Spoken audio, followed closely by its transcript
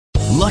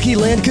Lucky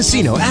Land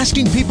Casino,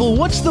 asking people,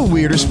 what's the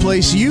weirdest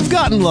place you've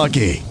gotten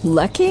lucky?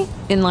 Lucky?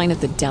 In line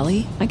at the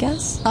deli, I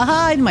guess?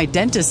 Aha, in my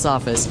dentist's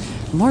office.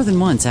 More than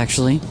once,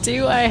 actually.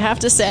 Do I have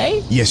to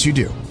say? Yes, you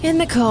do. In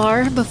the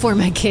car before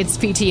my kids'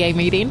 PTA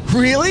meeting.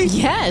 Really?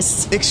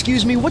 Yes.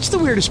 Excuse me, what's the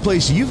weirdest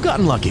place you've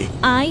gotten lucky?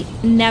 I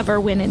never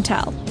win and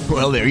tell.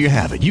 Well, there you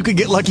have it. You can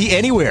get lucky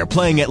anywhere,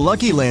 playing at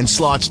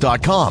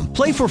LuckyLandSlots.com.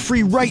 Play for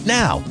free right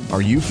now.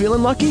 Are you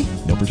feeling lucky?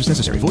 No purchase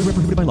necessary. Void where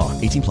prohibited by law.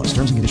 18 plus.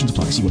 Terms and conditions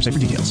apply. See website for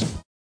details.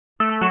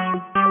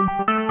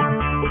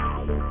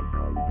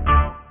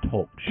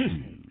 Talk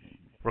shoes.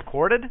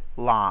 Recorded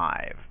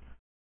live.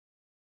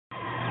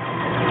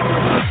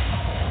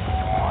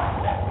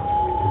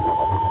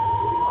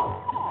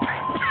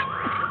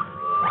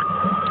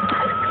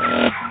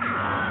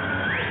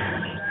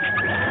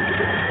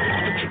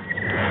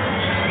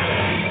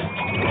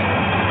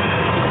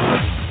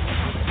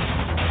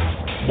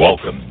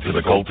 Welcome to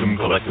the Colton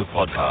Collective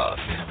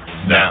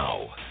Podcast.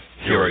 Now,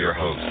 here are your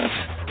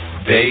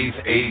hosts, Dave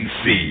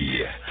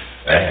A.C.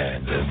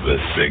 and the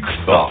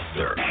Sixth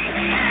Doctor.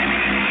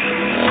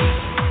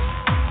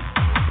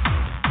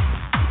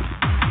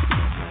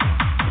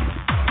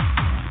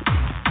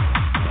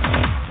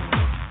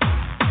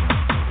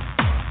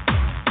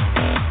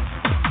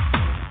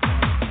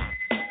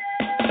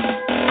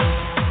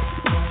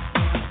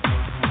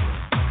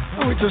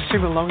 It does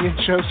seem a long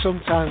intro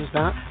sometimes,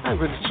 that. I'm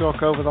going to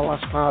talk over the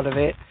last part of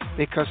it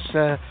because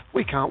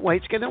we can't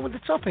wait to get on with the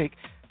topic.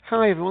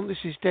 Hi everyone, this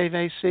is Dave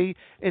AC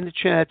in the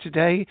chair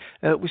today.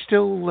 We're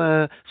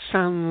still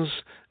sans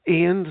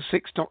Ian, the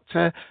Sixth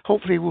Doctor.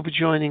 Hopefully he'll be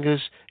joining us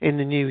in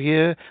the new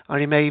year, or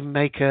he may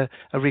make a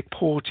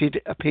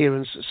reported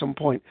appearance at some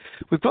point.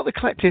 We've got the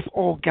collective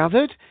all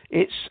gathered.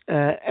 It's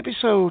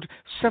episode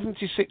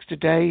 76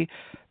 today,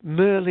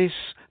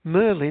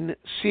 Merlin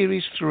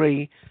Series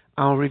 3,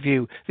 our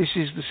review. This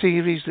is the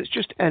series that's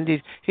just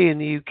ended here in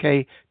the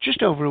UK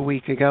just over a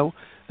week ago.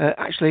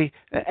 Actually,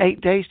 8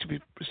 days to be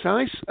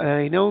precise.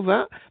 I know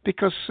that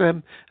because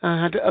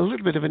I had a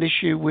little bit of an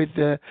issue with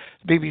the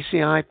BBC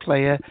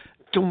iPlayer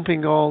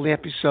dumping all the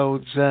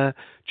episodes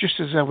just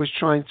as I was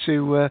trying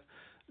to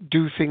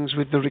do things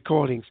with the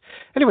recordings.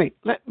 Anyway,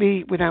 let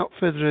me, without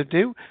further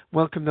ado,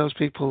 welcome those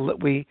people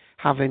that we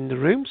have in the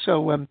room.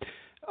 So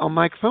on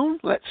microphone,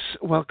 let's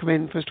welcome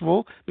in, first of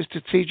all,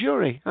 Mr. T.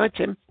 Jury. Hi,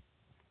 Tim.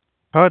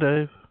 Hi,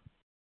 Dave.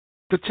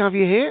 Good to have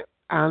you here.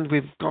 And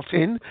we've got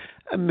in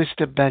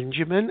Mr.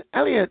 Benjamin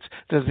Elliott,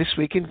 the This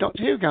Week in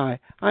Doctor Who guy.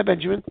 Hi,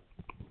 Benjamin.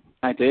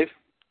 Hi, Dave.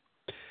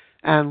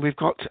 And we've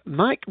got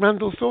Mike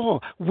Randall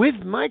Thor with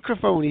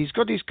microphone. He's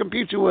got his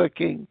computer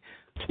working.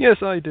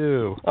 Yes, I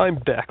do. I'm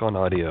back on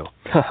audio.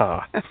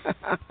 Haha.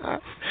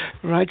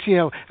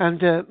 Rightio.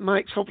 And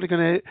Mike's hopefully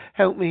going to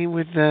help me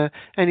with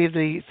any of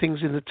the things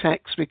in the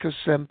text because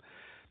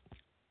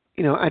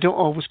I don't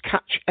always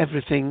catch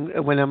everything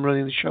when I'm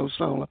running the show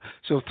solo.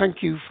 So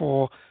thank you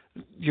for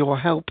your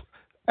help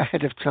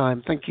ahead of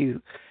time. Thank you.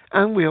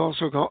 And we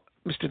also got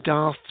Mr.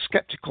 Darth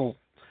Skeptical.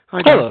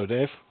 Hi, Darth. Hello,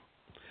 Dave.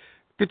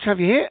 Good to have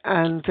you here.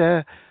 And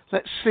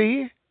let's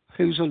see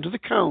who's under the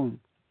cone.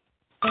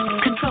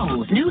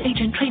 Control, new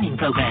agent training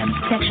program,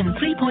 section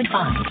 3.5,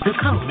 the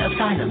cone of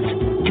silence.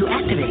 To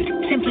activate,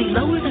 simply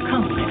lower the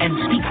cone and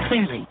speak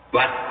clearly.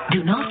 What?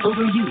 Do not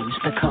overuse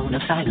the cone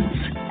of silence.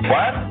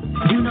 What?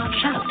 Do not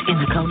shout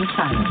in the cone of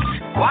silence.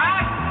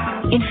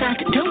 What? In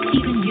fact, don't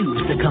even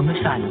use the cone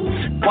of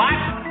silence. What?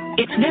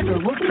 It's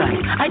never worked right.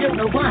 I don't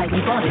know why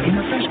we bought it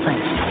in the first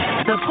place.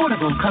 The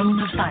portable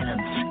cone of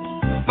silence.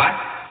 What?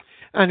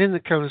 And in the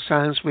cone of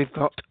silence, we've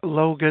got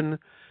Logan,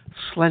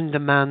 Slender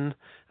Man,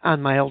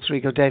 and my alter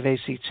ego, Dave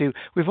AC2.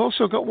 We've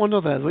also got one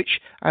other,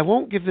 which I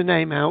won't give the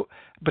name out,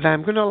 but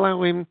I'm going to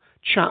allow him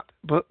chat,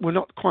 but we're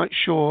not quite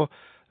sure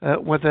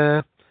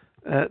whether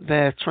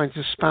they're trying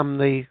to spam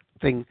the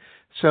thing.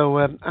 So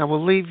I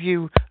will leave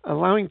you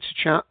allowing to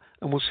chat,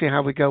 and we'll see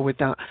how we go with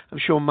that. I'm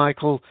sure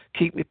Mike will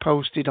keep me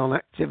posted on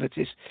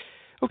activities.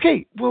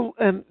 Okay, well,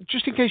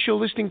 just in case you're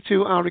listening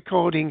to our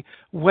recording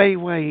way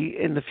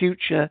in the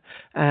future,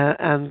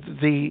 and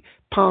the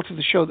part of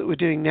the show that we're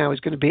doing now is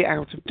going to be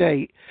out of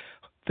date,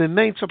 the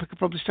main topic will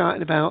probably start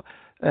in about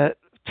 10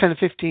 or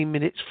 15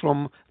 minutes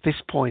from this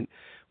point,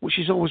 which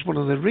is always one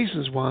of the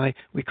reasons why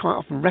we quite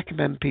often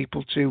recommend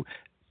people to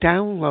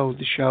download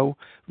the show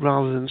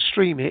rather than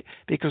stream it,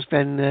 because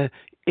then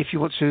if you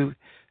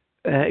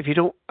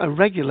don't a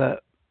regular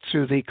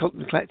to the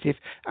Colton Collective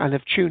and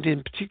have tuned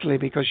in particularly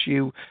because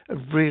you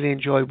really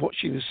enjoy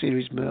watching the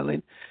series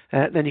Merlin,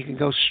 then you can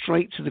go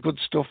straight to the good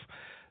stuff.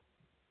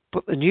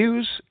 But the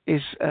news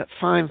is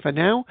fine for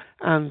now,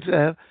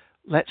 and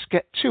let's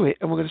get to it.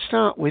 And we're going to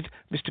start with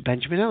Mr.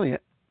 Benjamin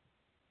Elliott.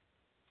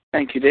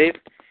 Thank you, Dave.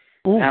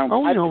 No,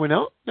 we're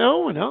not.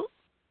 No, we're not.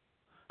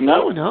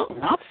 No, we're not.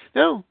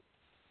 No.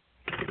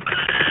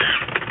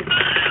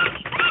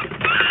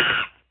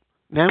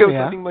 Now go we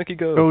are. typing monkey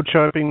go. Go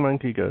typing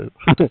monkey go.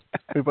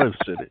 We both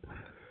said it.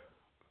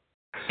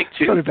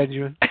 Sorry,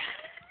 Benjamin.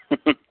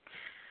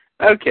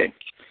 Okay.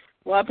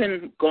 Well, I've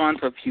been gone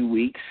for a few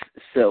weeks,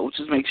 so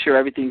just make sure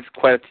everything's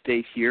quite up to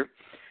date here.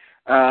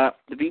 The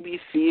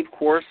BBC, of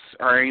course,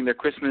 are airing their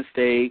Christmas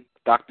Day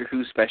Doctor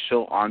Who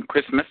special on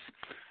Christmas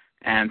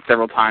and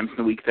several times in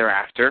the week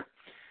thereafter.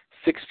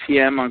 6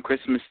 p.m. on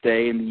Christmas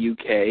Day in the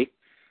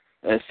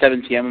UK,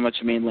 7 p.m. in much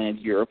of mainland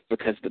Europe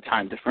because of the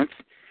time difference.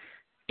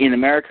 In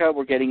America,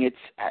 we're getting it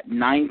at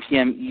 9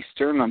 p.m.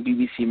 Eastern on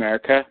BBC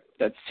America.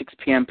 That's 6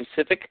 p.m.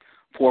 Pacific,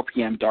 4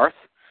 p.m. Darth.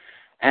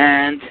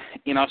 And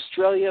in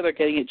Australia, they're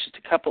getting it just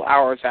a couple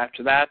hours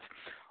after that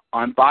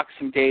on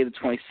Boxing Day, the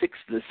 26th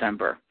of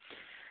December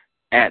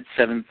at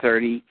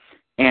 7:30.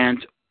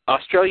 And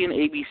Australian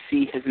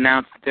ABC has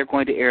announced that they're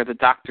going to air the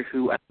Doctor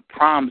Who at the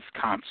Proms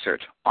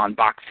concert on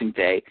Boxing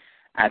Day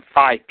at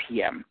 5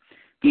 p.m.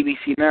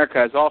 BBC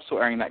America is also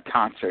airing that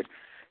concert.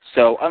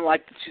 So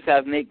unlike the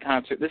 2008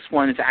 concert, this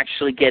one is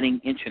actually getting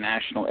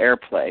international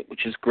airplay,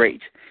 which is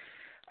great.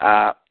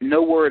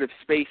 No word of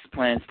Space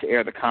plans to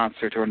air the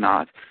concert or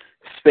not.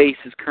 Space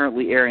is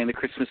currently airing the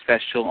Christmas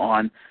special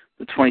on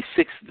the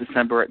 26th of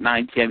December at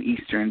 9 p.m.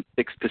 Eastern,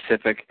 6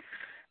 Pacific,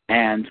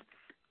 and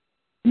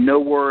no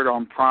word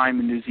on Prime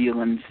in New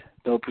Zealand,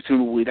 though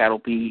presumably that'll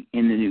be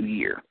in the new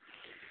year.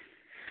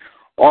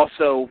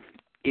 Also,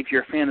 if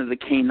you're a fan of the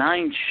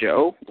K9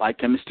 show, like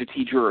Mr.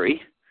 T.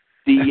 Drury,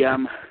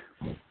 the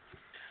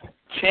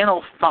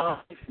Channel 5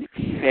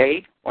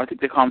 UK, or I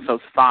think they call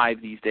themselves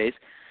 5 these days,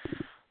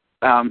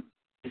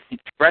 is the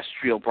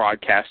terrestrial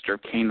broadcaster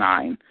of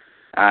K9.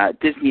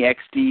 Disney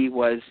XD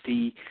was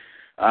the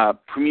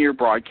premier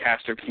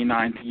broadcaster of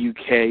K9 in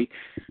the UK,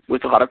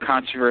 with a lot of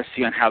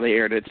controversy on how they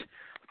aired it.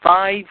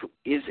 5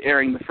 is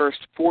airing the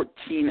first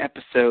 14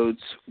 episodes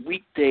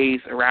weekdays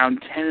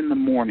around 10 in the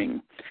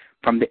morning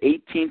from the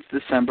 18th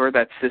of December,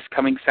 that's this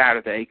coming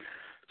Saturday,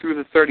 through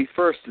the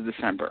 31st of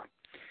December.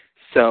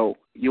 So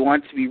you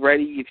want to be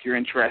ready if you're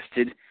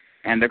interested,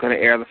 and they're going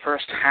to air the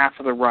first half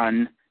of the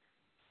run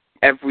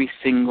every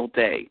single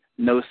day.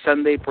 No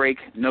Sunday break,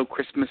 no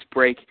Christmas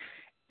break,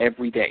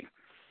 every day.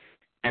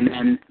 And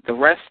then the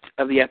rest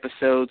of the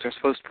episodes are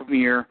supposed to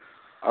premiere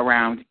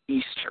around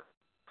Easter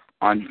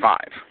on 5.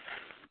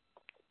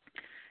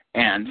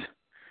 And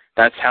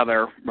that's how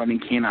they're running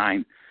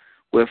K9,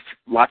 with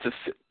lots of...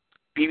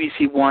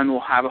 BBC One will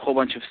have a whole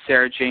bunch of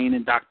Sarah Jane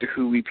and Doctor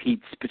Who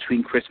repeats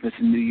between Christmas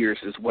and New Year's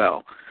as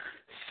well.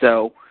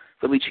 So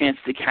there'll be a chance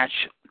to catch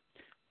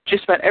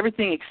just about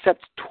everything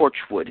except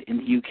Torchwood in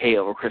the UK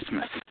over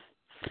Christmas,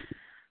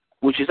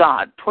 which is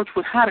odd.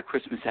 Torchwood had a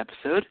Christmas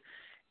episode,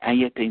 and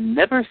yet they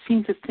never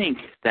seem to think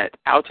that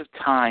Out of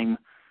Time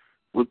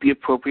would be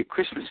appropriate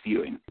Christmas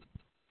viewing.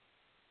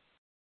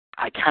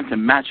 I can't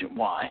imagine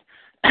why.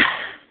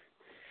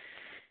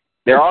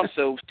 They're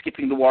also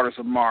skipping The Waters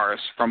of Mars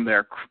from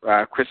their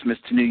Christmas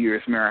to New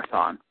Year's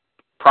marathon,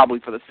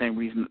 probably for the same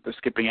reason that they're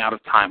skipping Out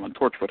of Time on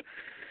Torchwood.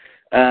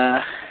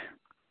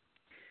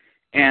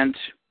 And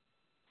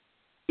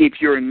if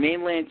you're in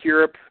mainland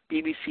Europe,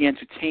 BBC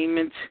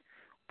Entertainment,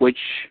 which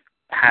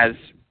has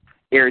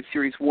aired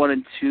Series 1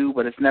 and 2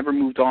 but has never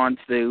moved on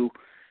to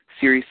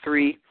Series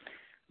 3,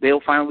 they'll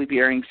finally be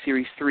airing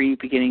Series 3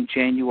 beginning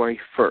January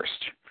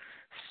 1st.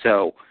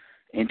 So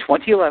in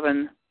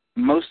 2011,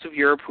 most of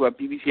Europe who have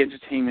BBC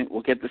Entertainment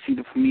will get to see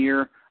the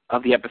premiere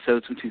of the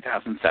episodes from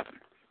 2007.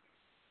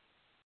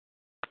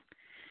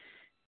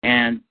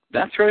 And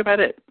that's really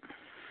about it.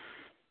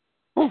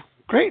 Oh,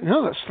 great.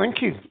 No,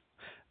 thank you.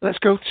 Let's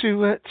go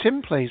to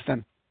Tim, please,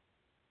 then.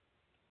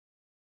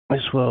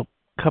 Yes, well,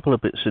 a couple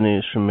of bits of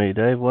news from me,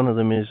 Dave. One of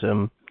them is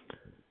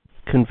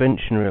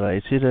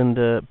convention-related, and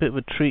a bit of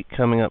a treat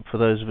coming up for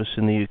those of us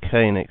in the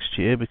UK next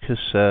year, because,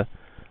 and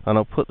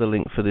I'll put the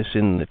link for this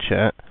in the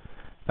chat,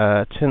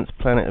 10th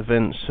Planet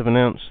Events have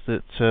announced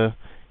that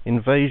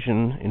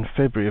Invasion in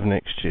February of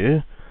next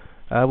year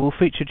will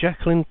feature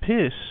Jacqueline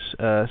Pearce,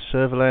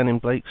 Servalan in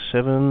Blake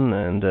 7,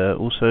 and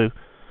also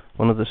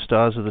one of the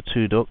stars of the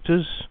Two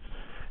Doctors,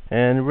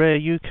 and a rare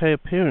UK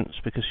appearance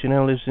because she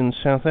now lives in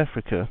South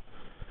Africa.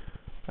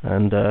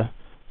 And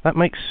that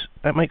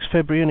makes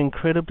February an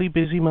incredibly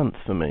busy month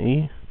for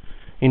me.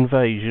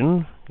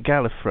 Invasion,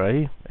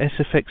 Gallifrey,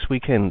 SFX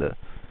Weekender.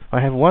 I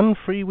have one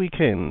free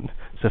weekend,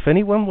 so if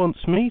anyone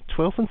wants me,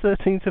 12th and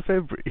 13th of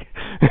February.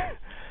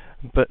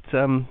 But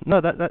no,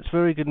 that's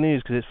very good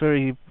news, because it's a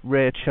very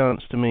rare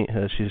chance to meet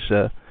her. She's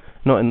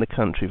not in the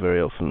country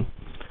very often.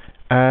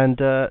 And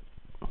the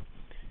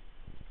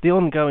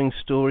ongoing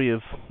story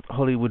of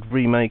Hollywood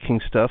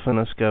remaking stuff and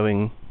us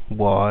going,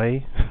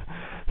 why?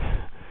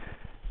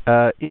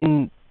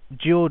 In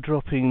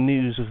jaw-dropping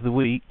news of the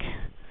week,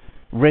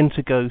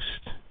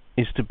 Rent-A-Ghost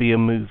is to be a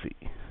movie.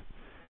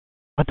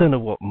 I don't know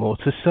what more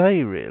to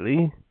say,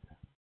 really,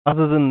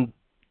 other than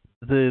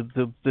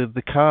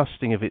the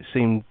casting of it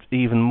seemed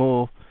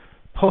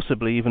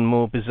possibly even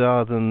more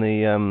bizarre than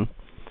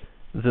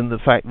the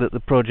fact that the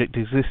project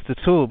exists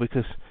at all,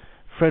 because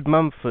Fred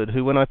Mumford,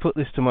 who, when I put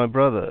this to my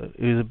brother,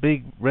 who's a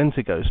big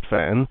Rent-A-Ghost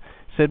fan,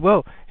 said,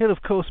 well, he'll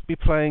of course be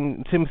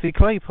playing Timothy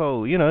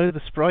Claypole,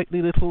 the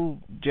sprightly little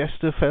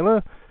jester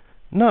fella.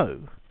 No,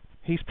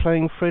 he's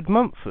playing Fred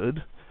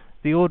Mumford,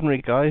 the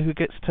ordinary guy who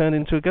gets turned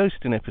into a ghost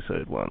in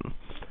episode 1.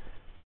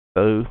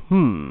 So,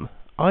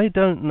 I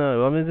don't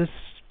know. I mean, there's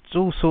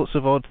all sorts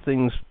of odd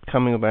things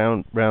coming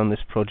around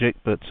this project,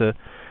 but the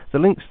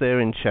link's there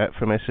in chat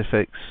from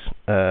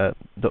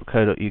sfx.co.uk,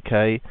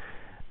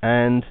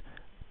 and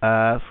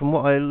from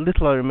what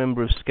little I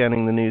remember of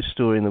scanning the news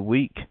story in the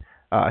week,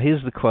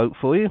 here's the quote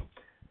for you.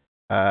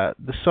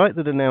 The site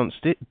that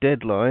announced it,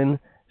 Deadline,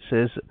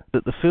 says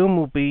that the film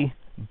will be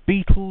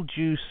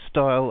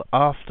Beetlejuice-style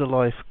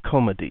afterlife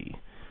comedy.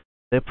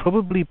 They're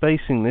probably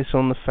basing this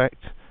on the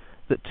fact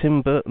that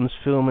Tim Burton's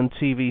film and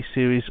TV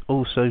series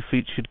also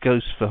featured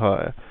ghosts for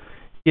hire.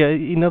 Yeah,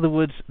 in other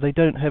words, they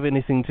don't have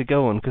anything to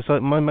go on,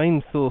 because my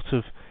main thought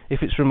of,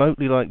 if it's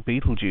remotely like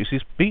Beetlejuice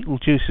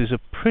is a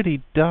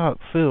pretty dark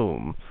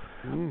film.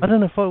 I don't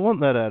know if I want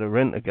that out of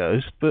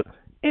Rent-A-Ghost, but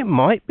it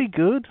might be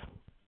good.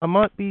 I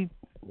might be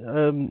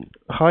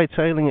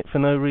hightailing it for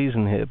no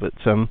reason here, but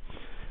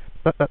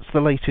that's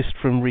the latest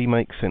from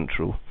Remake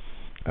Central,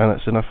 and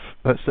that's enough.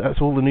 That's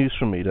all the news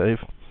from me, Dave.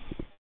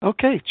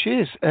 Okay,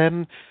 cheers.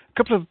 A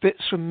couple of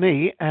bits from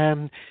me.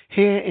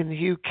 Here in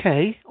the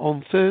UK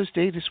on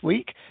Thursday this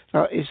week,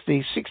 that is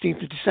the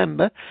 16th of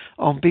December,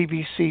 on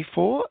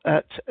BBC4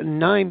 at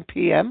 9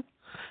 p.m.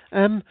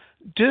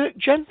 Do It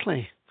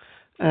Gently.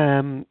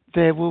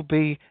 There will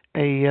be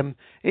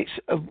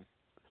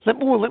let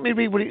me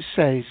read what it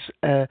says.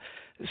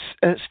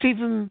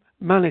 Stephen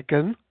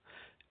Manigan,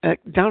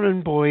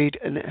 Darren Boyd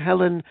and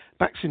Helen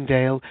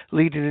Baxendale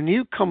leading a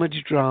new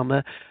comedy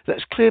drama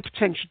that's clear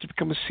potential to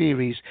become a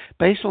series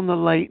based on the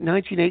late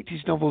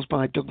 1980s novels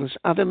by Douglas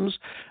Adams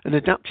and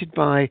adapted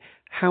by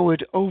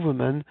Howard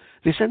Overman.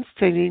 This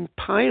entertaining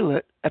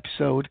pilot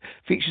episode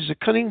features a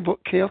cunning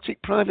but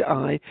chaotic private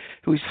eye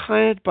who is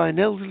hired by an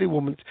elderly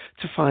woman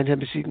to find her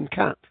missing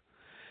cat.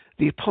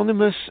 The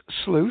eponymous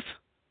sleuth,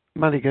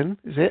 Mangan,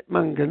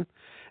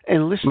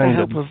 enlists the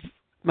help of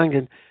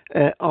Mangan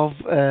of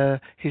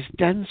his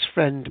dense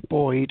friend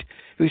Boyd,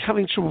 who is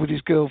having trouble with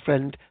his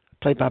girlfriend,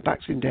 played by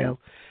Baxendale,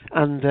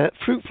 and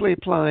fruitfully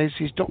applies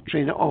his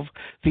doctrine of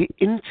the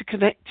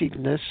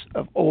interconnectedness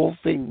of all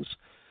things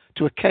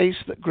to a case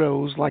that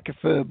grows like a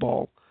fur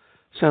ball.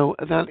 So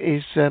that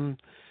is,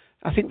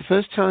 I think, the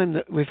first time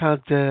that we've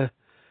had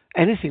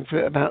anything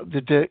about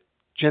the Dirk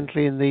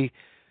Gently in the,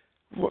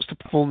 what's the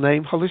full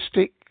name?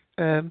 Holistic?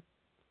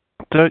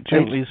 Dirk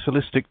Gently's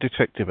Holistic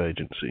Detective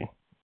Agency.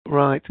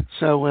 Right.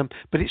 So,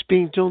 but it's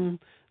being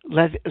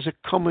led as a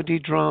comedy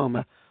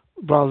drama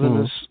rather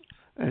than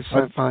as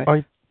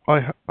sci-fi.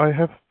 I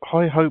have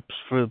high hopes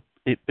for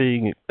it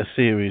being a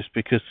series,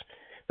 because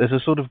there's a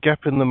sort of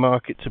gap in the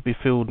market to be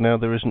filled now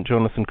there isn't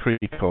Jonathan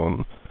Creek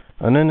on,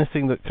 and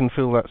anything that can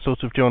fill that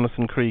sort of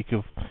Jonathan Creek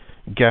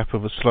gap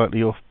of a slightly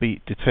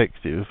offbeat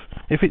detective,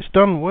 if it's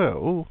done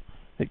well,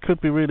 it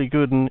could be really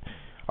good. And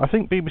I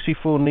think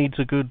BBC4 needs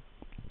a good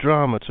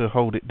drama to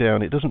hold it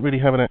down. It doesn't really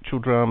have an actual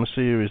drama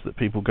series that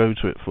people go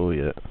to it for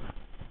yet.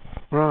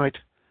 Right.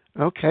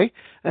 Okay.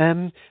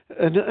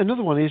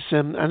 Another one is,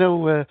 I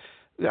know,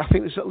 I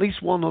think there's at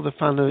least one other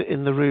fan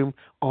in the room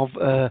of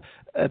a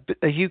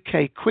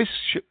UK quiz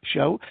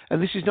show,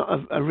 and this is not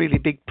a really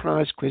big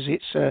prize quiz.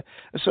 It's a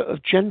sort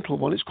of gentle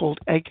one. It's called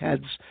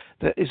Eggheads,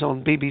 that is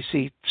on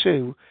BBC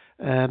Two.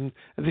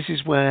 This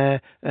is where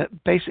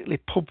basically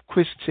pub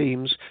quiz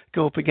teams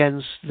go up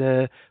against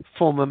the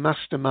former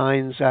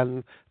masterminds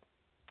and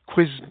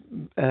quiz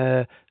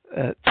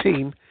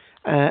team,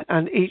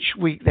 and each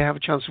week they have a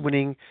chance of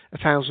winning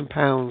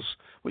 £1,000,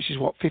 which is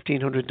what,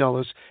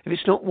 $1,500. If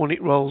it's not won,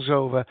 it rolls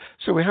over.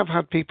 So we have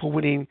had people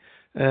winning,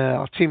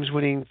 our teams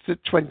winning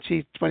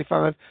 20,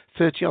 25,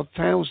 30 odd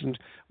thousand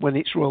when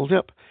it's rolled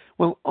up.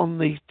 Well, on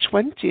the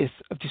 20th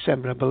of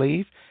December, I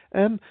believe,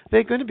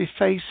 they're going to be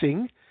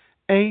facing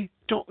a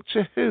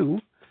Doctor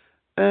Who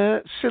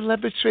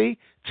celebrity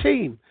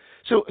team.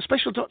 So a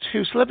special Doctor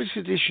Who celebrity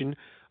edition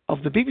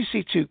of the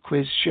BBC Two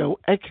quiz show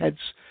Eggheads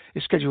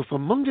is scheduled for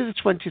Monday the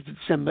 20th of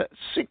December at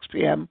 6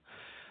 p.m.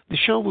 The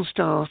show will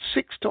star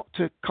 6th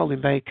Doctor Colin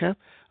Baker,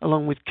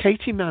 along with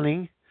Katie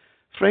Manning,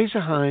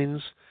 Fraser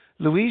Hines,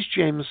 Louise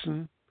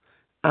Jameson,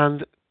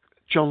 and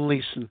John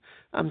Leeson.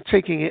 I'm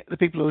taking it the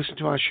people who listen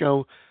to our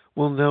show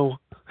will know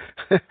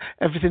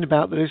everything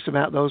about those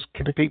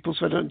people,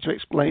 so I don't need to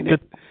explain it.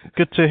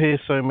 Good to hear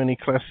so many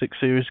classic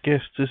series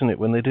guests, isn't it?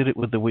 When they did it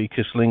with The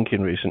Weakest Link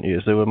in recent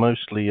years, they were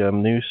mostly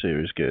new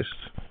series guests.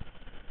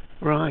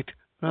 Right.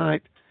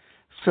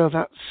 So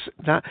that's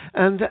that.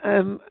 And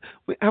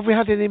have we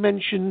had any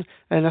mention,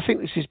 and I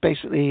think this is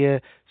basically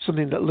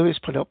something that Lewis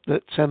put up,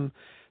 that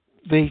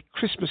the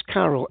Christmas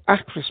Carol,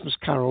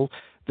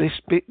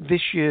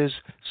 this year's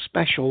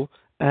special,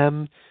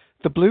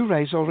 the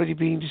Blu-ray's already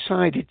been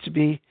decided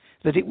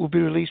that it will be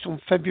released on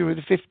February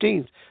the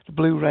 15th, the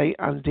Blu-ray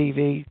and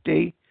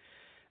DVD.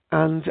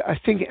 And I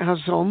think it has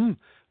on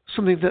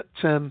something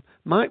that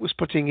Mike was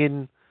putting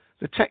in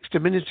the text a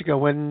minute ago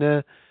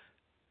when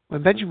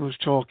Benjamin was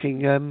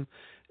talking.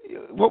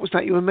 What was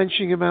that you were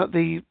mentioning about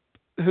the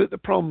Who at the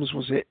Proms,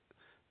 was it?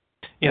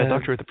 Yeah,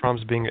 Doctor at the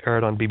Proms being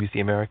aired on BBC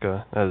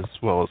America as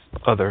well as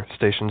other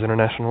stations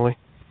internationally.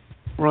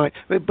 Right,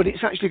 but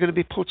it's actually going to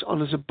be put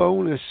on as a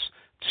bonus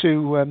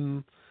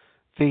to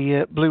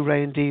the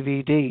Blu-ray and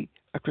DVD,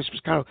 A Christmas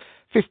Carol.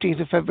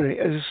 15th of February,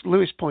 as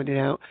Lewis pointed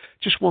out,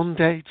 just one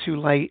day too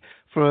late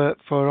for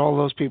all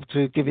those people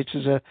to give it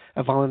as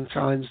a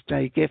Valentine's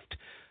Day gift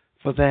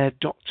for their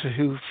Doctor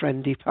Who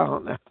friendly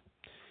partner.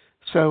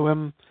 So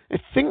I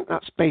think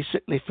that's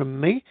basically from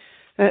me.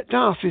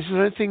 Darth, is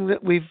there anything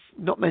that we've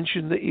not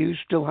mentioned that you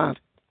still had?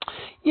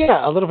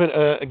 Yeah, a little bit,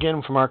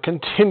 again, from our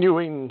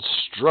continuing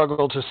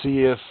struggle to see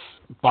if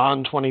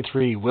Bond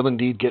 23 will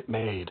indeed get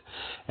made.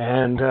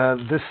 And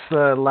this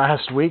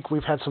last week,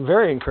 we've had some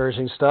very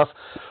encouraging stuff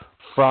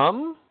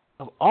from,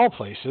 of all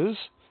places,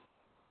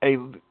 a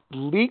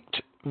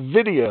leaked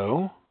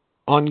video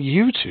on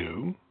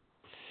YouTube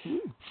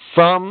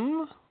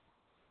from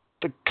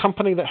the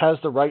company that has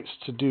the rights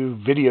to do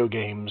video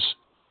games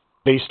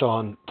based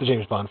on the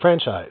James Bond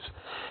franchise.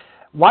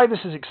 Why this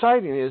is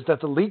exciting is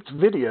that the leaked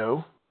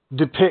video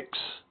depicts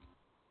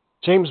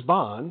James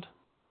Bond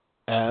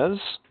as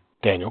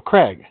Daniel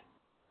Craig.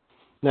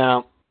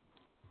 Now,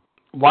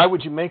 why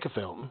would you make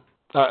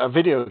a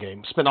video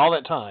game, spend all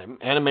that time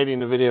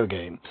animating a video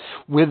game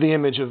with the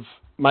image of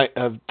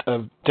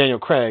Daniel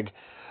Craig,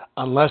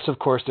 unless, of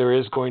course, there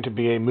is going to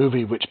be a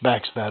movie which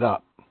backs that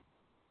up?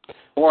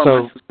 Or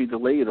unless it's be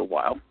delayed a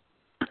while.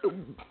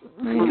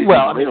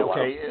 Well, I mean,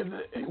 okay,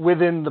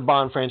 within the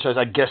Bond franchise,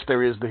 I guess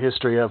there is the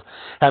history of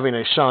having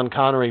a Sean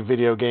Connery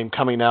video game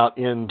coming out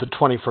in the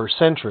 21st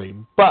century,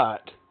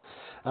 but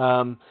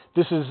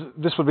this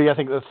would be, I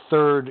think, the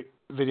third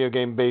video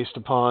game based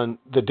upon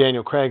the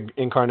Daniel Craig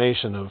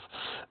incarnation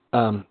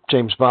of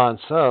James Bond.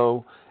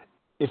 So,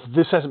 if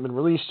this hasn't been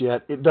released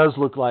yet, it does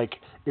look like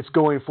it's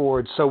going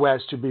forward so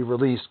as to be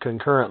released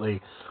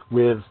concurrently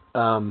with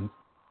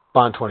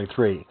Bond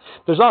 23.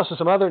 There's also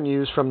some other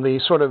news from the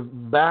sort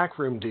of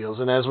backroom deals,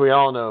 and as we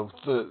all know,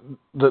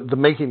 the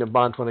making of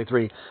Bond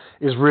 23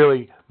 is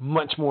really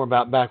much more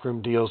about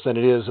backroom deals than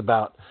it is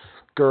about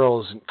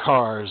girls and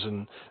cars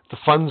and the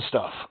fun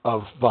stuff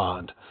of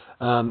Bond.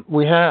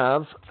 We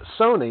have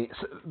Sony.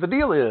 The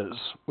deal is,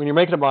 when you're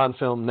making a Bond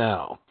film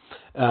now,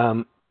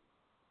 50%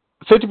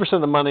 of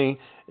the money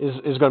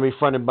is going to be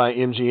fronted by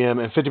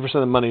MGM, and 50%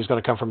 of the money is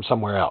going to come from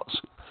somewhere else.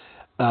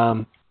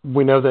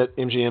 We know that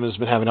MGM has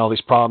been having all these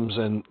problems,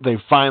 and they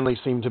finally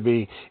seem to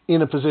be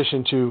in a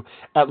position to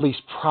at least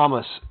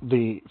promise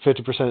the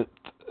 50%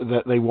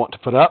 that they want to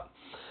put up.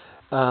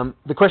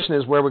 The question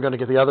is where we're going to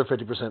get the other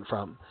 50%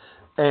 from.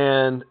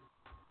 And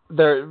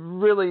there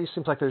really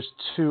seems like there's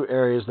two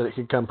areas that it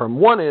could come from.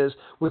 One is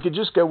we could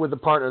just go with the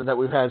partner that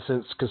we've had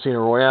since Casino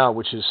Royale,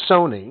 which is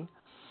Sony,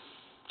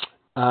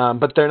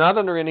 but they're not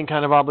under any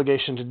kind of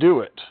obligation to do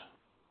it.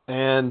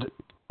 And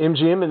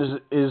MGM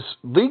is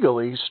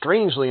legally,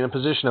 strangely, in a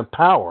position of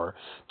power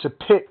to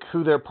pick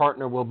who their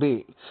partner will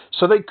be.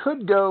 So they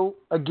could go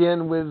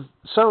again with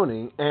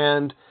Sony,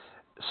 and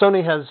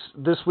Sony has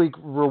this week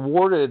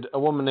rewarded a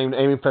woman named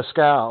Amy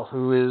Pascal,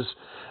 who is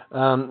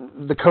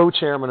the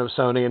co-chairman of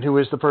Sony and who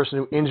is the person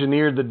who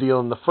engineered the deal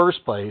in the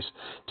first place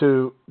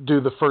to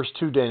do the first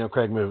two Daniel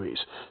Craig movies.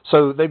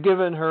 So they've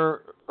given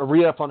her a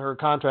re-up on her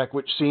contract,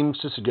 which seems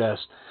to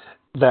suggest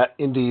that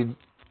indeed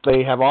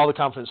they have all the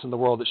confidence in the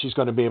world that she's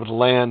going to be able to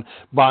land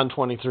Bond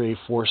 23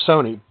 for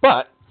Sony.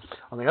 But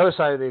on the other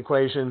side of the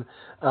equation,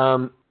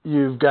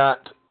 you've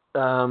got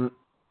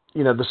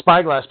the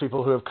Spyglass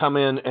people who have come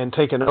in and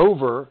taken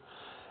over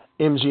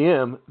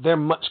MGM. They're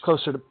much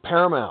closer to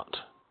Paramount.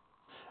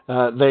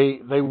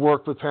 They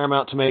work with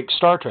Paramount to make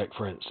Star Trek,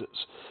 for instance.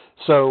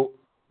 So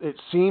it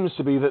seems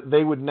to be that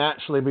they would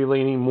naturally be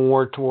leaning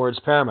more towards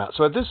Paramount.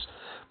 So at this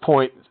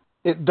point,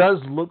 it does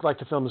look like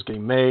the film is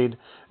getting made.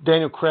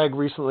 Daniel Craig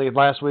recently,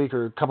 last week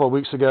or a couple of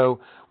weeks ago,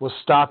 was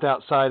stopped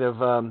outside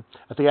of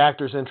at the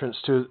actor's entrance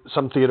to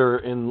some theater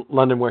in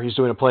London where he's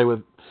doing a play with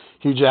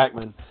Hugh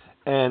Jackman,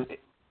 and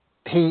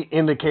he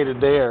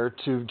indicated there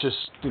to just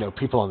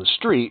people on the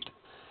street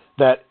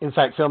that in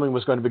fact filming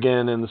was going to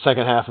begin in the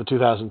second half of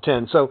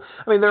 2010. So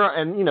I mean there are,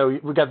 and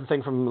we got the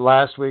thing from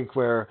last week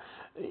where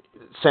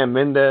Sam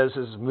Mendes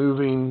is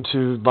moving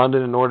to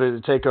London in order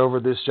to take over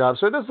this job.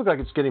 So it does look like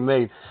it's getting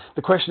made.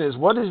 The question is,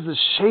 what is the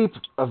shape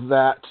of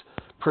that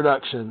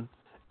production?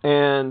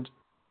 And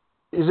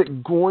is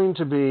it going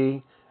to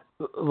be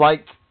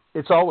like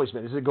it's always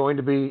been? Is it going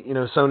to be,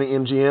 Sony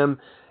MGM?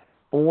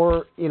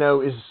 Or,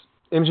 is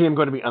MGM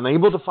going to be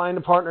unable to find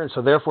a partner, and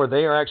so therefore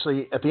they are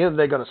actually, at the end of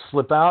the day, going to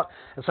slip out,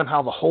 and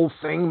somehow the whole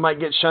thing might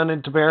get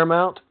shunted to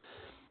Paramount?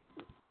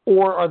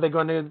 Or are they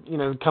going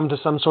to, come to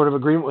some sort of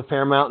agreement with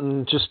Paramount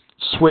and just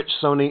switch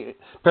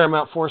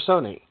Paramount for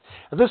Sony?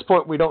 At this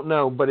point, we don't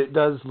know, but it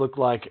does look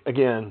like,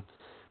 again,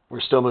 we're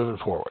still moving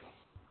forward,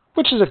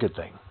 which is a good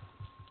thing.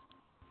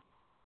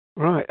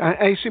 Right.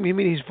 I assume you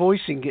mean he's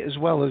voicing it as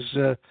well as...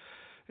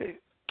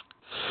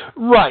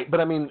 Right,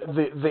 but I mean,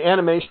 the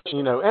animation,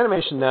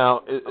 animation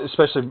now,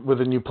 especially with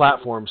the new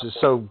platforms, is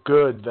so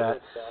good that,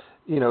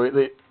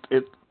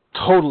 it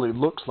totally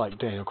looks like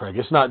Daniel Craig.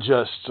 It's not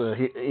just,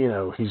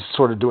 he's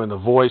sort of doing the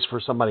voice for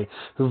somebody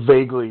who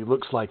vaguely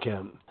looks like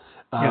him,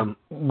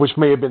 which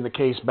may have been the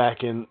case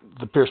back in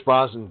the Pierce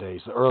Brosnan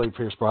days, the early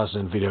Pierce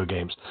Brosnan video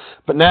games.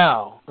 But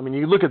now, I mean,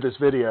 you look at this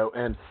video,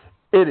 and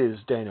it is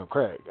Daniel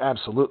Craig.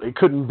 Absolutely. It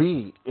couldn't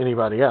be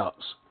anybody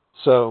else.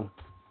 So,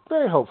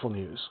 very hopeful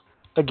news.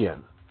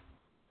 Again.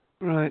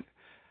 Right.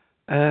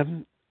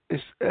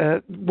 Is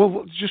that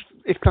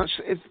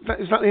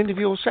the end of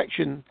your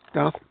section,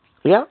 Garth?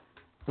 Yeah.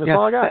 That's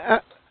all I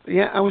got.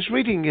 I was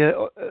reading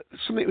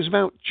something. It was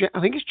about,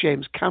 I think it's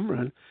James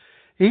Cameron.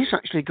 He's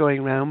actually going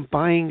around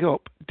buying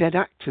up dead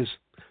actors.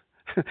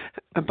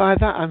 And by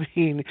that I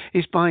mean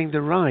he's buying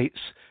the rights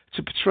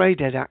to portray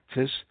dead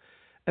actors.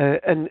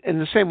 And in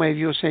the same way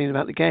you were saying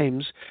about the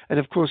games, and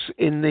of course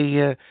in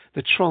the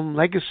Tron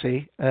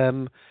Legacy,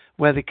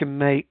 where they can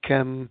make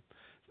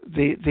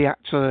the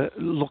actor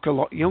look a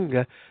lot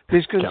younger,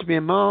 there's going to be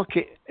a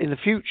market in the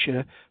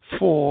future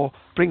for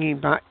bringing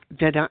back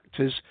dead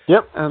actors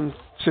and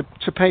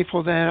to pay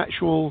for their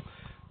actual,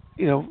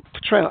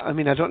 portrayal. I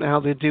mean, I don't know how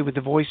they do with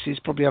the voices.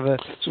 Probably have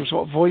some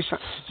sort of voice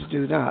actor to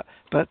do that.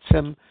 But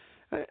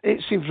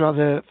it seems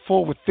rather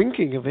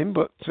forward-thinking of him.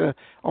 But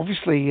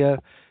obviously,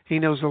 he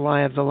knows the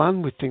lie of the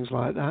land with things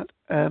like that.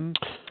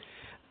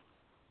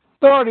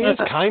 There already is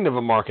kind of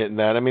a market in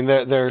that. I mean,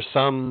 there are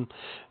some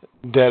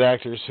dead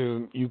actors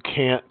who you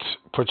can't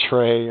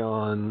portray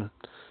on,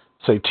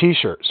 say,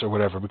 T-shirts or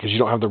whatever because you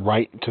don't have the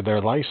right to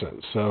their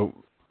license. So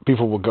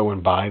people will go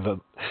and buy the.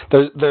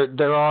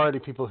 There are already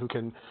people who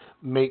can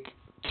make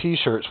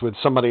T-shirts with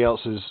somebody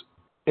else's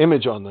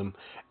image on them,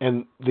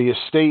 and the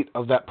estate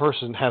of that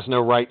person has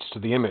no rights to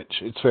the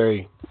image. It's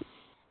very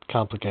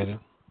complicated.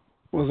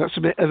 Well, that's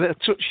a bit of a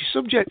touchy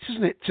subject,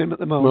 isn't it, Tim, at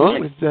the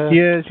moment? Right.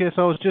 Yes,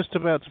 I was just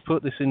about to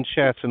put this in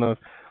chat, and I've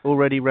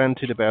already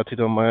ranted about it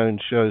on my own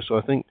show, so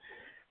I think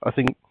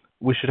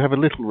we should have a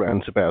little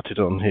rant about it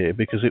on here,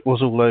 because it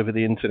was all over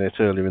the internet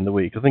earlier in the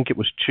week. I think it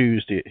was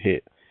Tuesday it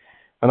hit.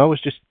 And I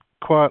was just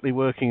quietly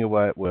working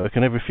away at work,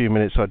 and every few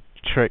minutes I'd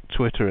check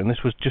Twitter, and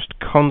this was just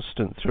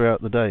constant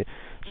throughout the day.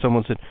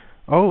 Someone said,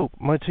 "Oh,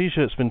 my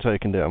T-shirt's been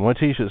taken down, my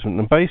T-shirt's been..."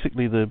 And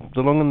basically the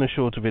long and the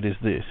short of it is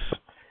this.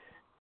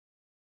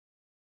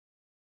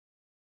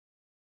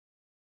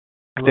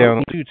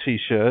 Down 2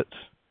 T-shirts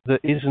that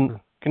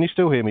isn't... Can you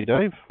still hear me,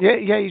 Dave? Yeah,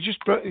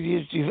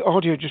 your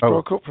audio just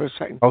broke up for a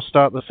second. I'll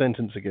start the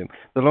sentence again.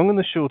 The long and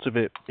the short of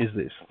it is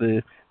this.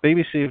 The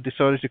BBC have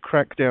decided to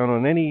crack down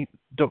on any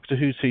Doctor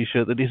Who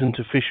T-shirt that isn't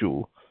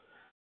official.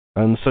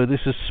 And so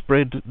this has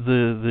spread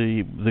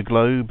the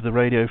globe. The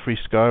Radio Free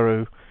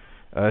Skyro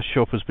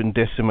shop has been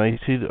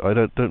decimated. I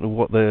don't know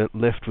what they're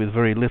left with,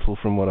 very little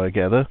from what I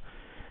gather.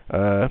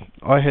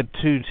 I had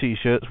 2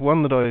 T-shirts,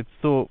 one that I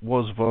thought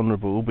was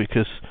vulnerable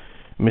because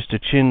Mr.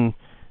 Chin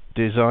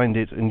designed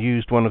it and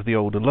used one of the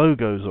older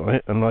logos on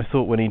it, and I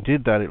thought when he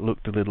did that it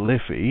looked a little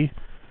iffy.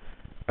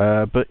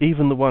 But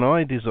even the one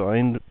I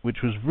designed,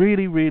 which was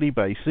really, really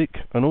basic,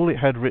 and all it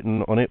had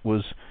written on it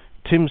was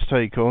Tim's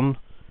Take On,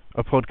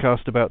 a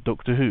podcast about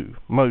Doctor Who,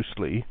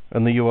 mostly,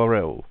 and the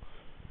URL,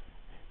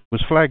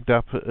 was flagged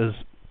up as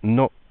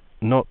not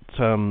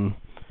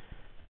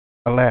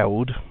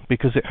allowed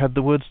because it had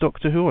the words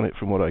Doctor Who on it,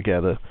 from what I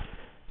gather.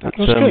 That's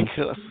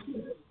ridiculous.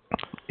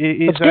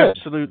 It is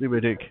absolutely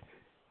ridiculous.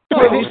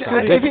 If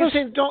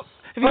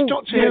it's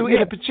Doctor Who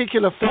in a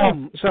particular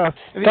font,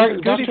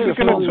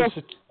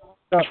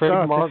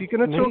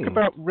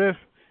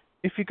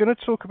 if you're going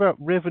to talk about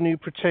revenue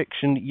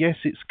protection, yes,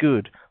 it's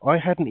good. I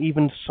hadn't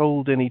even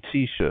sold any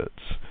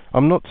T-shirts.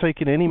 I'm not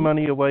taking any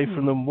money away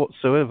from them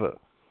whatsoever.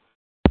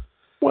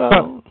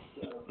 Well,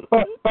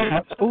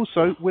 but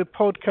also we're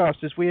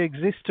podcasters. We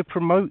exist to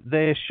promote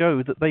their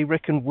show that they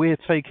reckon we're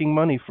taking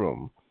money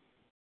from.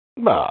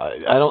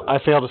 I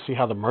fail to see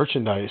how the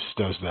merchandise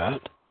does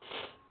that.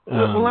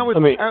 I was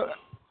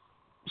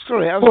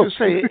going to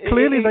say...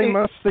 Clearly they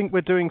must think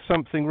we're doing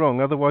something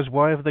wrong, otherwise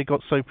why have they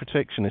got so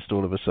protectionist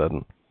all of a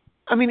sudden?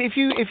 I mean, if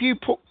you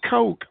put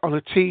Coke on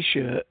a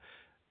T-shirt,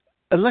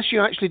 unless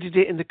you actually did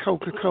it in the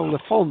Coca-Cola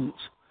font,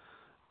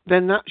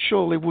 then that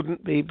surely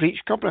wouldn't be breach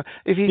copyright.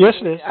 Yes,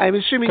 it is. I'm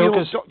assuming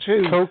your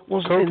Doctor Who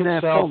wasn't in their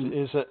font.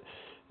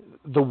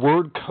 The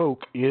word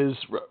Coke is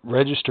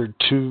registered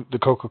to the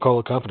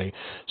Coca-Cola company,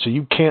 so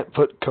you can't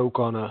put Coke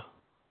on a...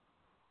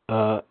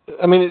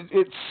 I mean,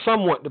 it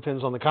somewhat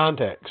depends on the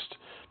context,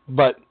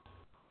 but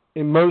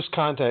in most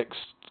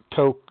contexts,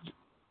 Coke,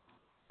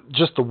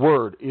 just the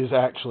word, is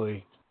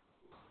actually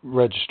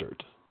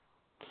registered.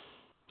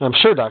 I'm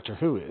sure Doctor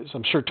Who is.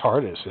 I'm sure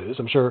TARDIS is.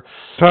 I'm sure...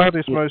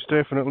 TARDIS most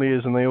definitely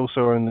is, and they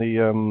also own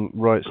the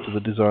rights to the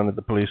design of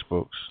the police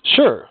box.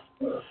 Sure.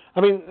 I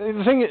mean,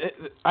 the thing,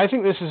 I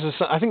think this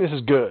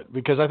is good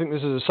because I think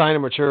this is a sign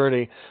of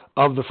maturity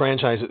of the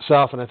franchise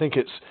itself, and I think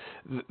it's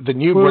the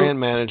new brand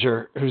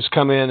manager who's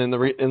come in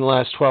the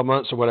last 12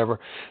 months or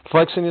whatever,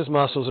 flexing his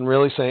muscles and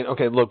really saying,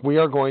 okay, look, we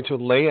are going to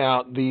lay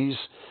out these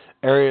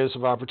areas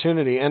of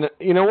opportunity, and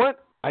you know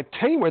what? I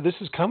tell you where this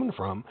is coming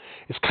from.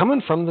 It's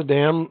coming from the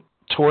damn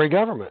Tory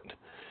government,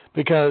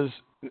 because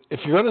if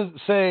you're going to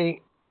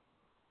say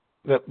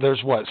that there's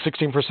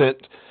 16%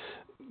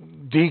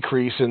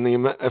 decrease in the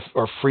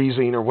or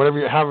freezing or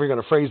however you're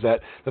going to phrase that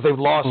they've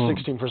lost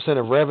 16%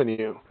 of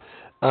revenue,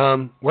 where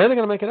are they going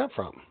to make it up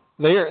from?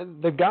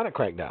 They've got to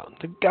crack down.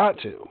 They've got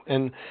to.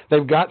 And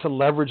they've got to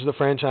leverage the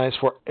franchise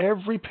for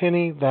every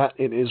penny that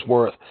it is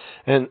worth.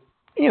 And,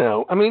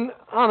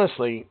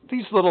 honestly,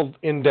 these little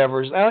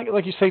endeavors,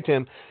 like you say,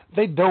 Tim,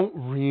 they don't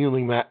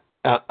really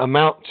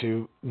amount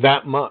to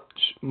that much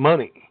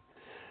money.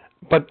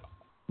 But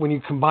when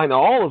you combine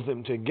all of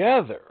them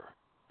together,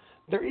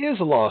 there is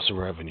a loss of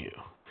revenue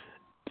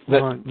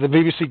that the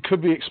BBC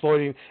could be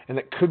exploiting, and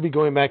that could be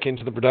going back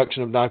into the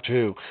production of Doctor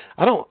Who.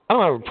 I don't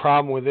have a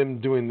problem with them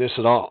doing this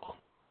at all.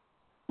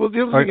 Well,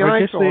 the other thing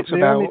I thought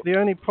about... The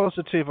only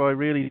positive I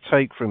really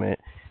take from it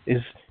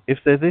is if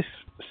they're this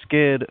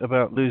scared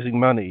about losing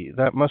money,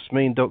 that must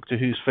mean Doctor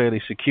Who's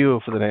fairly secure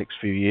for the next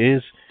few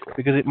years,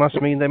 because it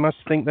must mean they must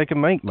think they can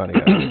make money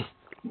out of it.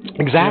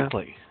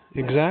 Exactly.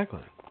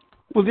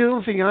 Well, the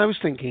other thing I was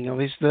thinking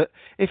of is that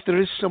if there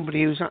is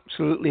somebody who's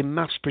absolutely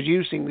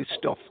mass-producing this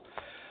stuff,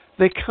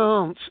 they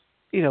can't,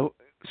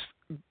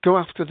 go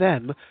after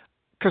them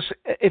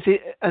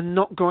and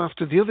not go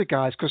after the other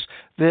guys, because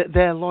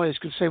their lawyers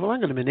could say, well,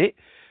 hang on a minute,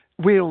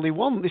 we only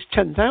want this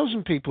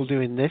 10,000 people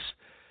doing this,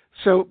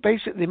 so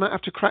basically they might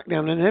have to crack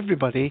down on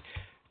everybody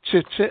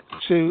to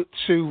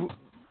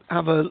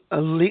have a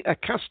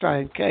cast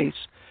iron case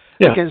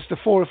against the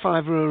 4 or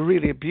 5 who are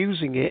really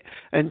abusing it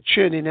and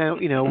churning out,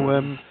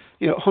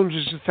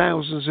 hundreds of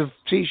thousands of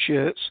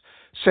T-shirts,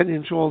 sending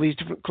them to all these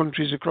different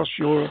countries across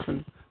Europe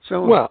and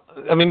so on. Well,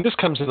 this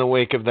comes in the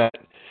wake of that,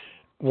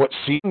 what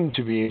seemed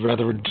to be a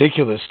rather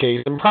ridiculous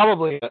case, and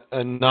probably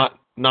a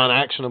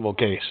non-actionable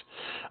case,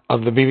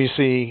 of the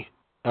BBC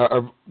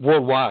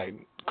worldwide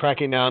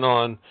cracking down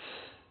on,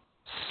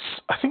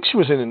 I think she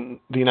was in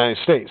the United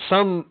States,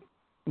 some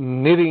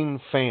knitting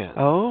fan.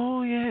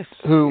 Oh, yes.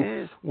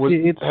 Who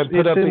had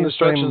put up the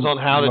instructions on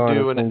how to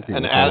do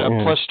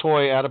a plush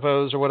toy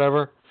adipose or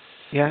whatever.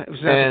 Yeah, it was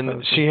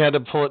and she had to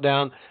pull it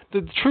down.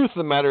 The truth of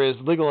the matter is,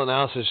 legal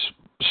analysis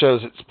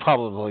shows it's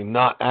probably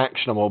not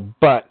actionable,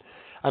 but,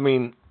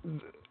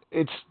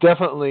 it's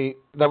definitely,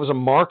 that was a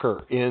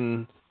marker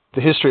in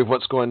the history of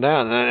what's going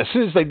down. And as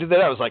soon as they did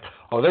that, I was like,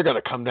 oh, they're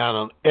going to come down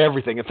on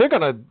everything. If they're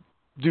going to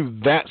do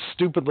that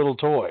stupid little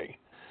toy,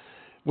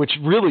 which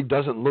really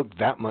doesn't look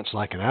that much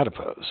like an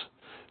adipose,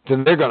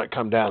 then they're going to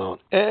come down on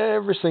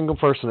every single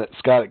person that's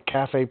got a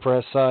Cafe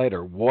Press site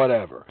or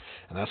whatever.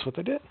 And that's what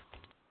they did.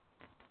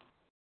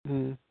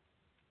 Mm.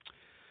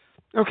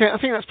 Okay, I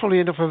think that's probably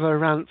enough of a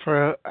rant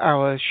for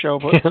our show,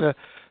 but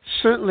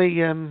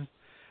certainly,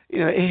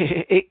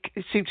 it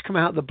seemed to come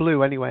out of the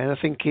blue anyway, and I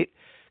think it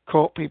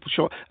caught people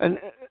short. And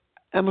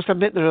I must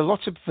admit, there are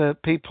lots of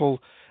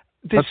people.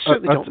 They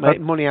certainly don't make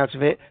money out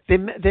of it. They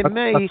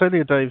may. I tell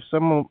you, Dave,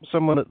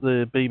 someone at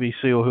the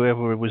BBC or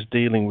whoever was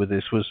dealing with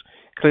this was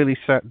clearly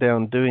sat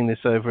down doing this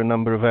over a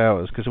number of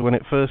hours. Because when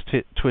it first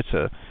hit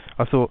Twitter,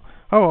 I thought,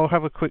 I'll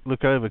have a quick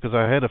look over, because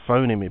I had a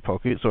phone in my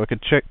pocket, so I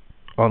could check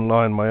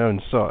online my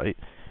own site.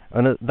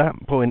 And at that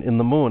point in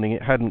the morning,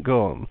 it hadn't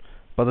gone.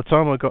 By the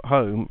time I got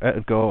home, it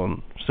had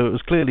gone. So it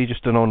was clearly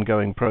just an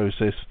ongoing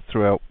process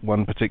throughout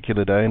one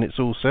particular day, and it's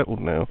all settled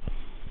now.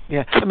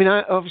 Yeah,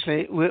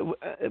 obviously,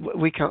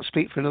 we can't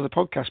speak for another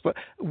podcast, but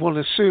one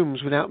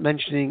assumes, without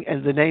mentioning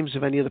the names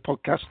of any other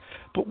podcasts,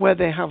 but where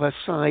they have a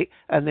site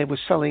and they were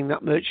selling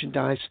that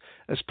merchandise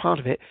as part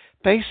of it,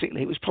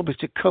 basically it was probably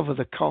to cover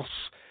the costs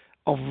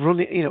of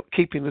running,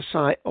 keeping the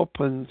site up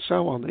and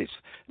so on. It's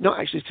not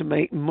actually to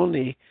make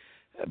money,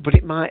 but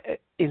it might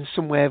in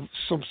some way have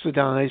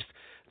subsidised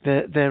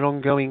their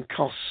ongoing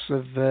costs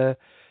of,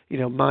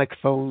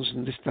 microphones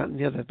and this, that, and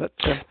the other. But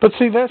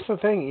see, that's the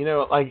thing,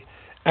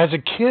 as a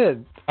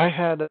kid, I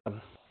had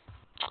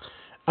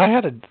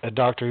a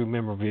Doctor Who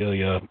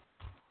memorabilia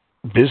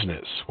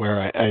business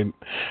where I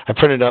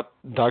printed up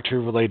Doctor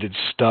Who related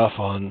stuff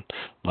on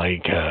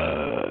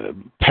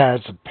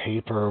pads of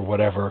paper or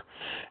whatever,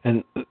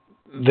 and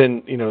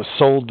then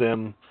sold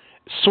them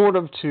sort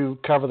of to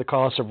cover the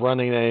cost of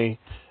running a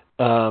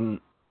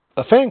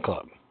fan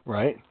club,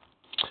 right?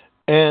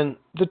 And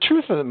the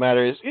truth of the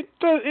matter is, it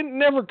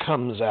never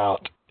comes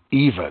out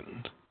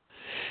even.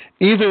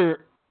 Either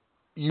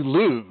you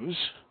lose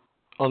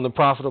on the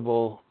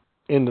profitable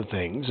end of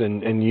things,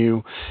 and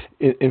you,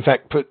 in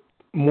fact, put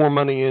more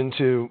money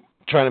into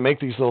trying to make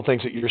these little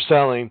things that you're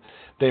selling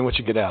than what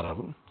you get out of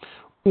them,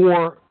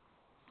 or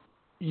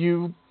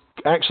you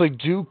actually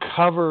do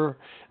cover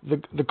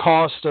the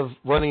cost of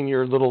running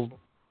your little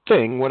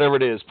thing, whatever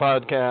it is,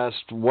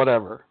 podcast,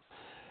 whatever,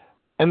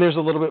 and there's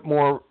a little bit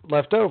more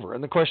left over.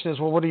 And the question is,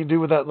 well, what do you do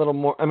with that little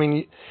more?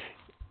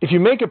 If you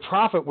make a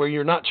profit where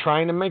you're not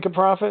trying to make a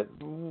profit,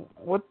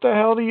 what the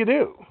hell do you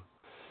do?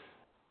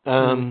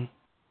 And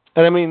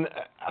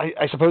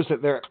I suppose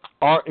that there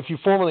are, if you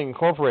formally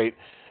incorporate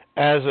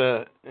as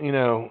a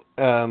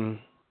nonprofit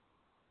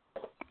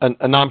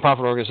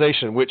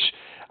organization, which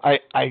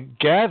I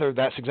gather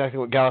that's exactly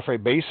what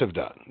Gallifrey Base have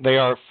done. They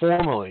are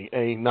formally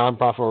a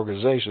nonprofit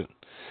organization.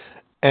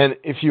 And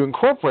if you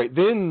incorporate,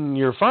 then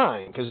you're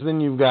fine, because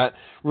then you've got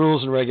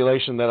rules and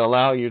regulation that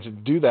allow you to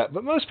do that.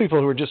 But most people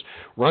who are just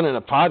running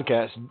a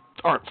podcast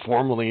aren't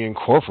formally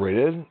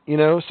incorporated,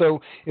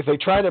 So if they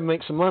try to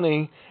make some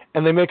money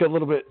and they make a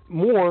little bit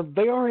more,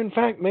 they are in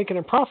fact making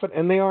a profit,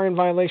 and they are in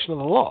violation of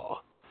the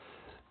law.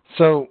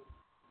 So,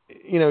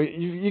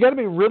 you got to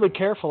be really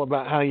careful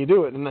about how you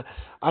do it. And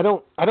I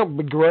don't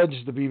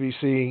begrudge the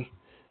BBC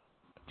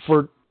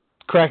for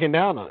cracking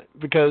down on it,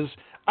 because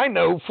I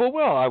know full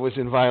well I was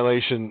in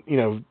violation,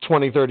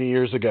 20, 30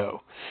 years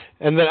ago.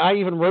 And then I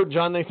even wrote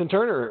John Nathan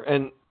Turner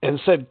and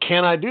said,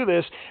 can I do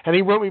this? And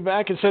he wrote me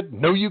back and said,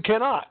 no, you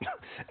cannot.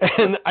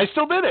 And I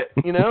still did it,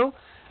 Good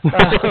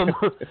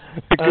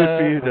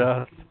for you,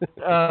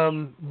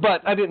 Don.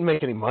 But I didn't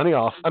make any money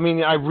off. I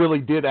mean, I really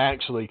did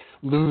actually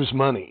lose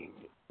money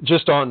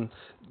just on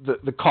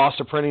the cost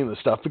of printing the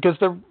stuff, because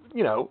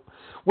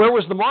where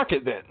was the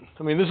market then?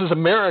 I mean, this is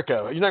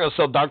America. You're not going to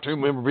sell Doctor Who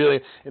memorabilia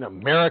in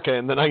America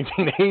in the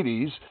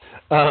 1980s.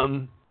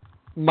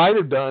 Might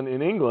have done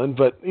in England,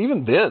 but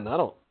even then, I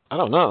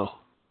don't know.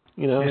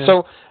 Yeah.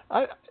 So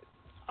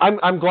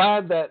I'm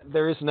glad that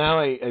there is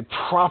now a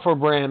proper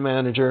brand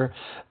manager,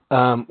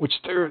 which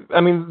there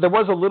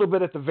was a little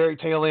bit at the very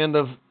tail end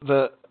of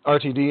the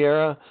RTD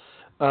era,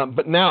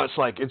 but now it's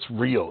like it's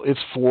real. It's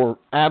for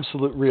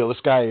absolute real. This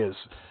guy is,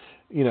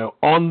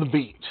 on the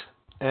beat.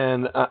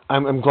 And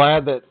I'm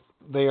glad that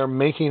they are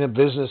making a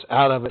business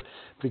out of it,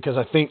 because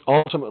I think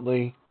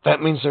ultimately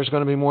that means there's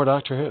going to be more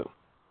Doctor Who.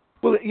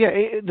 Well, yeah,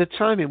 the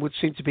timing would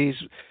seem to be,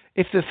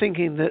 if they're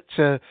thinking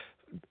that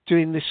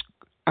doing this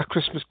A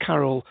Christmas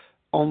Carol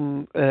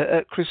on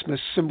at Christmas,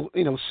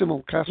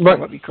 simulcast, right,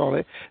 what we call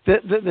it,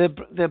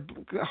 they're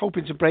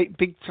hoping to break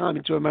big time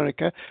into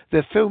America.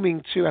 They're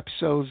filming 2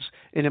 episodes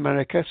in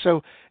America,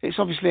 so it's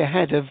obviously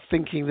ahead of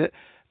thinking that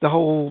the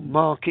whole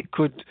market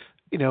could,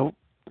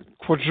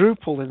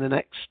 quadruple in the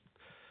next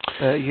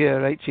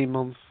year, 18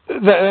 months.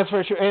 That's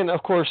very true. And,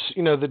 of course,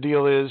 the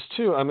deal is,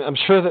 too, I'm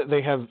sure that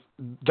they have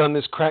done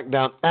this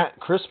crackdown at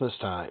Christmas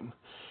time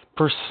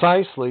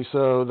precisely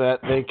so that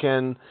they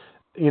can,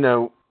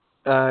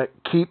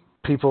 keep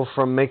people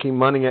from making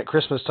money at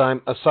Christmas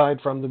time aside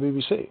from the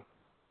BBC.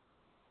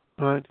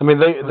 Right. I mean,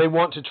 they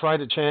want to try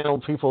to channel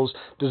people's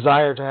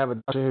desire to have a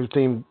Doctor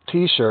Who-themed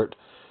T-shirt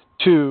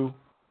to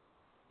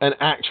an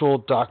actual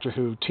Doctor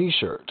Who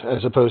T-shirt,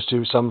 as opposed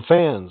to some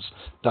fans'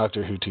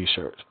 Doctor Who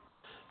T-shirt.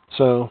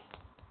 So,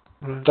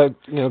 that,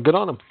 good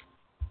on them.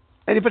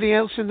 Anybody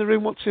else in the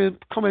room want to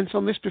comment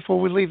on this before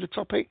we leave the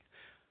topic?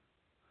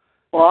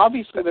 Well,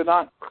 obviously they're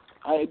not.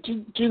 I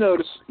do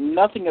notice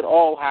nothing at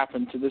all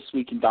happened to This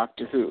Week in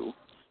Doctor Who,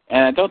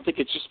 and I don't think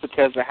it's just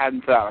because I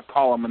hadn't put out a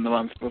column in the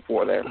month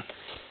before there.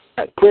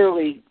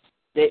 Clearly,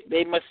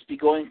 they must be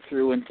going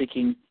through and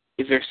thinking,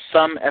 is there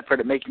some effort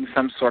at making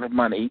some sort of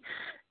money?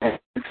 And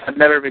I've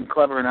never been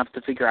clever enough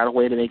to figure out a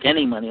way to make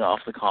any money off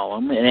the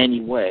column in any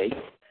way.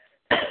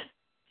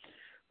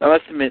 I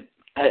must admit,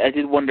 I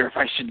did wonder if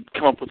I should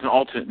come up with an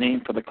alternate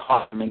name for the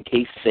column in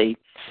case they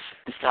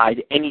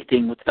decide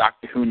anything with the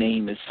Doctor Who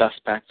name is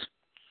suspect.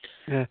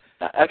 Yeah.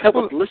 I've had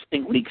with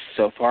listening leaks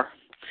so far.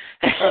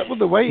 Well,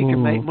 the way you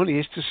can make money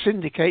is to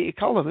syndicate your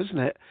column, isn't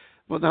it?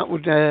 Well, that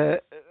would...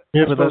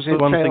 yeah, but that's the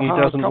one thing he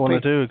doesn't copy. want to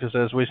do, because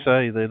as we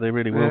say, they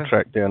really will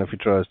track down if he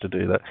tries to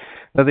do that.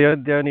 Now,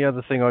 the only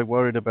other thing I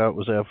worried about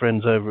was our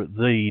friends over at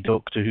the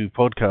Doctor Who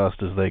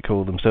podcast, as they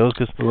call themselves,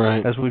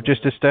 because as we've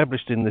just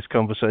established in this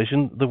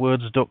conversation, the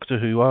words Doctor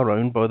Who are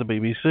owned by the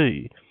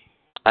BBC.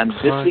 And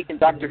This Week in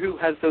Doctor Who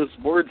has those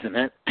words in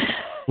it.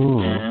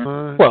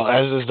 Well,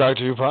 as does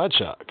Doctor Who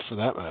Podshock, for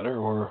that matter.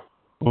 Or,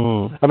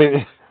 I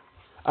mean,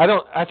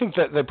 I think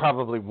that they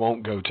probably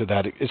won't go to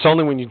that. It's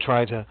only when you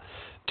try to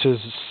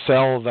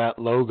sell that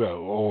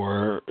logo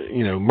or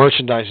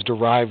merchandise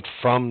derived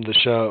from the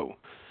show.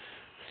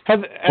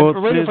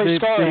 Radio Free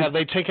Scarrow, have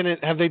they taken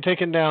it? Have they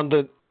taken down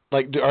the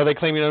are they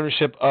claiming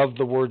ownership of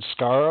the word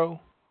Scarrow?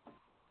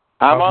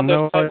 I've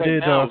no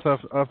idea.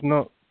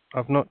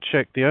 I've not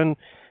checked.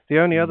 The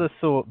only other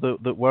thought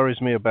that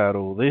worries me about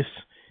all this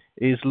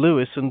is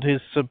Lewis and his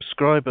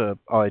subscriber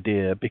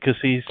idea, because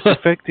he's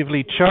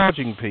effectively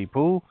charging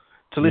people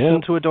to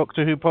listen to a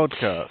Doctor Who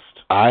podcast.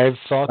 I've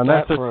thought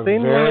that for a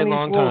very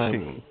long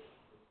time.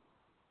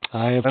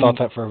 I have thought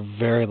that for a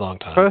very long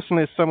time.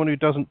 Personally, as someone who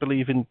doesn't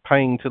believe in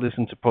paying to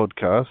listen to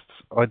podcasts,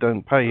 I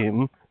don't pay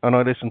him, and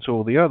I listen to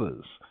all the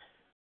others.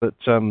 But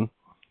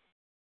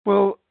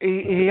well,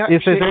 he actually,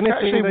 if there's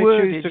anything they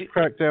choose to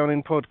crack down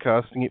in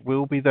podcasting, it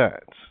will be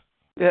that.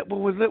 Yeah, well,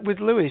 with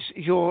Lewis,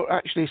 you're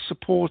actually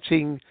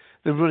supporting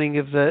the running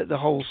of the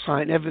whole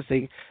site and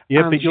everything.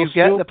 Yeah, and but you're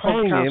get still the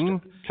paying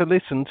him to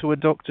listen to a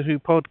Doctor Who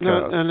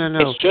podcast.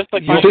 No. It's just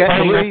like you get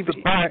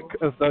the back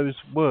of those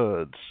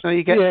words. No,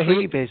 you get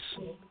freebies.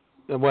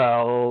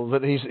 Well,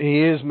 but he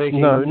is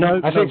making.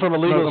 I think from a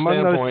legal among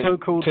standpoint, those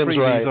so-called Tim's freebies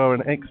right. are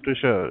an extra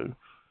show.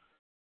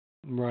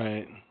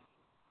 Right.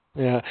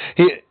 Yeah,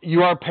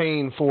 you are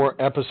paying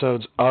for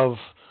episodes of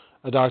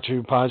a Doctor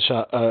Who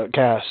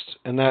podcast,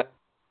 and that.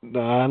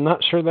 I'm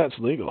not sure that's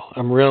legal.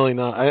 I'm really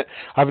not.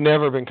 I've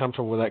never been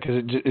comfortable with that,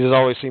 because it has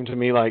always seemed to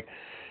me like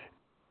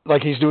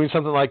he's doing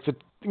something like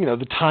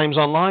the Times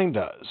Online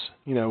does.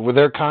 With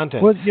their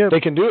content, they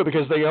can do it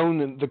because they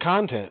own the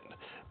content.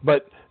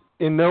 but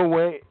in no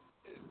way,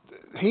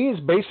 he is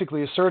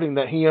basically asserting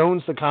that he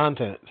owns the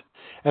content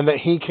and that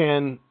he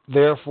can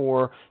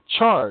therefore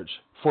charge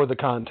for the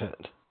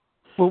content.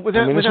 Well,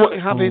 without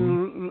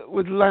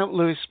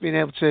Lewis being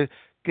able to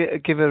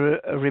give a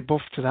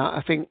rebuff to that,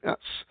 I think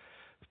that's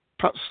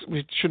perhaps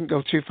we shouldn't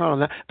go too far on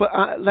that. But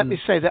let me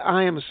say that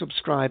I am a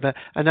subscriber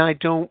and I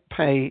don't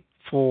pay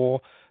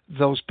for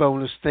those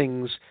bonus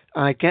things.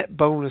 I get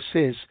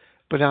bonuses,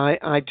 but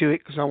I do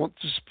it because I want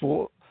to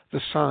support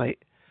the site.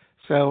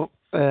 So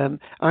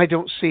I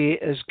don't see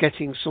it as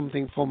getting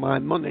something for my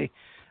money.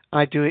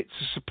 I do it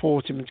to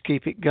support him and to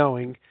keep it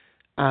going.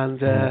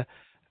 And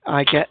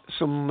I get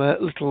some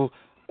little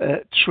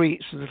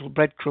treats and little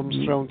breadcrumbs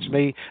thrown to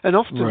me. And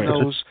often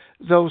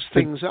those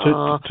things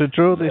are... To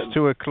draw this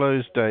to a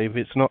close, Dave,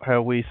 it's not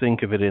how we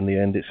think of it in the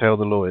end, it's how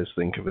the lawyers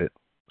think of it.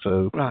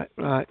 So Right,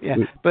 yeah.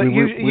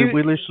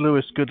 We wish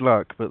Lewis good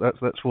luck, but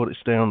that's what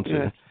it's down to.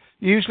 Yeah.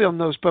 Usually on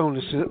those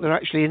bonuses, they're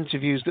actually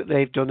interviews that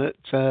they've done at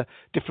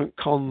different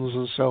cons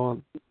and so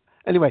on.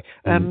 Anyway,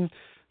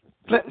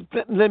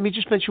 let me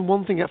just mention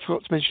one thing I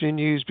forgot to mention in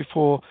news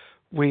before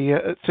we,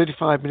 at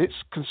 35 minutes,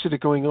 consider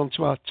going on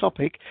to our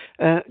topic.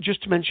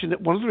 Just to mention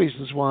that one of the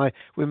reasons why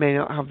we may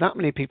not have that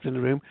many people in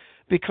the room,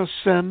 because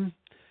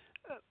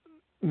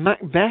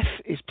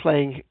Macbeth is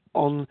playing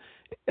on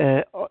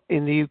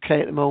in the UK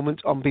at the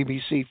moment on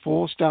BBC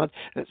 4, start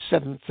at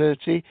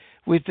 7:30,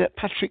 with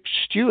Patrick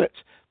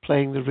Stewart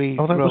playing the lead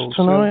role. Oh, that was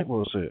tonight,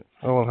 was it?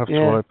 Oh, I'll have to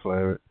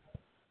iPlayer it.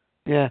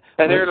 Yeah.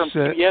 That aired on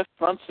PBS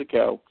months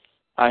ago,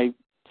 I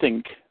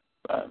think.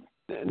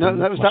 No,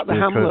 that was the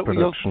Hamlet.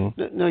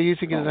 No, you're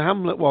thinking of the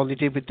Hamlet one they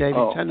did with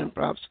David Tennant,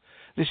 perhaps.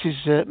 This is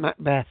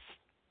Macbeth.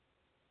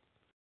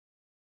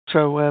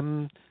 So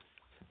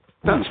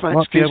that's my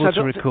Might excuse. be able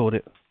to record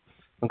it.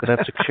 I'm going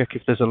to have to check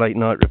if there's a late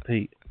night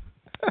repeat.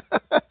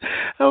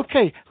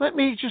 Okay, let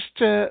me just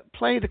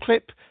play the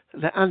clip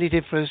that Andy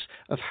did for us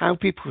of how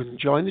people can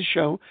join the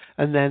show,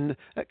 and then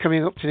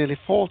coming up to nearly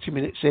 40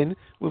 minutes in,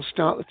 we'll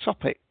start the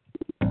topic.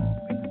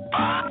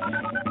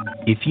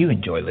 If you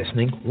enjoy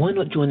listening, why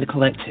not join the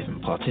collective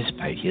and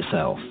participate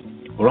yourself?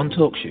 We're on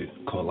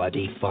TalkShoe, call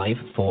ID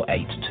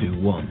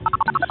 54821.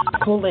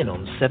 Call in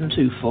on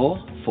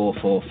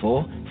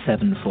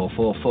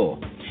 724-444-7444.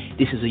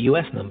 This is a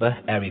US number,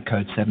 area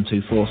code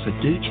 724, so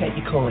do check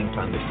your calling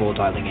plan before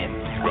dialing in.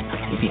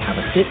 If you have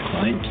a SIP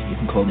client, you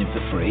can call in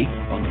for free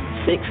on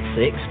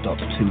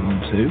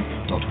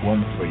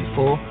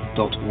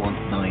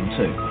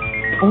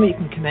 66.212.134.192. Or you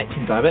can connect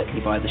in directly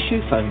via the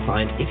Shoe phone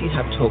client if you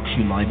have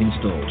TalkShoe Live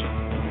installed.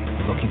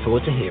 We're looking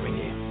forward to hearing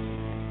you.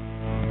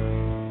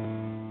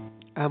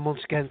 And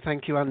once again,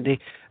 thank you, Andy.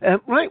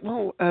 Right,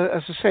 well,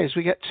 as I say, as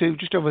we get to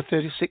just over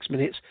 36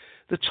 minutes,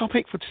 the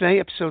topic for today,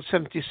 episode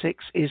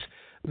 76, is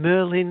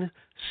Merlin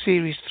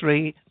Series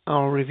 3,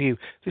 our review.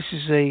 This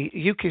is a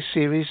UK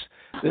series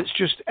that's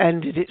just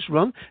ended its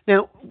run.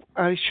 Now,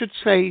 I should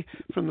say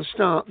from the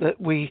start that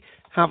we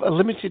have a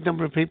limited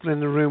number of people in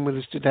the room with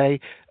us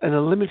today and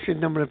a limited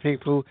number of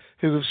people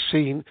who have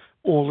seen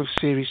all of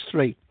Series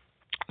 3.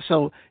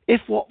 So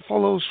if what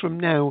follows from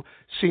now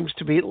seems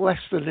to be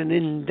less than an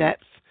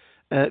in-depth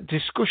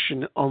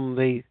discussion on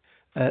the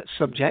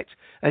subject,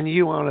 and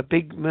you are a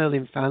big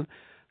Merlin fan,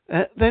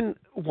 then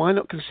why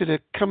not consider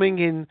coming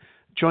in,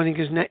 joining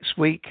us next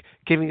week,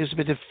 giving us a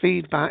bit of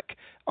feedback,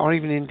 or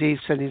even indeed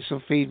sending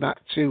some feedback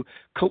to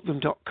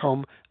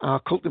cultdom.com, our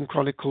Cultdom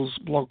Chronicles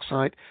blog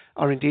site,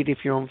 or indeed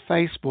if you're on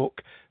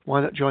Facebook, why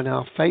not join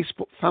our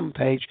Facebook fan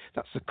page?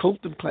 That's the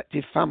Cultdom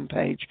Collective fan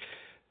page.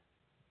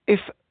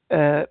 If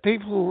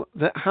people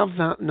that have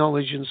that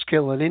knowledge and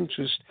skill and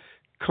interest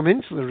come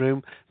into the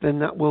room, then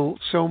that will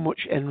so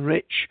much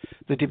enrich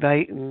the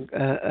debate and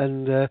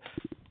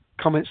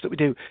comments that we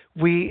do.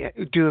 We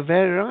do a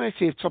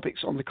variety of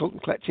topics on the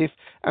Cultdom Collective,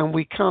 and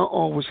we can't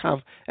always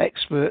have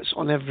experts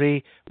on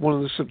every one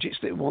of the subjects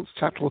that we want to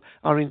tackle,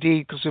 or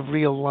indeed, because of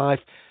real life,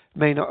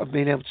 may not have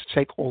been able to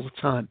take all the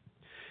time.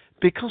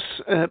 Because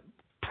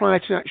prior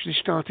to actually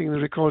starting the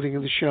recording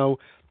of the show,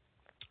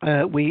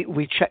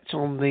 we checked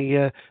on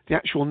the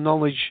actual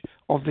knowledge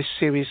of this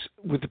series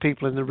with the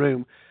people in the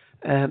room,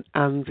 and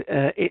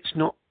it's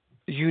not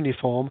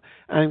uniform.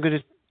 I'm going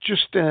to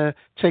just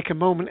take a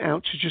moment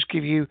out to just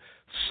give you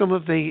some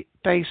of the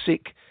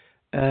basic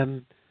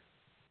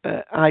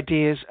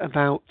ideas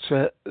about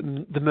the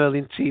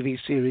Merlin TV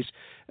series.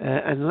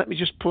 And let me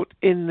just put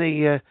in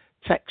the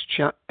text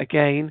chat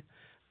again.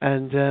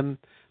 And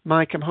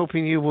Mike, I'm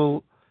hoping you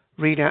will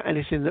read out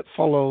anything that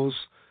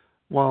follows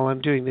while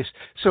I'm doing this.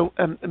 So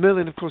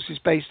Merlin, of course, is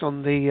based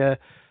on the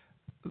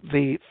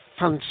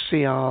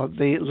fantasy or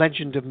the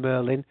legend of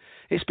Merlin.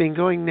 It's been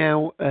going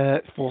now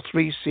for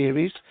 3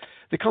 series.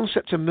 The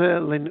concept of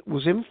Merlin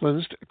was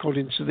influenced,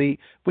 according to the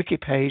wiki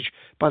page,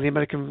 by the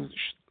American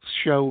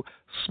show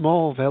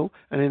Smallville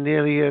and in the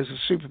early years of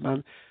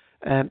Superman.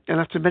 And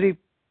after many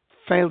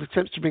failed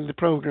attempts to bring the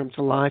program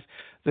to life,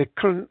 the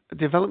current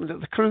development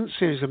of the current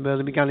series of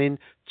Merlin began in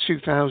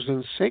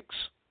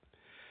 2006.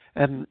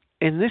 In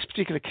this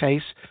particular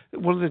case,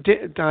 one of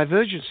the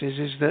divergences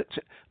is that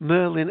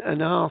Merlin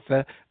and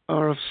Arthur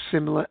are of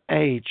similar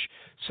age.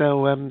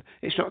 So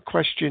it's not a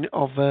question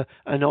of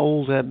an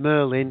older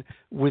Merlin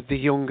with the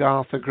young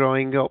Arthur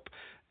growing up.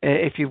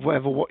 If you've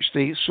ever watched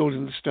the Sword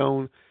in the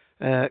Stone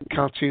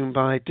cartoon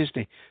by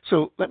Disney.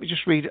 So let me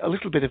just read a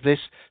little bit of this.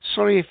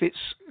 Sorry if it's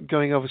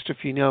going over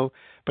stuff you know,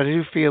 but I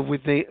do feel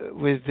with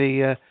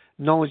the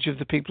knowledge of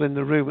the people in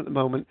the room at the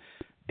moment,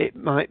 it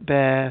might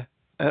bear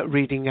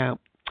reading out.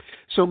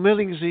 So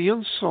Merlin is a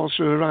young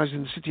sorcerer who arrives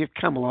in the city of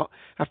Camelot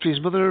after his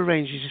mother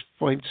arranges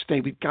for him to stay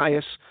with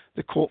Gaius,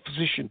 the court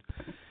physician.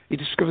 He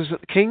discovers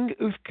that the king,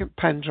 Uther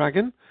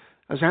Pendragon,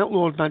 has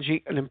outlawed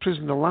magic and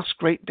imprisoned the last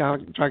great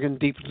dragon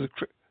deep into the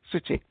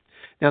city.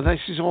 Now, this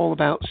is all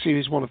about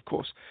Series 1, of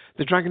course.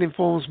 The dragon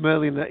informs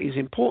Merlin that his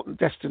important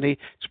destiny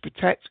to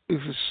protect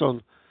Uther's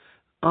son,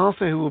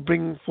 Arthur, who will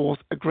bring forth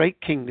a great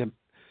kingdom.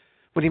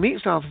 When he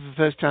meets Arthur for the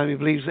first time, he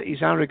believes that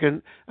he's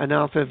arrogant, and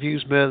Arthur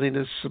views Merlin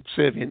as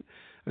subservient,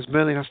 as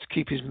Merlin has to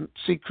keep his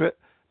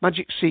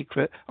magic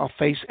secret or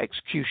face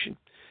execution.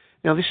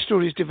 Now, this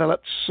story is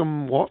developed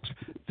somewhat.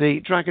 The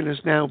dragon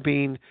has now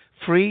been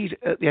freed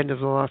at the end of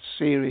the last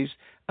series,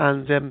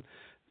 and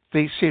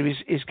the series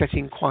is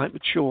getting quite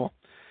mature.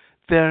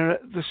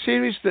 The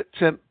series that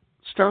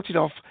started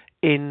off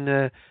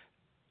in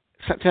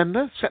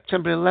September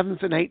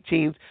 11th and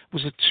 18th,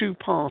 was a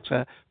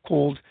two-parter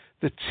called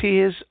The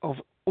Tears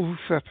of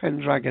Uther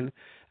Pendragon,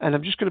 and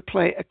I'm just going to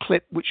play a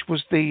clip which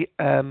was the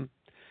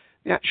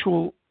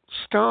actual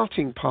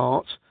starting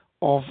part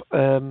of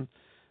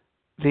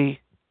the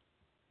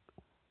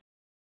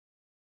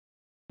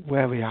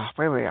where we are,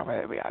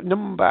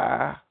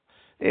 number,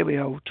 here we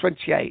go,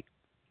 28.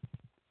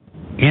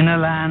 In a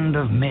land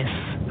of myth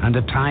and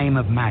a time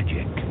of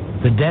magic,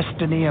 the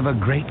destiny of a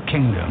great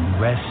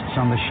kingdom rests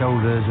on the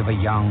shoulders of a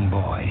young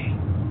boy.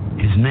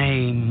 His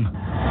name,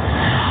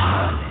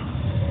 Merlin.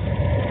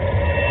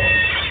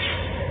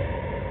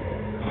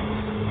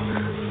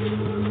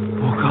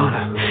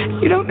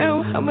 Morgana. You don't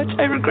know how much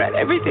I regret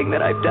everything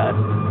that I've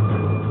done.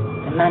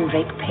 The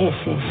mandrake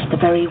pierces the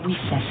very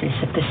recesses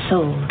of the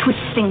soul,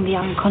 twisting the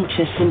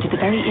unconscious into the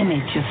very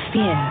image of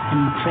fear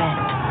and dread.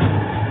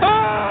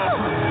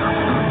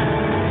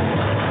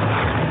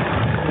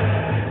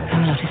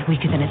 Camelot is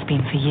weaker than it's been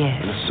for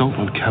years. An assault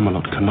on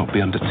Camelot cannot be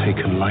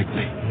undertaken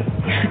lightly.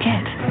 You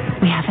forget,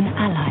 we have an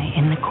ally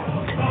in the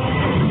court.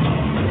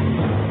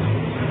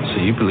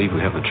 So you believe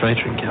we have a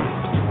traitor in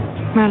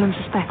Camelot? Merlin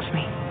suspects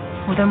me.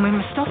 Well, then we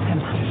must stop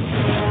him.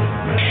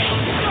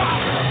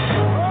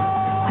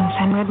 When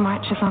Fenred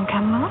marches on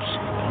Camelot,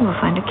 he will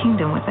find a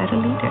kingdom without a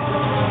leader.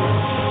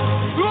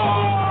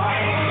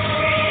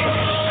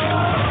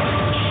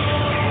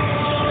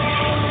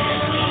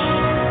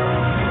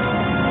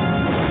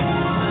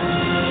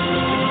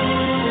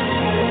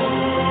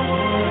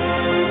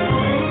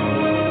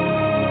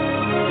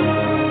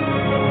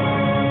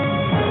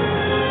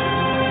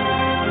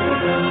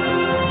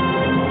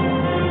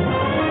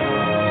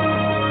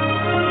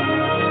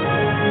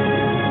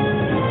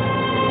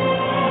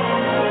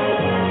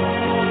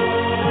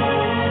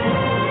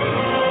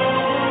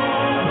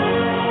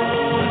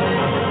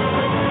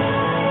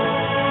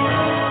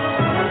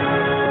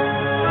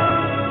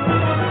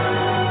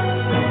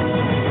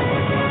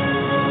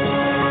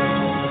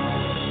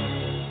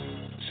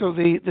 So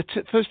the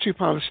first two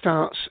parts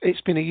starts,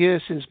 it's been a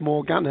year since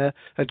Morgana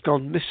had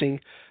gone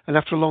missing, and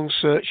after a long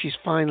search, she's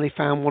finally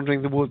found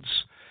wandering the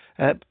woods,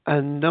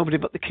 and nobody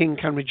but the king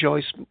can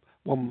rejoice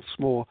once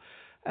more.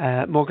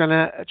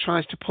 Morgana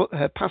tries to put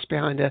her past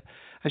behind her,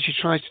 and she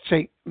tries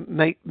to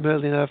make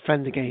Merlin her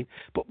friend again,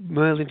 but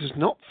Merlin does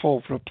not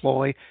fall for a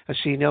ploy, as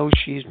he knows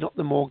she is not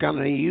the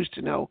Morgana he used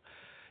to know.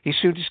 He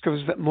soon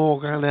discovers that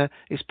Morgana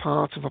is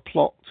part of a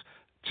plot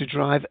to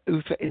drive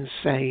Uther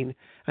insane,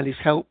 and is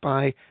helped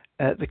by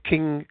the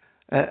king,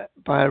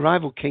 by a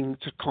rival king,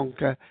 to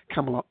conquer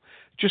Camelot.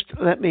 Just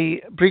let me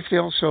briefly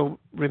also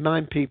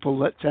remind people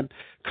that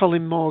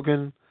Colin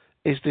Morgan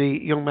is the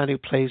young man who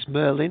plays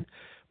Merlin.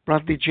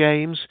 Bradley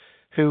James,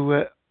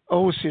 who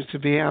always seems to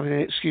be having an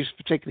excuse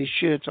for taking his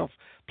shirt off,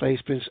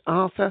 plays Prince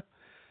Arthur.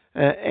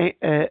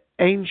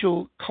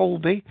 Angel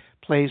Colby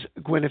plays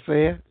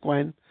Guinevere,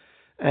 Gwen.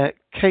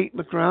 Kate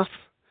McGrath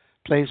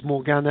plays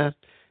Morgana.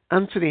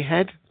 Anthony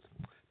Head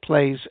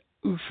plays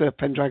Uther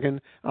Pendragon,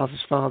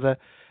 Arthur's father,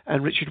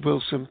 and Richard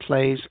Wilson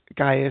plays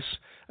Gaius,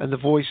 and the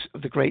voice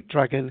of the great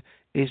dragon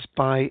is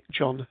by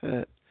John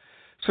Hurt.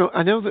 So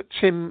I know that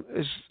Tim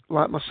has,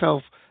 like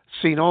myself,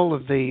 seen all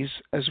of these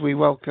as we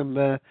welcome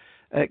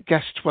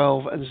Guest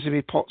 12 and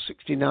Zibby Pot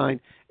 69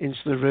 into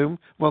the room.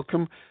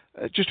 Welcome.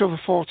 Just over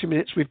 40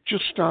 minutes. We've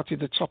just started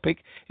the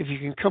topic. If you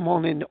can come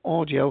on in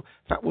audio,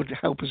 that would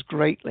help us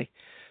greatly.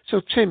 So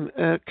Tim,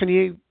 can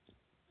you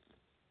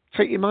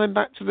take your mind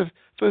back to the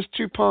first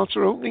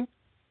two-parter opening?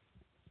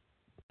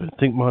 I don't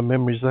think my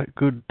memory's that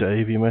good,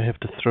 Dave. You may have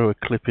to throw a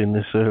clip in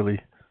this early.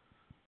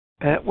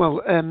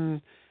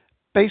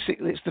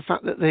 Basically, it's the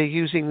fact that they're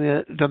using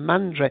the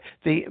mandrake,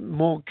 the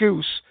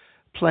Morgoose,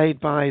 played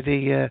by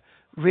the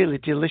really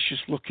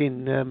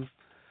delicious-looking, and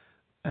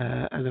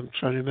I'm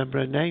trying to remember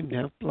her name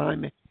now,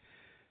 blimey.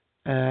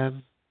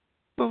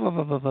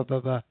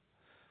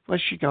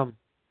 Where's she gone?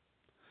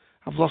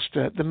 I've lost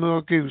her. The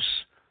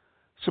Morgoose.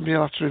 Somebody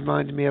will have to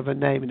remind me of her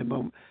name in a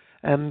moment.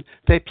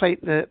 They place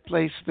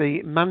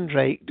the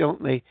mandrake,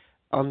 don't they,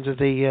 under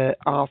the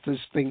Arthur's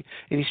thing,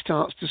 and he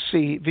starts to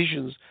see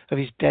visions of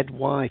his dead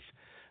wife,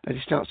 and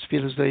he starts to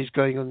feel as though he's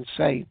going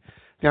insane.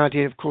 The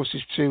idea, of course,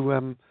 is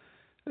to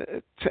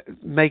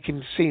make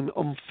him seem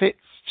unfit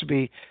to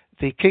be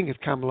the king of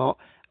Camelot,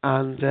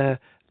 and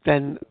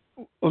then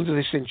under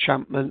this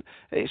enchantment,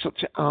 it's up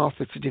to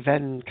Arthur to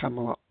defend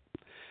Camelot.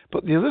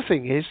 But the other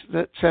thing is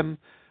that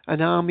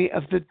an army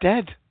of the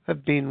dead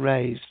have been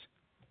raised.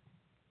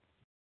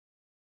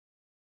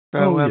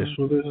 So, yes,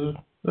 well,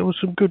 there were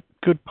some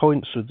good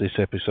points with this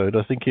episode.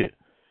 I think it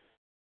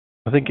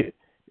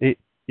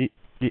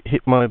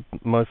hit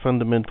my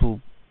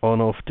fundamental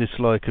on-off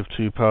dislike of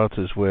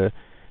two-parters, where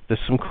there's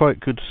some quite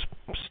good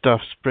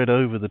stuff spread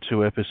over the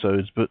two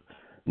episodes, but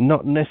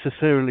not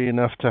necessarily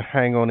enough to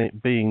hang on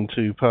it being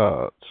two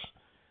parts.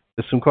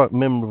 There's some quite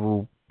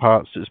memorable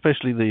parts,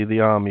 especially the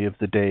army of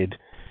the dead,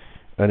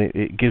 and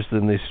it gives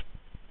them this,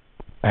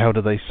 how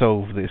do they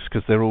solve this,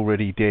 because they're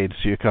already dead,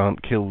 so you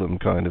can't kill them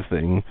kind of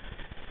thing.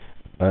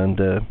 And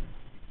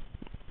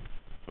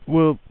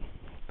well,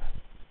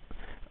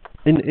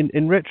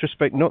 in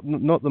retrospect, not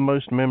the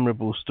most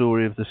memorable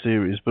story of the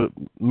series, but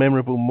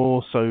memorable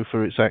more so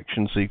for its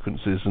action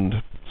sequences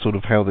and sort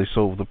of how they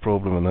solve the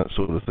problem and that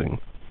sort of thing.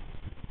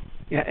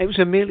 Yeah, it was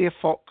Amelia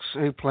Fox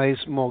who plays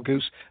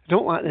Morgoose. I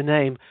don't like the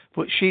name,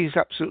 but she's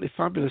absolutely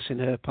fabulous in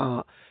her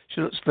part.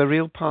 She looks the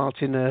real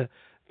part in a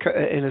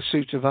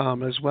suit of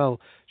armour as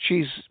well.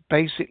 She's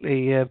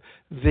basically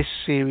this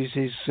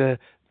series'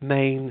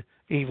 main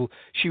evil.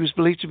 She was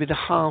believed to be the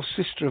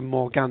half-sister of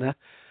Morgana.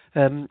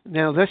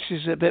 Now, this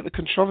is a bit of a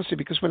controversy,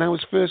 because when I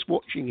was first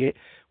watching it,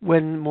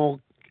 when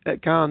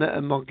Morgana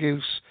and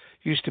Morgoose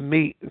used to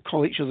meet and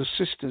call each other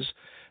sisters,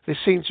 there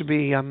seemed to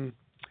be...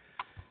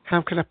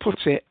 how can I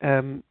put it,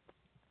 an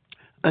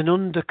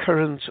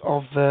undercurrent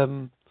of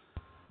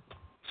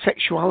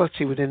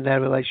sexuality within their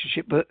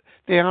relationship, but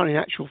they are in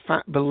actual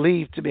fact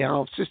believed to be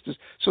half sisters.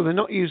 So they're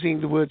not using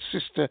the word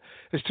sister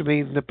as to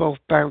mean they're both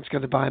bound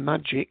together by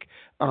magic,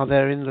 or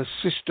they're in the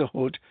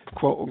sisterhood,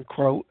 quote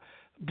unquote,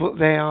 but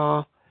they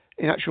are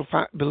in actual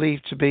fact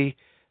believed to be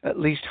at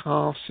least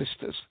half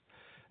sisters.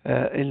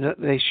 In that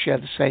they share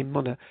the same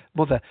mother.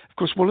 Of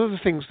course, one of the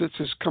things that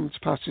has come to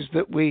pass is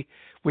that we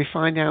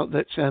find out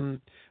that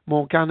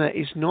Morgana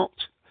is not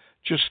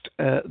just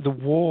the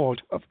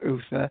ward of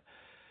Uther.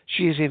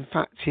 She is in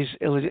fact his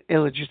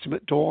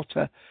illegitimate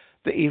daughter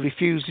that he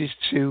refuses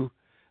to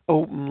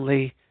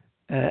openly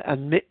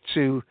admit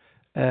to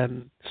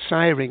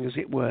siring, as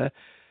it were.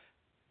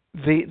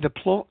 The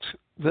plot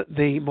that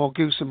the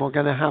Morgoose and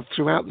Morgana have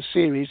throughout the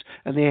series,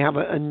 and they have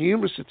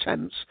numerous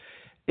attempts,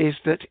 is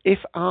that if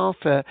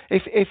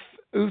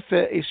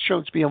Uther is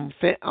shown to be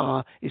unfit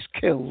or is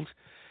killed,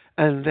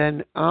 and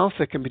then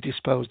Arthur can be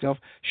disposed of,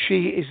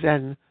 she is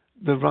then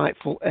the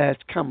rightful heir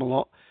to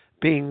Camelot,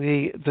 being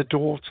the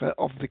daughter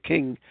of the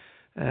king.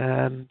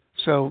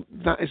 So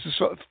that is the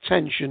sort of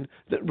tension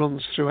that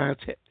runs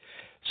throughout it.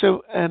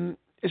 So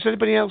is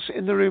anybody else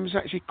in the room who's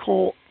actually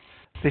caught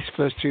this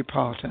first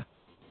two-parter?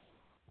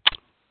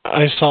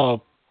 I saw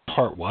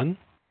part one,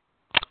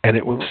 and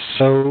it was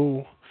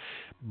so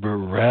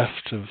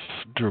bereft of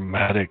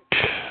dramatic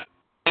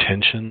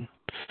tension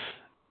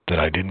that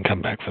I didn't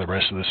come back for the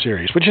rest of the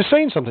series, which is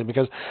saying something,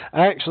 because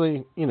I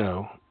actually,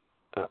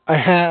 I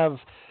have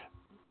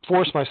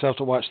forced myself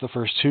to watch the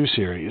first two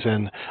series,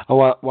 and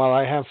while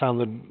I have found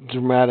the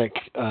dramatic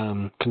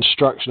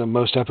construction of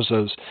most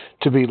episodes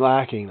to be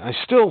lacking, I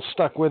still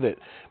stuck with it.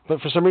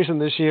 But for some reason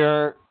this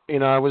year,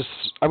 I was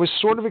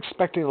sort of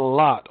expecting a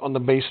lot on the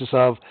basis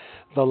of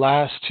the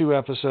last two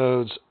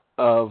episodes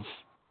of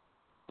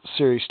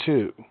Series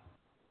 2.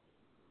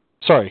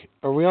 Sorry,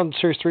 are we on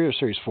Series 3 or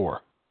Series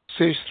 4?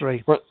 Series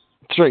 3.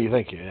 3,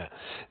 thank you,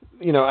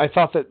 yeah. I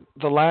thought that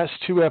the last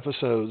two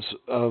episodes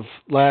of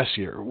last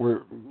year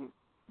were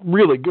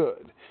really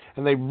good,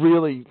 and they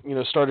really,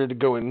 started to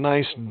go in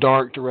nice,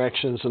 dark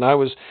directions, and I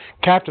was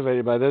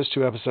captivated by those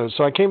two episodes.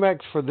 So I came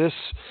back for this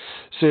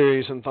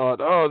series and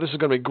thought, oh, this is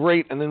going to be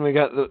great, and then we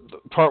got the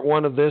part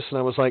one of this, and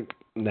I was like,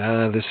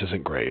 nah, this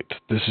isn't great.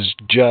 This is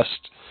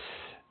just...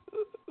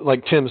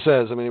 like Tim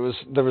says,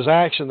 there was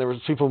action, there was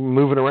people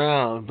moving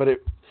around, but it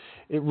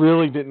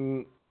really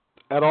didn't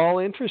at all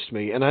interest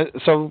me. And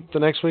so the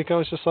next week I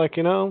was just like,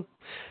 I'm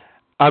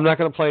not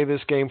going to play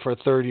this game for a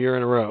third year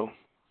in a row.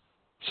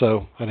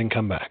 So I didn't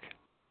come back.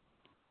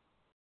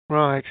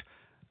 Right.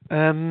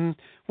 Well,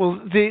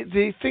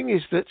 the thing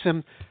is that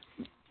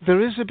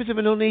there is a bit of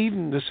an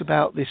unevenness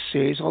about this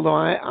series, although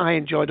I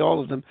enjoyed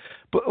all of them,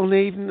 but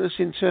unevenness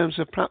in terms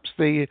of perhaps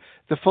the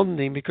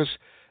funding, because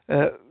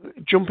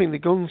jumping the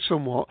gun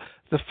somewhat,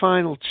 the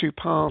final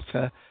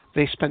two-parter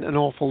they spent an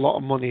awful lot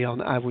of money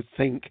on, I would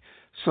think.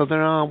 So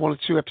there are one or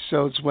two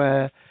episodes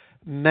where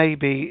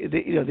maybe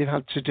they've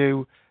had to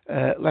do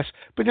less.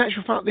 But in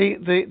actual fact,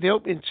 the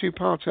opening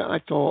two-parter I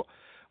thought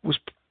was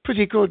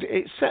pretty good.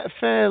 It set a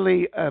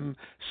fairly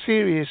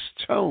serious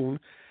tone.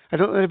 I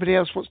don't know if anybody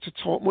else wants to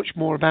talk much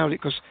more about it,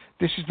 because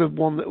this is the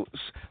one that was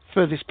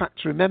furthest back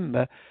to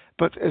remember.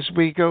 But as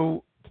we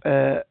go,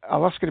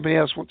 I'll ask anybody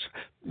else,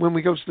 when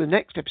we go to the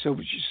next episode,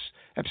 which is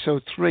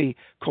episode 3,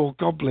 called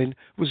Goblin,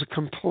 was a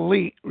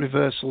complete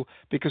reversal,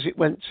 because it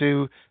went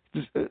to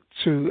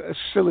a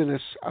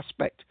silliness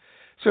aspect.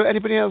 So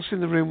anybody else in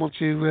the room want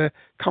to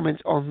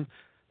comment on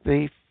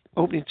the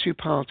opening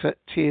 2-parter,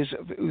 Tears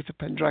of Uther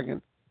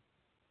Pendragon?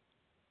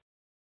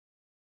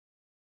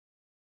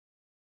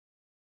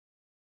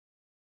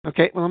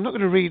 Okay, well, I'm not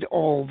going to read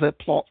all the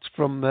plot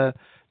from the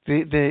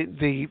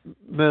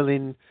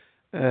Merlin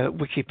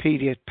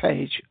Wikipedia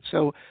page.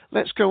 So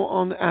let's go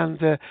on,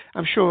 and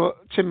I'm sure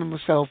Tim and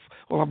myself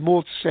will have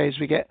more to say as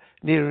we get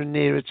nearer and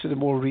nearer to the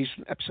more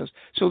recent episodes.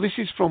 So this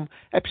is from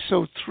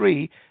episode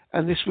 3,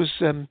 and this was,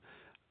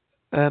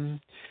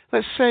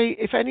 let's say,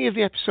 if any of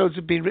the episodes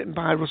had been written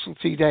by Russell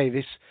T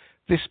Davies,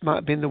 this might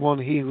have been the one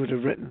he would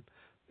have written.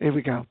 Here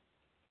we go.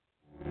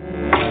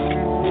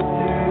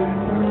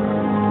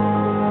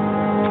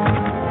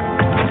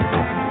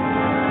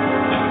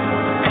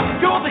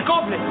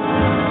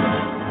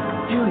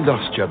 You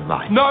lost your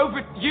mind. No,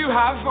 but you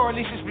have, or at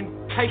least it's been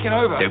taken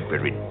over. Don't be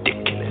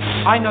ridiculous.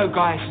 I know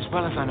Gaius as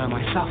well as I know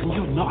myself, and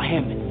you're not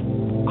him.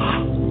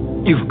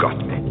 You've got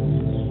me.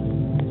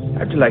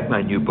 How'd you like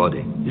my new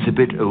body? It's a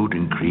bit old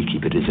and creaky,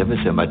 but it's ever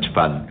so much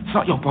fun. It's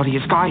not your body,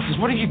 it's Gaius's.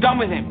 What have you done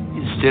with him?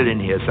 He's still in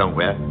here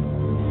somewhere.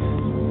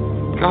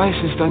 Gaius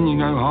has done you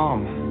no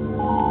harm.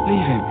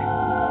 Leave him.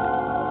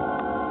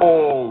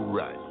 All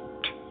right.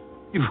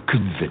 You've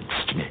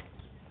convinced me.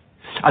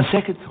 On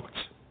second thoughts,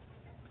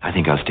 I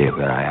think I'll stay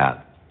where I am.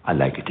 I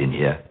like it in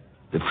here.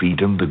 The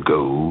freedom, the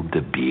gold,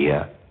 the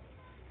beer.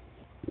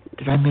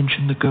 Did I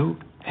mention the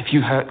gold? If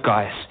you hurt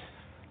Gaius,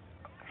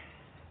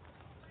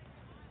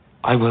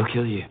 I will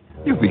kill you.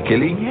 You'll be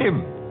killing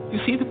him. You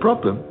see the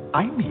problem?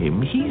 I'm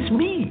him, he's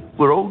me.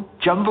 We're all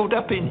jumbled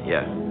up in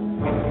here.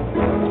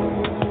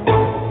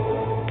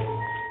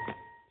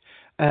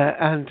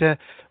 And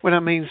when I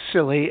mean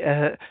silly,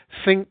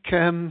 think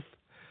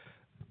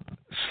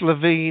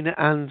Slovene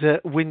and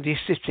Windy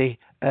City.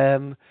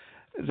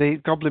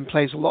 The Goblin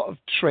plays a lot of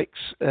tricks.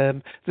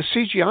 The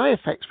CGI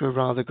effects were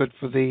rather good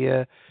for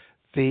the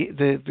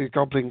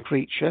Goblin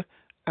creature.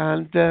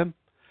 And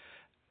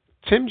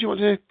Tim, do you want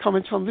to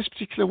comment on this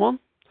particular one?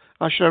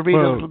 Or should I read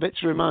a little bit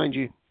to remind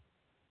you?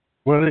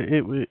 Well,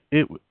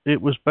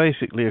 it was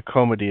basically a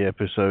comedy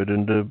episode,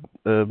 and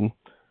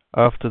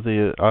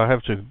after I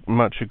have to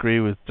much agree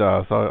with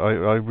Darth.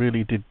 I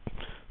really did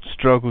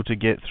struggle to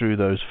get through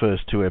those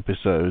first 2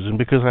 episodes, and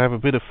because I have a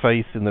bit of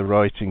faith in the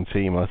writing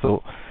team, I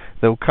thought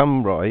they'll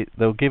come right,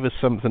 they'll give us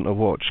something to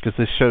watch, because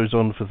this show's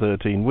on for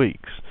 13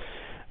 weeks,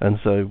 and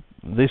so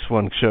this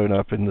one showed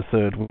up in the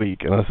 3rd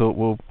week, and I thought,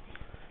 well,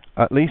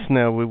 at least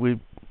now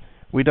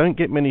we don't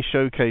get many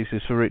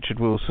showcases for Richard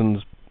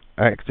Wilson's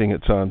acting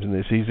at times in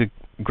this. He's a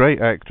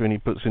great actor, and he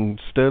puts in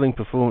sterling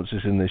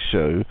performances in this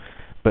show,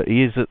 but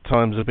he is at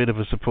times a bit of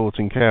a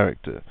supporting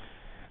character,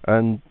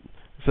 and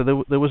so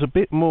there was a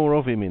bit more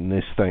of him in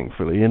this,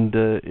 thankfully, and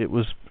it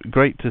was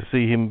great to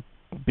see him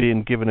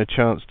being given a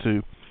chance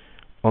to,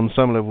 on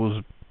some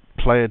levels,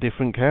 play a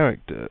different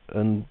character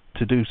and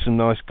to do some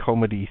nice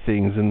comedy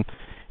things. And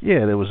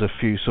yeah, there was a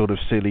few sort of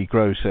silly,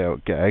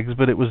 gross-out gags,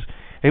 but it was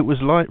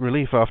light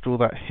relief after all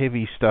that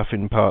heavy stuff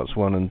in parts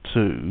 1 and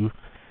 2.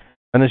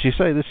 And as you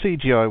say, the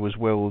CGI was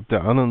well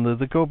done, and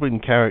the Goblin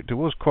character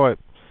was quite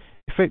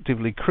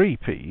effectively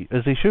creepy,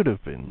 as he should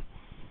have been.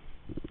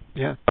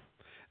 Yeah.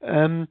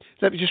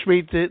 Let me just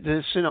read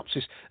the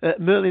synopsis.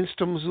 Merlin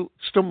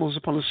stumbles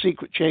upon a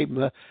secret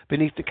chamber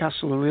beneath the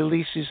castle and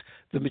releases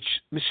the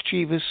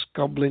mischievous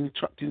goblin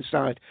trapped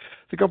inside.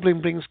 The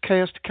goblin brings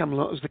chaos to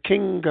Camelot as the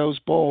king goes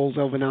bald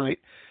overnight,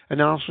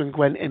 and Arthur and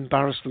Gwen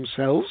embarrass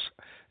themselves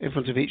in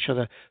front of each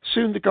other.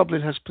 Soon the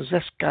goblin has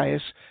possessed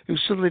Gaius, who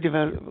suddenly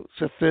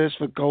develops a thirst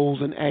for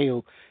gold and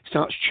ale. He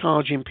starts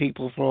charging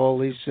people for all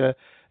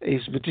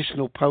his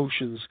medicinal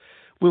potions.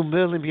 Will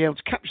Merlin be able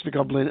to capture the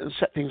goblin and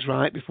set things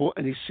right before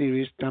any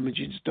serious damage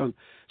is done?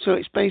 So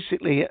it's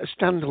basically a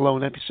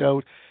standalone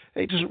episode.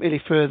 It doesn't really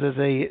further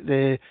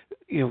there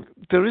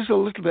is a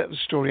little bit of a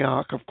story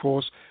arc, of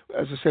course,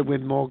 as I said,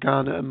 with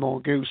Morgana and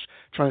Morgoose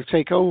trying to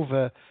take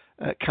over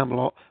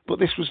Camelot, but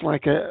this was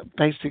like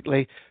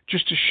basically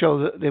just to show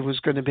that there was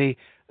going to be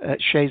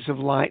shades of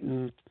light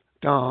and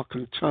dark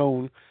and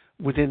tone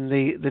within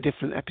the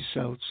different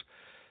episodes.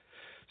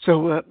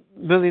 So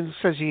Merlin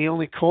says he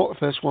only caught the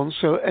first one,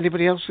 so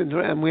anybody else in there,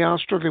 and we are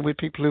struggling with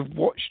people who've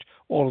watched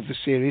all of the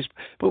series,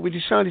 but we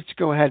decided to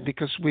go ahead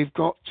because we've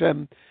got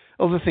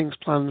other things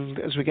planned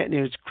as we get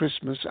nearer to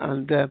Christmas,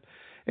 and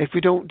if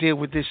we don't deal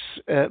with this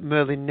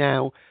Merlin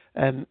now,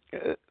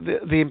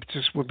 the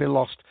impetus would be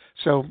lost.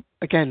 So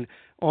again,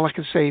 all I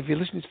can say, if you're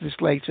listening to this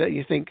later and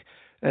you think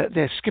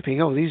they're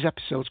skipping over these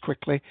episodes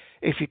quickly,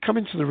 if you come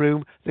into the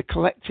room, the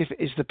collective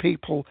is the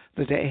people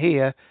that are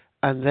here,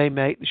 and they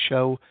make the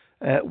show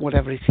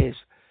whatever it is.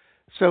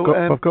 So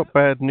I've got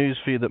bad news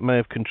for you that may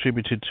have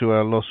contributed to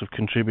our loss of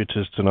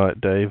contributors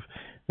tonight, Dave.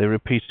 They're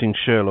repeating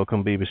Sherlock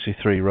on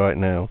BBC 3 right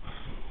now.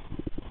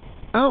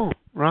 Oh,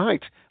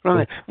 right.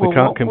 We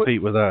can't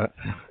compete with that.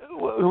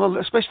 Well,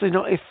 especially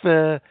not if,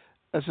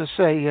 as I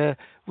say,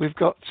 we've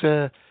got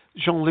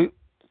Jean-Luc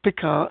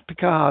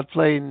Picard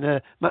playing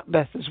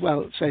Macbeth as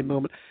well at the same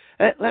moment.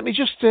 Let me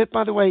just,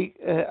 by the way,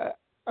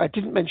 I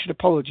didn't mention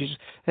apologies.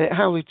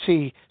 Howley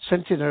T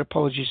sent in her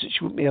apologies that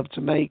she wouldn't be able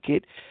to make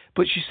it,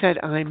 but she said,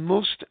 I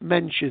must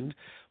mention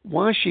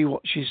why she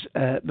watches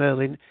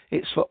Merlin.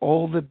 It's for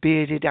all the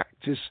bearded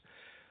actors.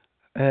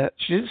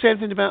 She didn't say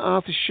anything about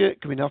Arthur's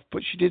shirt coming off,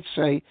 but she did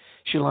say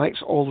she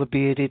likes all the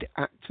bearded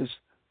actors.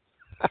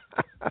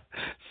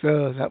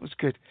 So that was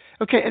good.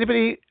 Okay,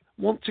 anybody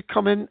want to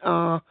comment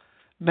or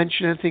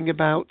mention anything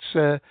about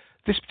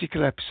this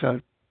particular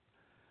episode?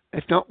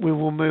 If not, we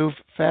will move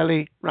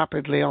fairly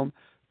rapidly on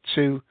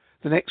to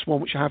the next one,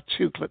 which I have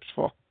 2 clips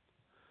for.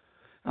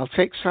 I'll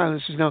take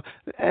silences now.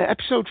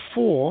 Episode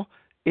 4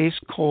 is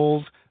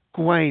called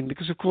Gawain,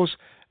 because, of course,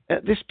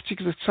 at this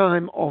particular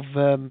time of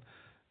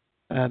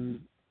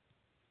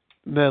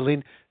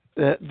Merlin,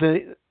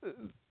 the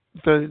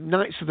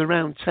Knights of the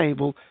Round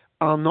Table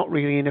are not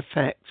really in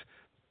effect,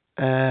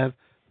 but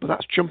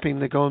that's jumping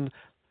the gun.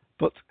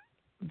 But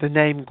the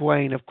name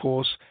Gawain, of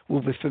course,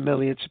 will be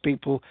familiar to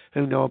people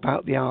who know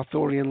about the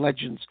Arthurian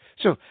legends.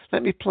 So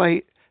let me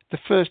play the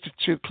first of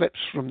 2 clips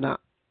from that.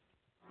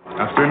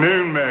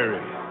 Afternoon,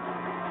 Mary.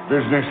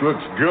 Business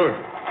looks good.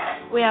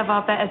 We have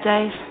our better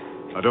days.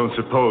 I don't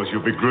suppose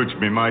you'll begrudge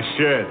me my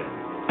share then?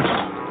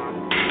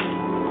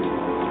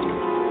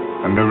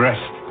 And the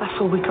rest? That's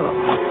all we got.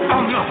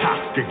 I'll not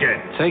ask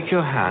again. Take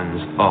your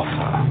hands off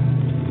her.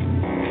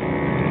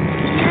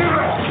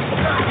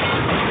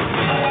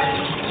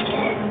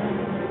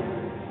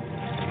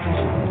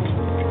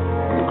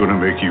 I'm gonna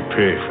make you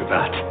pay for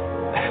that.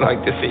 I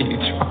like to see you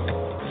try.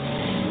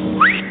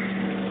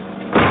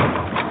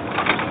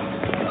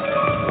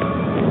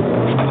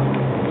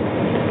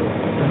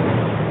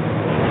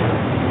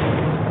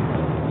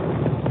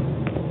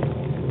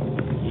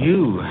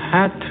 You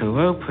had to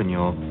open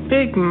your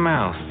big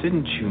mouth,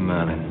 didn't you,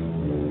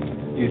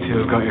 Merlin? You two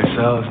have got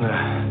yourselves in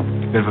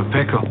a bit of a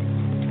pickle,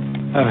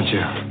 haven't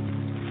you?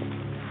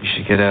 You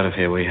should get out of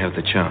here where you have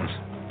the chance.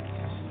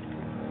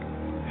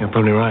 You're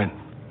probably right.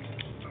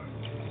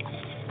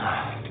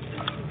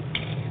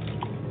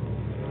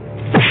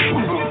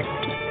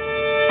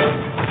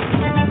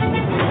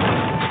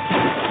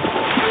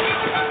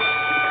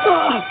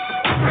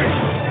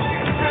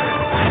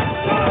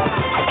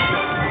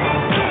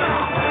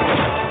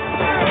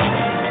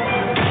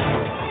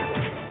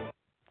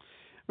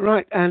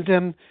 Right,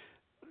 and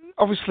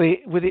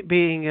obviously, with it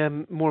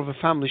being more of a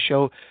family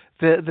show,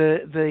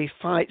 the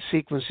fight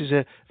sequences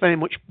are very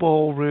much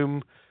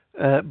ballroom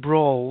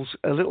brawls,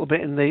 a little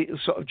bit in the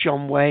sort of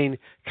John Wayne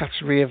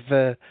category of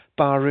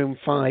barroom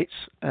fights.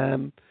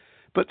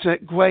 But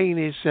Gawain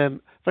is a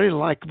very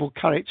likeable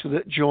character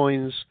that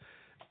joins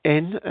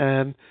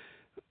in.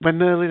 When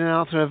Merlin and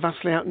Arthur are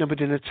vastly outnumbered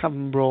in a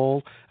tavern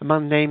brawl, a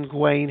man named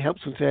Gawain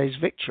helps them to his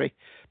victory,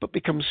 but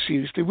becomes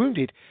seriously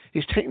wounded.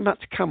 He's taken back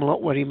to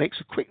Camelot, where he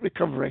makes a quick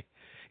recovery.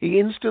 He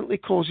instantly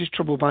causes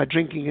trouble by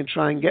drinking and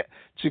trying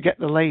to get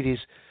the ladies,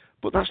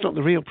 but that's not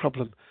the real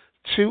problem.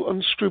 2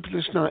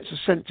 unscrupulous knights are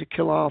sent to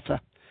kill Arthur.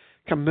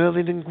 Can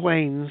Merlin and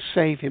Gawain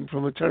save him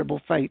from a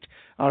terrible fate,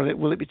 or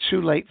will it be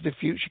too late for the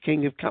future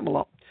king of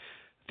Camelot?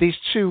 These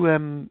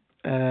 2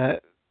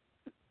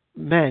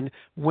 men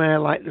wear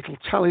like little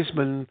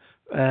talisman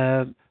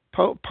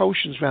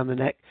potions around the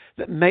neck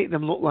that make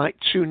them look like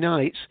 2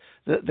 knights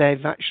that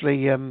they've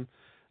actually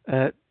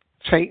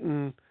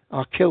taken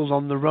or killed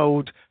on the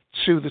road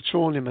to the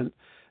tournament,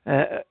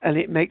 and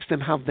it makes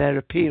them have their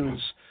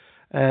appearance.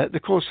 The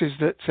course is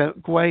that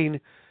Gawain,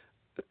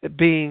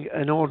 being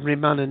an ordinary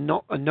man and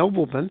not a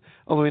nobleman,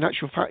 although in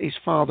actual fact his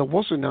father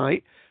was a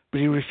knight, but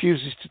he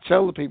refuses to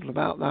tell the people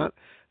about that,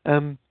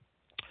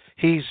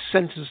 he's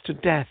sentenced to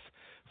death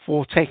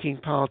for taking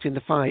part in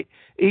the fight,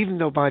 even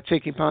though by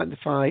taking part in the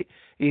fight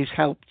he's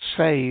helped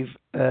save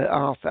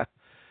Arthur.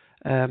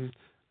 In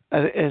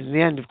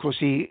the end, of course,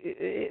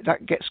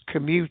 that gets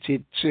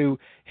commuted to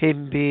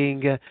him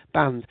being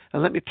banned.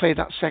 And let me play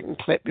that second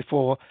clip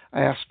before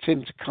I ask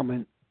Tim to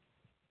comment.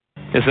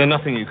 Is there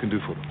nothing you can do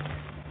for them?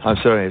 I'm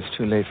sorry, it's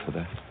too late for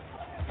that.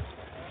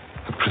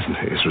 The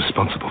prisoner is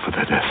responsible for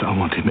their deaths. I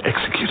want him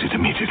executed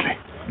immediately.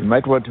 You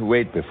might want to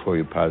wait before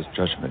you pass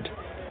judgment.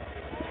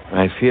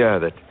 I fear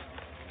that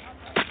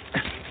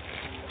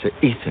Sir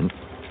Ethan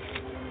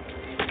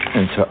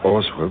and Sir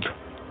Oswald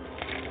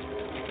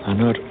are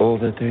not all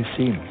that they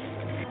seem.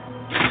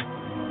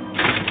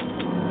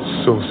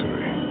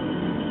 Sorcery.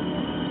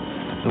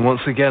 And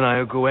once again, I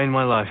owe Gawain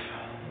my life.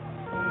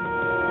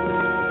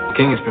 The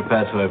king is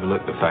prepared to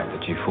overlook the fact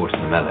that you fought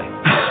in the melee.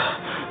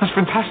 That's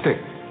fantastic.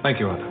 Thank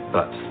you, Arthur.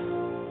 But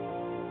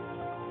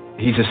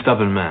he's a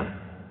stubborn man.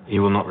 He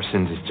will not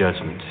rescind his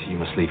judgment. You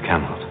must leave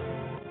Camelot.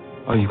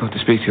 Oh, you've got to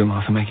speak to him,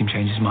 Arthur. Make him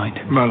change his mind.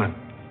 Merlin.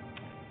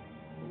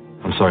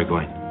 I'm sorry,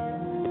 Gawain.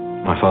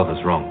 My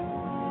father's wrong.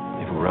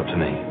 If it were up to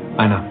me.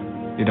 I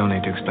know. You don't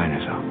need to explain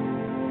yourself.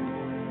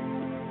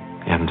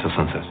 You have until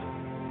sunset.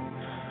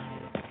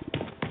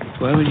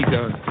 Where will you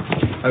go?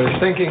 I was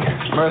thinking,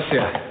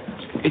 Mercia.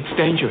 It's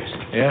dangerous.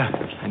 Yeah,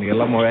 and you get a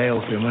lot more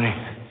ale for your money.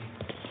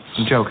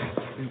 I'm joking.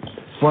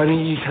 Why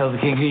don't you tell the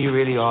king who you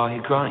really are?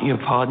 He'll grant you a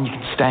pardon. You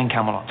can stay in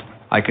Camelot.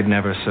 I could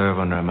never serve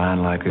under a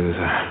man like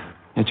Uther.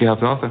 Did you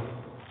help Arthur?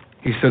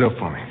 He stood up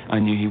for me. I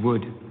knew he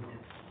would.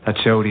 That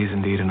showed he's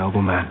indeed a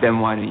noble man. Then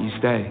why don't you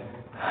stay?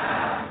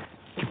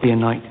 You'd be a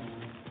knight,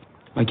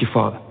 like your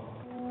father.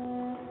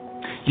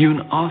 You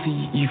and Arthur,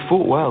 you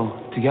fought well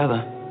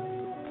together.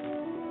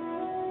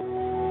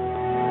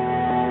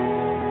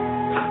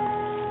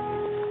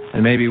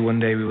 And maybe one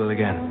day we will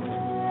again.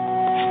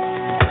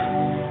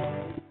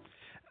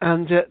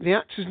 And the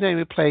actor's name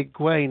who played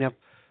Gawain, I've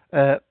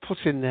put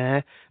in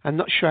there. I'm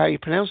not sure how you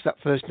pronounce that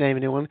first name,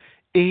 anyone.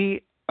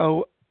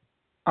 E-O-I-N.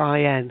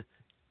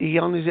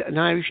 Eon, is it an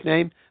Irish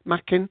name?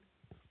 Mackin?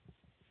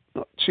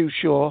 Not too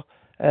sure.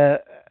 I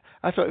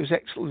thought it was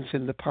excellent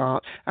in the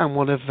part, and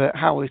one of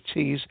Howard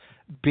T's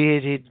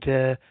bearded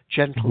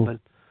gentlemen.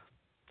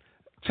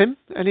 Tim,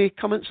 any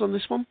comments on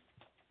this one?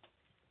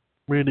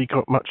 Really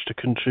got much to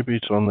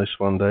contribute on this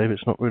one, Dave.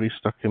 It's not really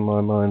stuck in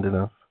my mind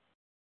enough.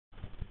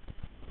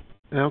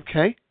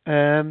 Okay.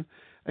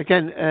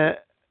 Again,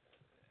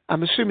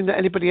 I'm assuming that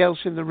anybody else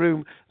in the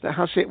room that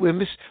has it, we're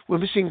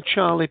missing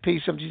Charlie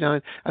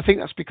P79. I think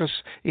that's because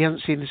he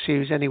hasn't seen the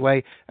series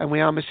anyway, and we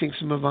are missing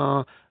some of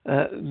our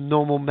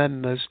normal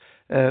members.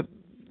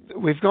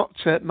 We've got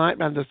Mike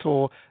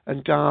Randathor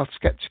and Darth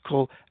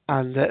Skeptical,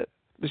 and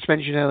Mr.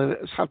 Benjamin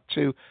has had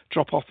to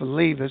drop off and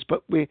leave us,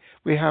 but we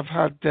have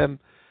had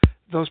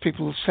those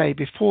people say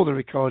before the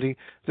recording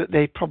that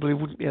they probably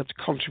wouldn't be able to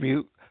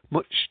contribute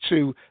much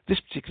to this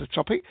particular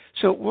topic.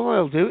 So what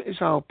I'll do is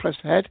I'll press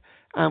ahead,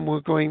 and we're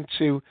going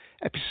to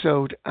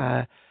episode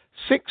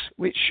 6,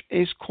 which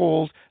is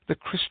called The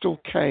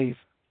Crystal Cave.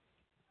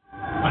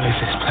 What is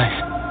this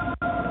place?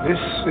 This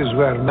is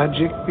where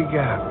magic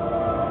began.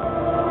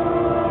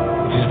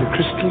 It is the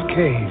Crystal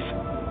Cave.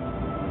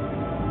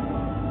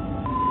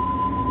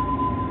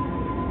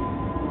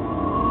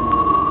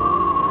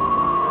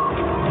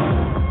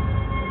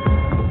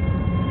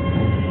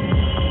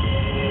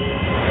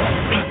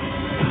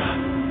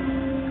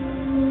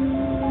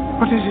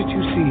 What is it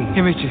you see?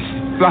 Images,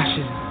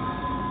 flashes.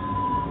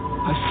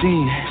 I've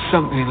seen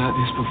something like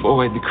this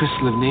before in the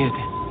Crystal of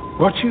Neotid.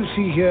 What you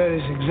see here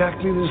is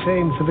exactly the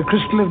same, for the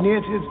Crystal of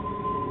Neotid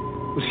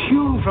was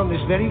hewn from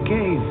this very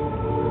cave.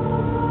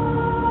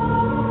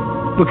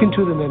 Look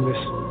into them,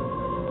 Emrys.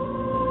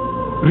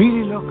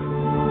 Really look.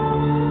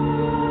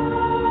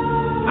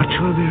 Much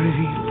will be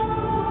revealed.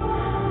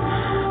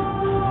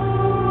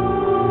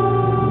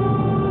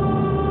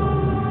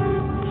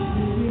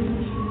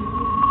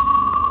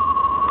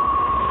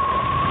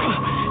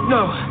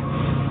 No!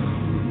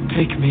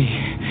 Take me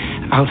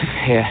out of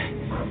here.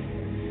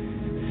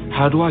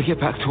 How do I get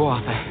back to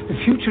Arthur? The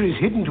future is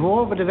hidden to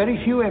all but a very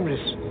few,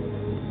 Emrys.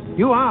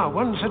 You are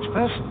one such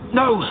person.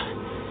 No!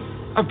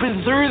 I've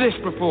been through this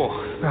before.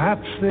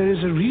 Perhaps there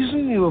is a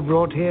reason you were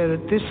brought here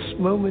at this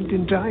moment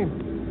in time.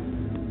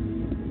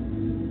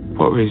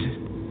 What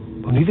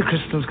reason? Only the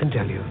crystals can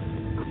tell you.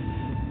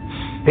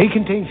 They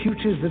contain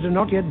futures that are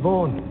not yet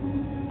born.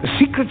 The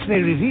secrets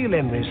they reveal,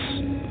 Emrys,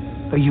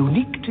 are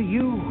unique to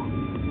you.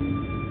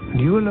 And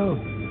you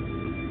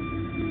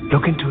alone.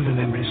 Look into them,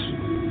 Emrys.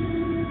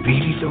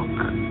 Really look.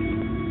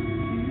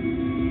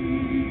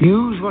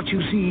 Use what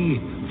you see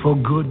for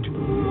good.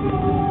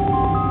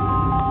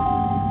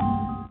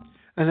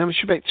 And I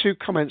should make 2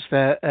 comments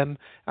there.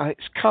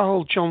 It's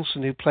Carl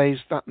Johnson who plays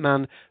that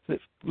man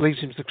that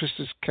leads into the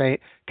Crystal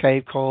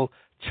Cave called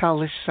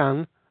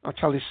Talisin, I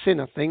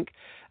think.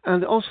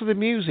 And also the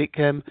music,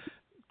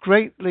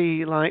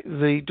 greatly like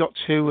the Doctor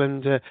Who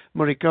and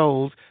Murray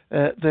Gold,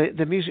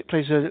 the music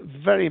plays a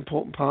very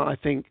important part, I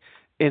think,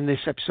 in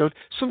this episode.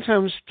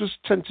 Sometimes does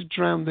tend to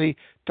drown the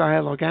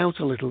dialogue out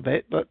a little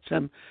bit, but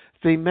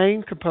the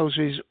main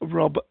composer is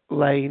Rob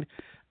Lane,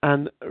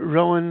 and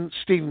Rowan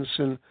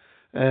Stevenson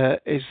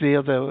is the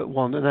other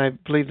one, and I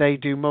believe they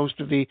do most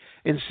of the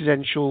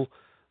incidental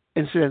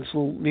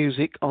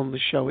music on the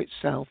show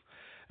itself.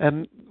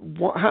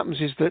 What happens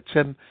is that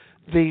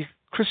the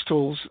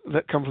crystals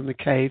that come from the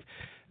cave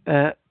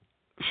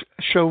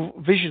show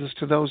visions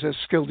to those that are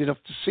skilled enough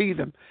to see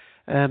them.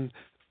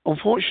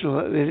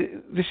 Unfortunately,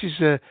 this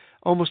is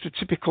almost a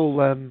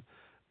typical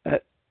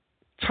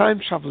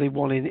time-traveling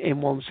one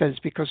in one sense,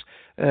 because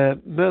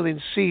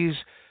Merlin sees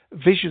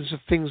visions of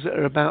things that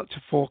are about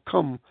to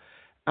forecome,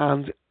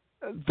 and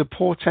the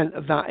portent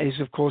of that is,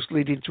 of course,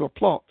 leading to a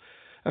plot.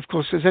 Of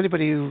course, as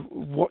anybody who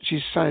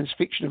watches science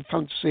fiction and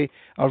fantasy,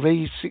 or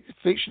reads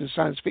fiction and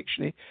science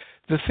fiction,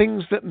 the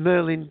things that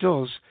Merlin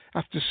does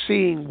after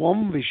seeing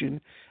one vision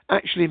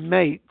actually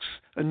makes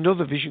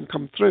another vision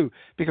come through,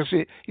 because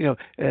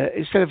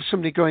instead of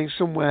somebody going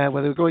somewhere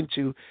where they're going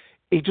to,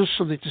 he does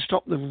something to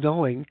stop them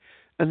going,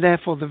 and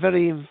therefore the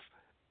very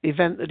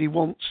event that he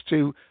wants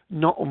to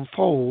not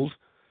unfold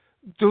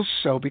does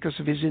so because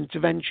of his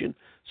intervention.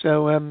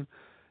 So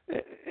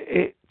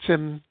it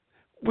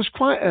was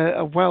quite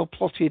a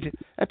well-plotted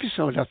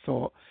episode, I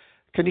thought.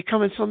 Can you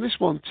comment on this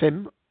one,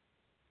 Tim?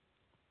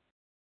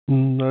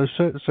 No,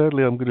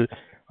 sadly, I'm gonna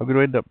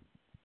end up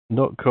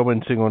not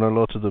commenting on a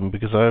lot of them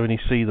because I only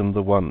see them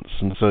the once,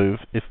 and so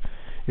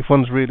if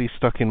one's really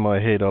stuck in my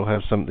head, I'll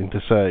have something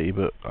to say.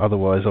 But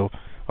otherwise,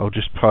 I'll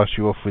just pass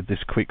you off with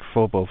this quick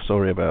fob off.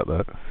 Sorry about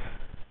that.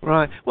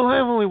 Right. Well, I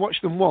have only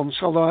watched them once,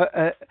 although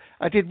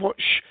I did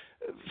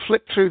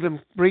flip through them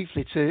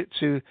briefly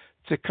to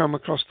come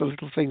across the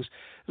little things.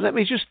 Let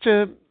me just.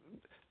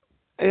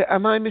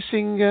 Am I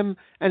missing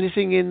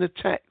anything in the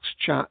text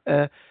chat?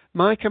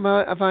 Mike,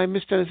 have I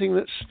missed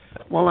anything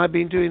while I've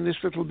been doing this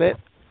little bit?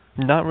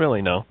 Not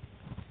really, no.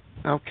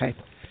 Okay.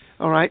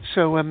 All right.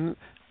 So we'll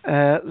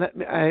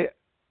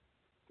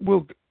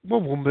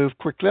move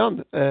quickly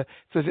on. So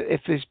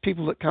if there's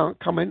people that can't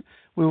comment,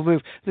 we'll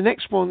move. The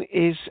next one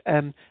is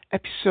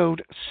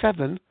episode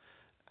 7,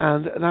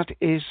 and that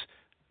is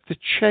The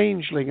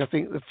Changeling. I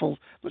think not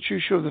too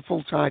sure of the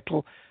full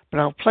title, but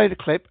I'll play the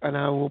clip and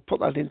I will put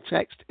that in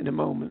text in a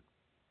moment.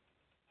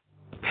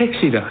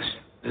 Pixie dust.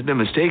 There's no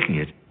mistaking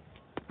it.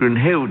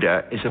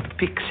 Brunhilde is a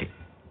pixie.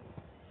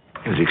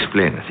 I would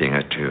explain the thing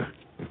or two.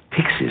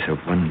 Pixies have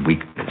one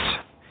weakness,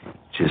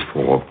 which is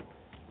for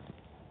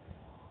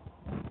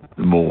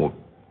the more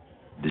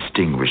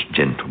distinguished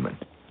gentlemen.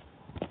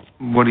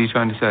 What are you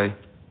trying to say?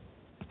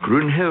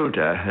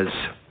 Brunhilde has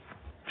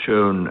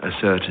shown a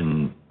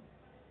certain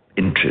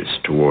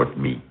interest toward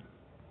me.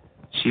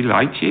 She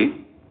liked you?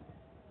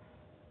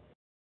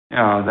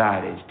 Oh,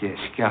 that is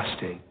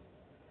disgusting.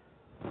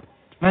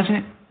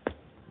 Imagine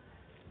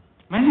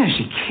if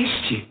she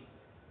kissed you.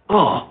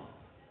 Oh,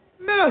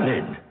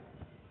 Merlin.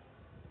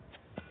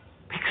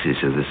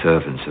 Pixies are the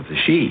servants of the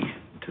she.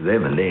 To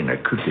them, Elena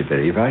could be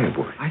very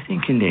valuable. I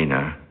think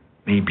Elena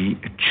may be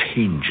a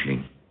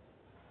changeling.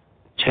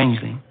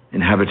 Changeling?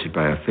 Inhabited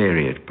by a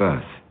fairy at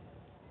birth.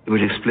 It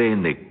would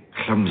explain the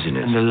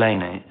clumsiness. And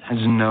Elena has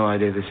no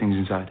idea there's things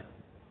inside.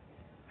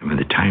 And when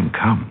the time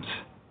comes,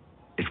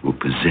 it will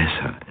possess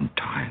her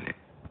entirely.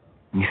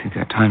 You think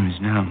that time is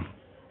now?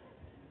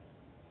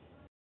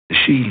 The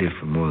she lived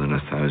for more than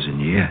 1,000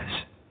 years.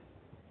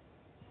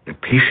 They're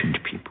patient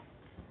people.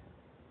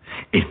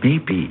 It may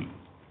be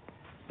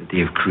that they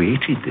have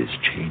created this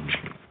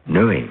changeling,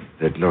 knowing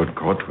that Lord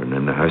Godwin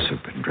and the House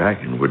of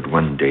Pendragon would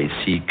one day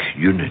seek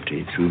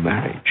unity through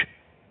marriage.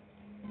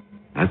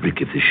 That would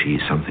give the she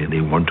something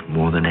they want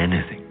more than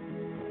anything.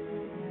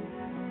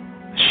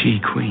 The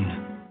she-queen.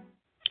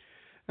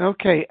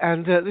 Okay,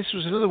 and this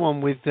was another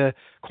one with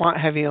quite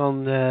heavy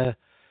on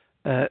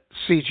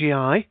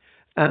CGI,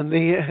 and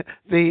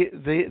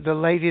the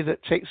lady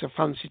that takes a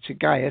fancy to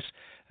Gaius,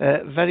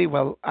 very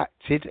well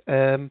acted.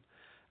 I'm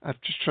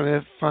just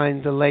trying to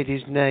find the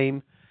lady's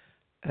name.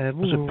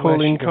 Was it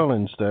Pauline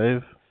Collins,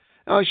 Dave?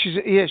 Oh, she's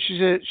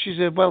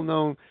a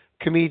well-known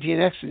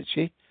comedian, isn't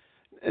she?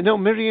 No,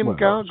 Miriam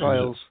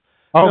Gargoyles.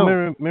 Oh,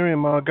 no.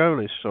 Miriam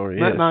Margolis, sorry.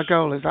 Yes.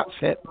 Margolis, that's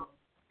it.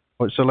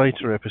 Well, it's a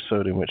later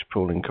episode in which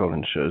Pauline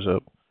Collins shows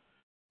up.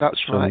 That's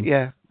right,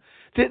 yeah.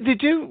 They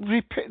do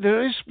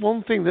there is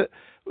one thing that,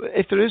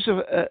 if there is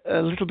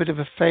a little bit of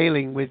a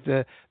failing with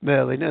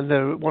Merlin, and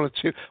there are one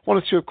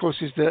or two, of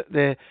course, is that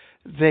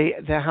they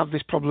have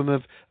this problem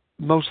of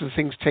most of the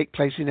things take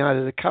place in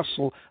either the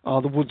castle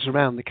or the woods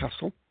around the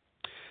castle.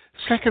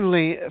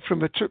 Secondly,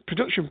 from a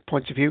production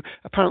point of view,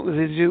 apparently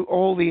they do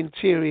all the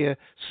interior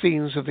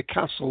scenes of the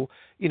castle,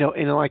 in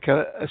like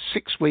a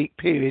 6-week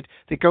period.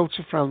 They go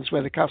to France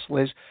where the castle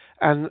is,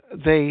 and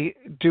they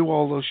do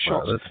all those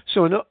shots.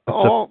 Well, that's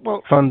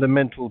a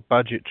fundamental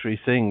budgetary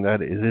thing,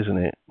 that is, isn't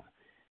it?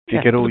 If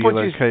you get all your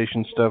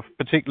location stuff,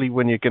 particularly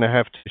when you're going to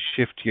have to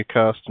shift your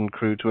cast and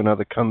crew to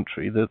another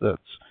country,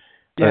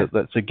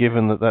 that's a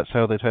given that's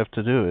how they'd have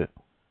to do it.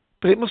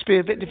 But it must be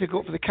a bit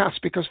difficult for the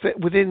cast because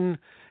within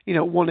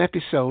one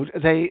episode,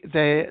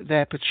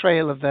 their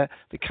portrayal of the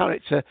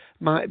character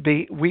might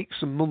be weeks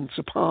and months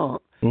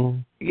apart.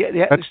 Mm.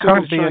 That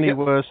can't be any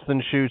worse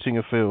than shooting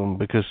a film,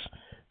 because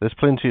there's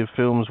plenty of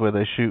films where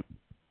they shoot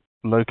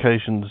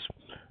locations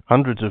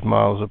hundreds of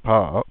miles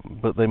apart,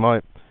 but they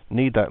might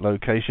need that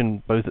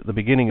location both at the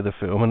beginning of the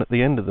film and at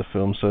the end of the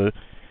film. So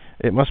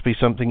it must be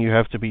something you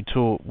have to be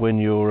taught when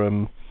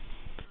you're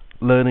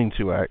learning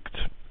to act,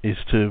 is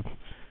to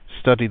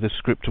study the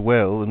script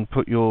well and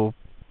put your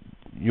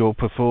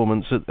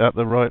performance at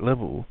the right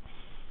level.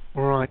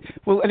 Right.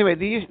 Well, anyway,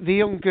 the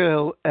young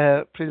girl,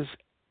 Prince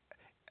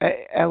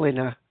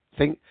Elena, I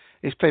think,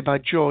 is played by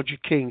Georgia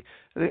King.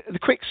 The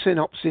quick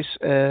synopsis,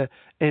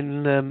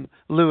 in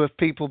lieu of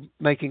people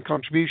making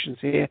contributions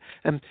here,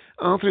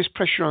 Arthur is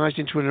pressurised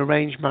into an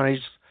arranged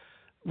marriage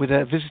with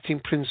a visiting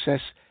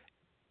princess,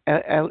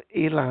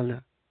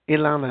 Ilana,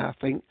 I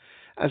think,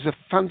 as the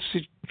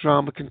fantasy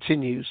drama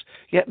continues.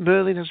 Yet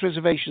Merlin has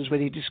reservations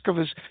when he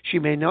discovers she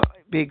may not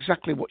be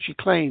exactly what she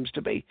claims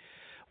to be.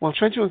 While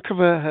trying to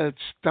uncover her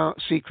dark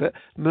secret,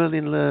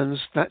 Merlin learns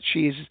that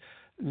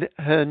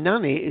her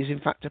nanny is in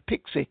fact a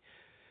pixie.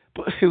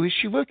 But who is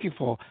she working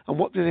for, and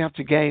what do they have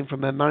to gain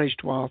from her marriage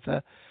to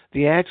Arthur,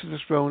 the heir to the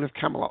throne of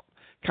Camelot?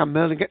 Can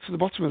Merlin get to the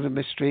bottom of the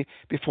mystery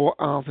before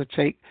Arthur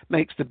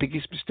makes the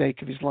biggest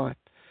mistake of his life?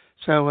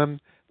 So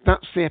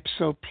that's the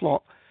episode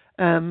plot.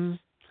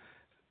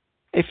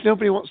 if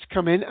nobody wants to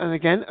come in, and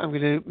again, I'm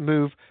going to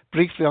move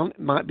briefly on. It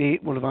might be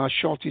one of our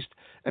shortest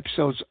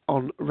episodes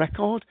on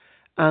record,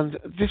 and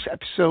this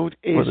episode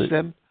is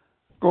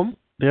go on.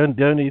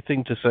 The only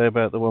thing to say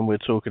about the one we're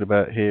talking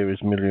about here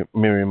is Miriam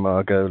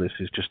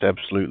Margolis is just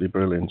absolutely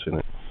brilliant in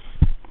it.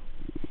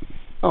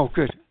 Oh,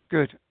 good.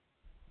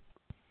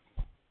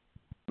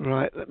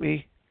 Right,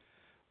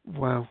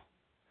 wow.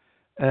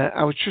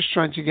 I was just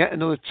trying to get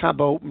another tab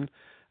open,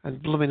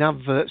 and blooming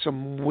adverts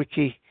on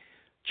Wiki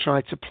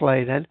tried to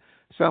play then.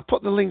 So I'll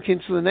put the link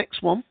into the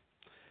next one,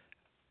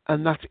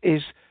 and that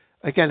is,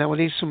 again, I will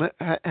need some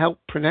help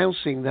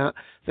pronouncing that,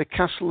 the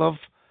Castle of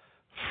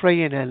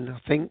Freyenen, I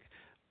think.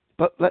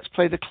 But let's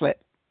play the clip.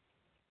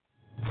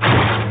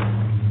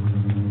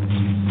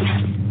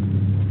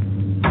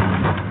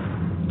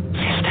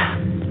 Sister,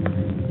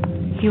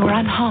 you are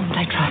unharmed,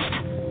 I trust.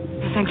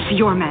 Thanks to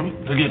your men.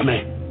 Forgive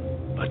me,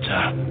 but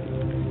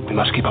we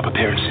must keep up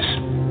appearances.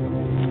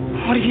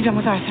 What have you done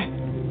with Arthur?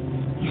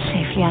 He's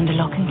safely under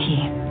lock and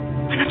key.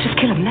 Why not just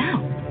kill him now?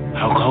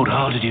 How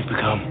cold-hearted you've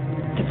become.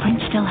 The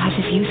prince still has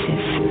his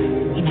uses.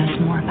 He knows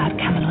more about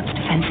Camelot's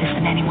defenses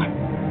than anyone.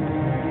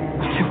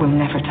 Arthur will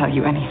never tell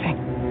you anything.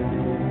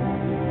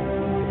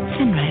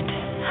 Finred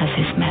has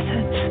his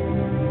methods.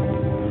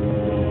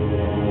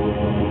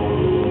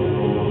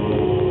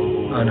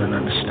 I don't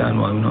understand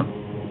why we're not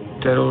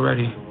dead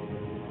already.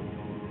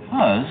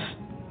 Because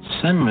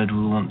Senred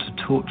will want to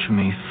torture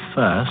me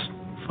first,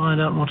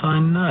 find out what I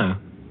know.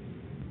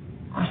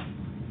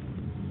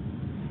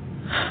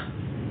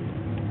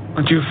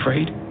 Aren't you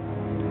afraid?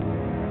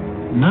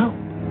 No.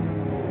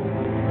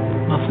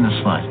 Not in the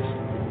slightest.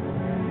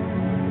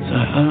 So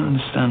I don't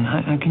understand.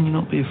 How can you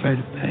not be afraid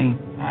of pain?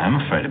 I am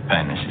afraid of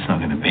pain. It's not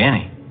going to be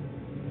any.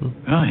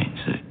 Right,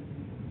 so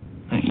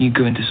you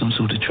go into some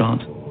sort of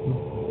trance.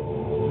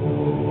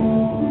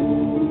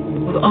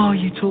 What are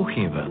you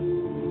talking about?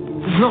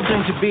 There's not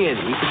going to be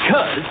any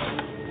because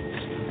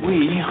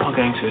we are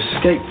going to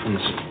escape from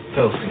this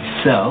filthy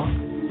cell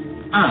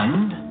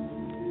and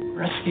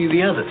rescue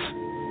the others.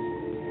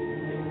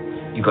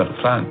 You got a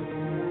plan?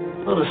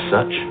 Not as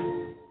such.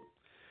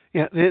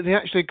 Yeah, they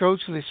actually go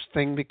to this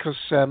thing because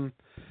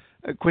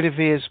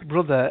Guinevere's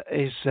brother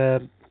is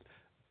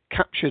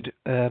captured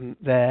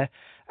there,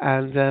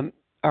 and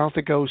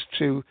Arthur goes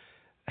to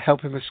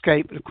help him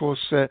escape. But of course,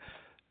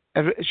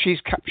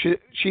 she's captured.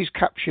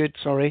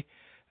 Sorry,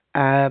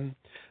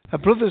 her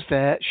brother's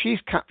there. She's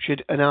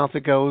captured, and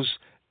Arthur goes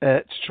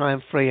to try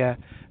and free her,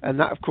 and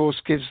that, of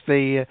course, gives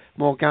the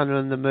Morgana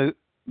and the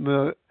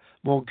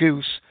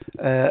Morgoose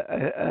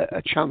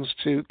a chance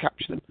to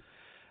capture them.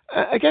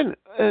 Again,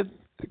 a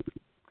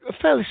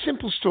fairly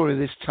simple story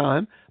this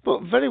time,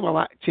 but very well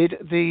acted.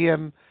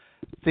 The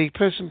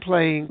person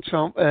playing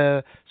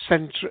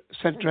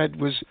Senred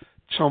was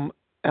Tom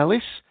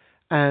Ellis,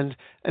 and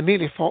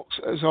Amelia Fox,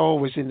 as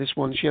always in this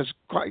one, she has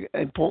quite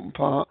an important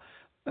part.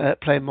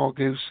 Playing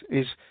Morgoose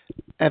is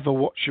ever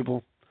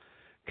watchable.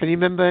 Can you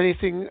remember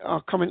anything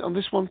or comment on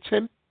this one,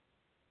 Tim?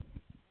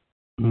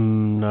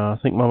 No, I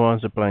think my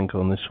mind's a blank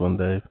on this one,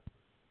 Dave.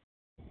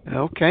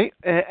 Okay.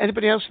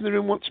 Anybody else in the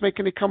room want to make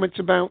any comments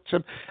about...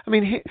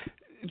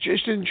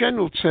 just in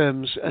general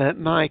terms,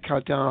 Mike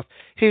or Darth,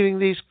 hearing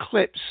these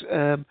clips,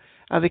 are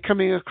they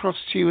coming across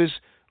to you as,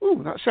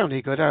 "Ooh, that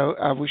sounded good,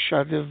 I wish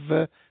I'd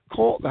have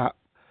caught that"?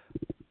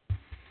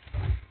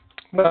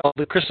 Well,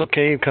 the Crystal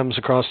Cave comes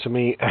across to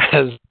me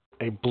as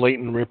a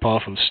blatant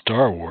ripoff of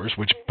Star Wars,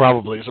 which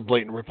probably is a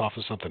blatant ripoff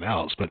of something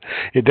else, but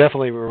it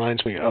definitely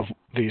reminds me of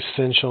the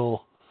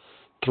essential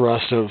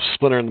thrust of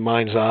Splinter in the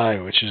Mind's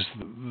Eye, which is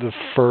the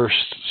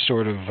first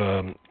sort of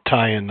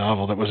tie-in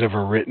novel that was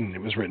ever written.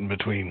 It was written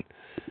between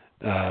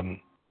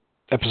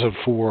Episode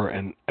 4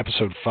 and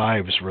Episode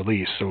 5's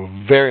release, so a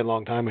very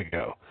long time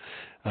ago.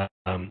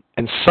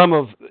 And some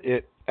of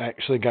it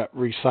actually got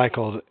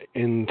recycled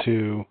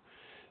into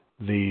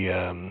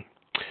the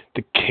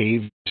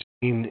cave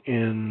scene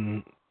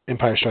in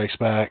Empire Strikes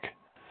Back.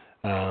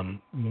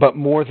 But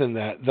more than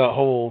that, the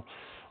whole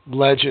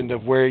legend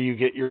of where you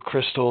get your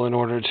crystal in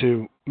order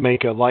to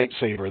make a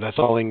lightsaber, that's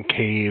all in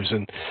caves.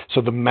 And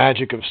so the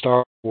magic of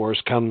Star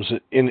Wars comes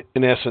in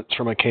essence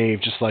from a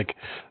cave, just like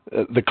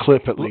the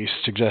clip at least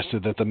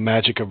suggested that the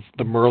magic of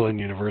the Merlin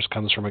universe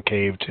comes from a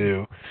cave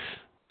too.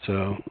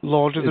 So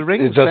Lord of the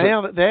Rings,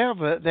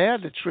 they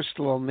had a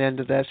crystal on the end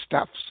of their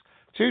staffs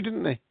too,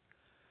 didn't they?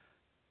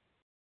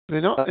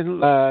 They're not in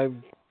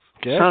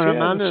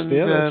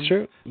Saruman that's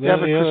true.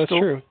 That's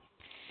true.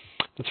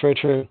 That's very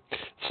true.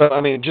 So,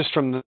 just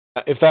from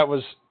if that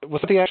was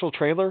that the actual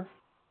trailer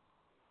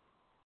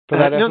for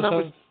that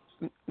episode?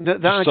 No,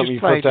 that I just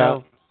played.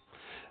 No.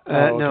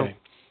 No.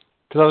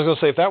 Because I was going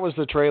to say, if that was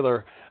the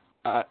trailer,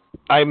 I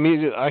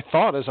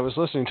thought as I was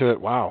listening to it,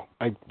 wow,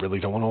 I really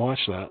don't want to watch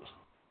that.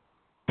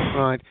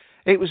 Right.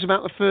 It was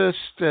about the first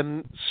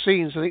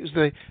scenes. I think it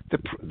was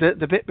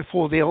the bit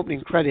before the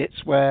opening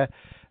credits where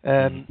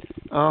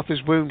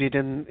Arthur's wounded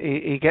and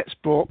he gets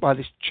brought by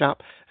this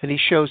chap, and he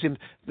shows him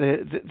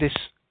this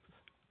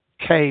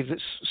cave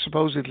that's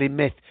supposedly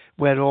myth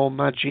where all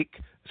magic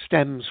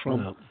stems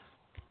from.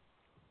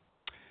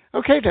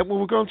 Okay, then. Well,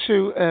 we're going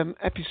to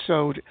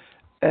episode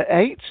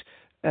 8,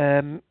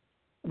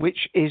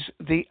 which is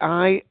The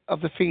Eye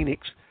of the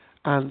Phoenix.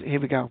 And here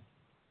we go.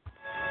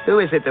 Who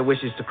is it that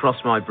wishes to cross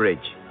my bridge?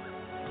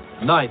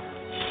 Knight.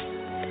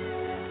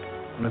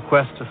 On a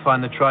quest to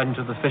find the trident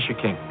of the Fisher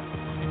King.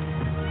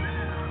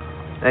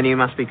 Then you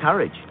must be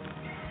Courage.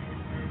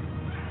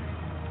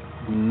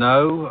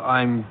 No,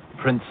 I'm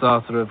Prince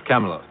Arthur of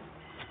Camelot.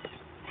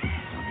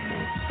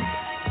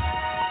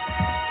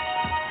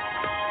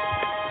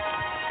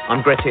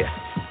 I'm Grettir.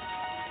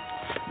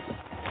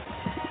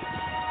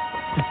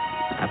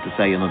 I have to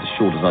say you're not as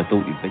short as I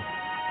thought you'd be.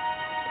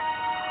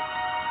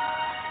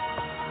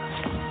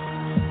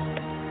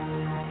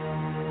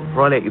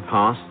 Before I let you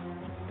pass,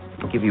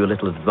 I'll give you a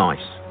little advice.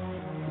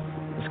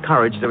 As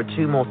Courage, there are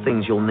 2 more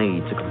things you'll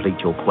need to complete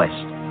your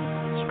quest.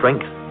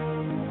 Strength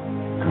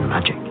and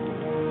magic.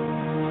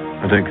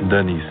 I don't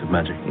condone the use of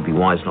magic. You'd be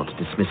wise not to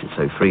dismiss it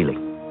so freely.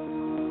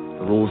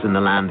 The rules in the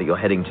land that you're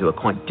heading to are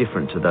quite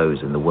different to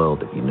those in the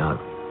world that you know.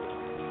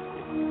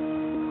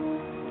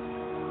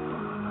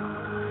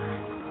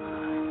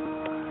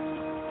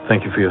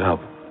 Thank you for your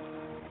help.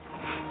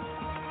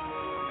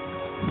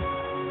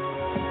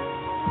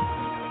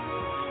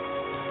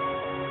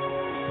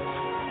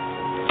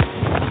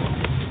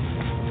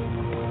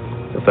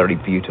 A very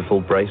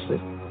beautiful bracelet.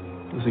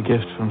 It was a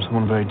gift from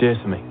someone very dear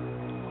to me.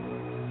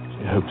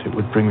 She hoped it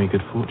would bring me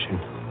good fortune.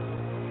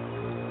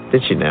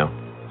 Did she now?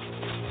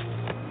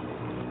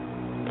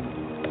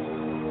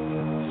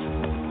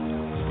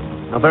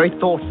 How very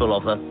thoughtful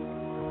of her.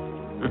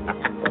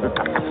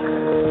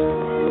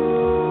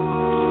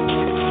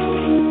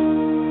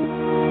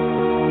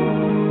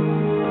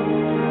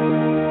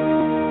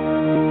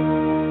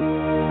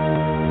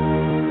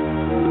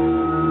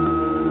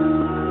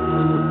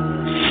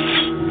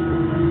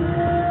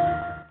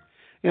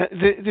 Yeah,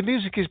 the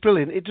music is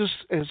brilliant. It does,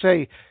 as I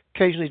say,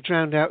 occasionally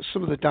drown out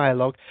some of the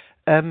dialogue.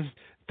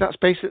 That's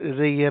basically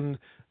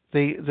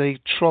the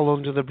troll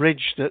under the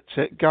bridge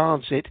that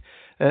guards it,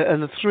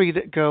 and the 3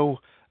 that go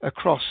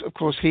across. Of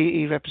course,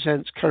 he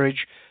represents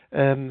Courage.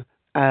 Merlin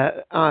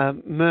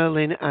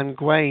and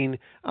Gawain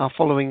are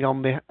following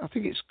on. I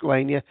think it's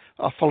Gawain. Yeah,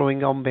 are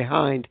following on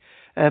behind.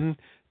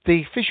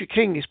 The Fisher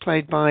King is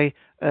played by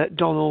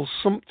Donald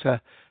Sumpter,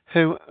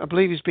 who I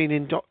believe has been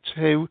in Doctor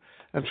Who.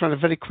 I'm trying to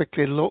very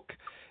quickly look.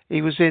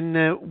 He was in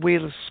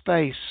Wheel of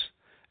Space,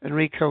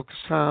 Enrico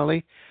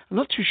Casali. I'm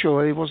not too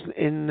sure he wasn't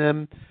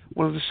in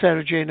one of the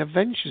Sarah Jane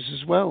Adventures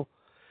as well.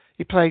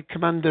 He played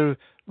Commander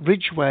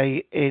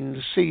Ridgway in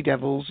The Sea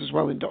Devils as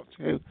well in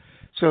Doctor Who.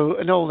 So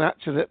an old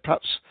actor that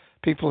perhaps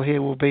people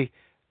here will be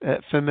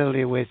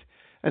familiar with.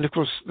 And of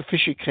course, The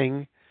Fisher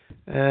King.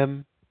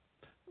 There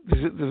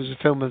was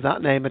a film of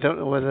that name. I don't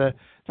know whether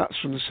that's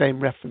from the same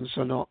reference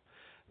or not.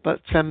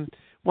 But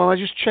while I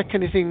just check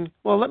anything,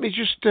 well, let me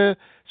just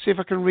see if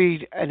I can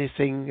read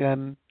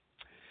anything.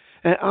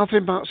 Arthur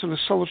embarks on a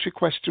solitary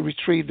quest to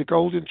retrieve the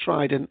golden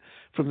trident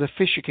from the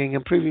Fisher King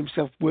and prove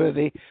himself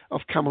worthy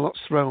of Camelot's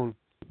throne.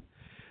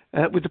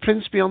 With the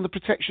prince beyond the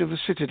protection of the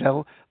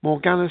citadel,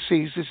 Morgana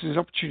sees this as an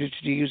opportunity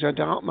to use her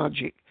dark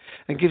magic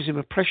and gives him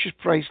a precious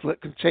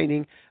bracelet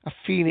containing a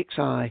phoenix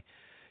eye.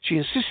 She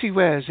insists he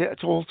wears it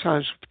at all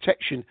times for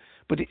protection,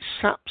 but it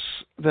saps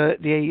the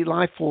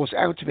life force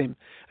out of him,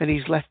 and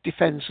he's left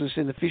defenceless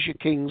in the Fisher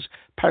King's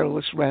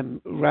perilous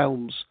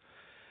realms.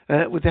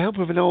 With the help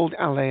of an old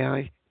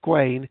ally,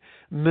 Gawain,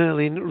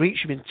 Merlin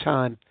reach him in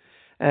time.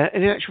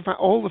 And in actual fact,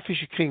 all the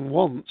Fisher King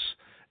wants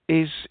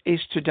is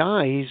to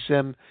die.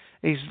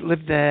 He's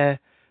lived there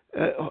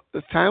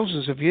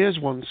thousands of years,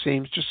 one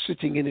seems, just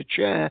sitting in a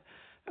chair,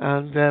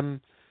 and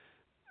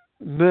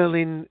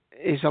Merlin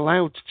is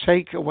allowed to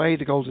take away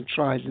the golden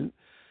trident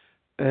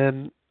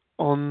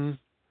on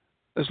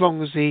as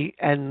long as he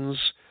ends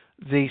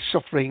the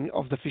suffering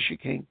of the Fisher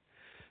King.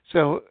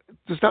 So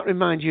does that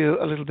remind you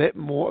a little bit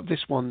more of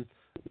this one,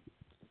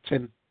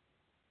 Tim?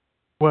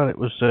 Well, it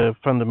was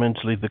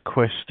fundamentally the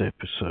Quest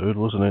episode,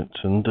 wasn't it?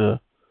 And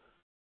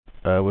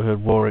we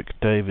heard Warwick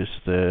Davis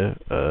there,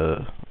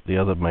 the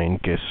other main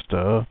guest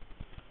star.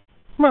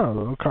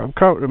 Well, I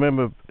can't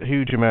remember a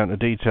huge amount of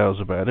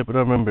details about it, but I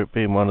remember it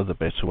being one of the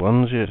better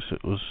ones. Yes,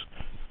 it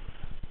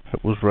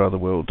was rather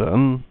well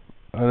done,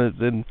 and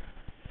then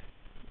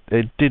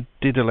it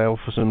did allow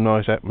for some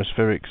nice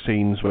atmospheric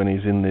scenes when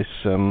he's in this,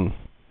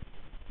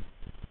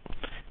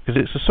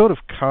 because it's a sort of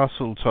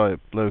castle type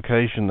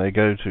location they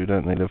go to,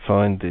 don't they, to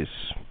find this,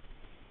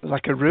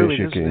 like a ruin,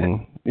 Fisher isn't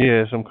King. It?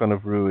 Yeah, some kind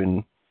of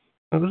ruin.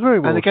 It was very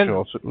well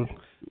shot.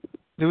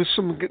 There was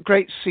some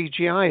great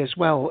CGI as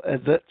well.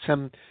 That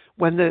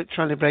when they're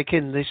trying to break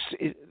in, this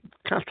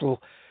castle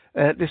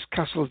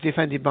is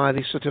defended by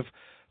these sort of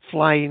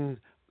flying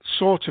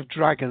sort of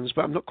dragons,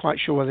 but I'm not quite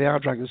sure whether they are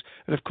dragons.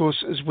 And of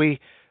course, as we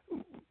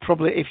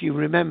probably, if you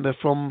remember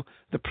from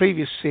the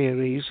previous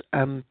series,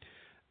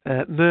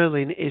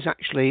 Merlin is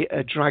actually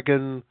a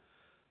dragon.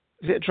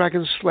 Is it a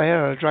dragon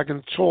slayer or a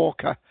dragon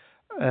talker?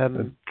 A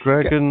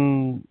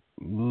dragon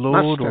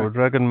Lord Master. or a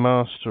Dragon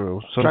Master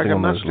or something Dragon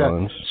on Master. those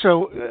lines.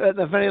 So at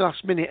the very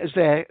last minute, as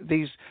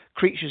these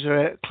creatures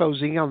are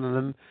closing on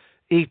them,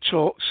 he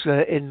talks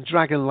in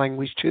dragon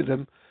language to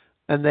them,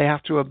 and they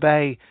have to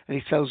obey, and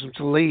he tells them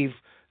to leave.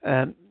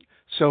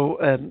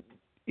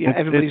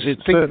 Everybody's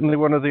it's certainly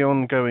one of the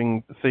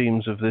ongoing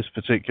themes of this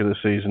particular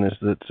season is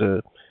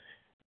that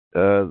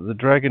the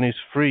dragon is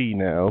free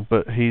now,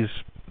 but he's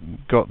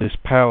got this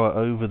power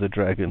over the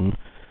dragon,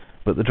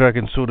 but the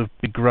dragon sort of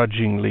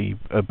begrudgingly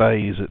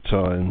obeys at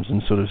times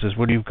and sort of says,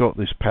 well, you've got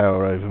this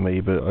power over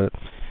me, but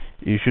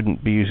you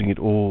shouldn't be using it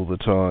all the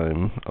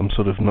time. I'm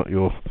sort of not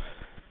your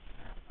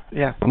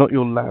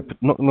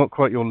not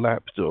quite your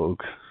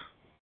lapdog.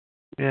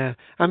 Yeah,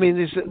 I mean,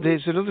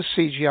 there's another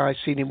CGI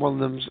scene in one of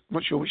them, I'm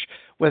not sure which,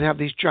 where they have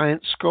these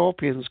giant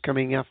scorpions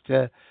coming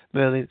after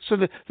Merlin. So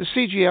the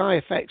CGI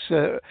effects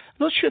are, I'm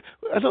not sure,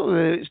 I don't know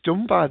whether it's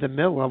done by the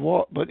mill or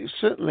what, but it's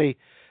certainly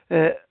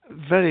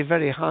very,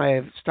 very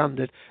high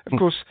standard. Of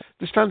course,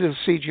 the standard of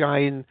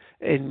CGI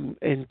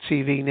in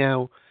TV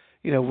now,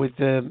 with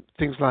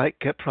things like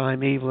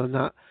Primeval and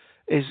that,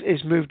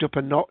 is moved up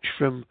a notch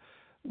from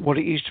what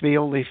it used to be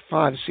only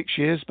 5 or 6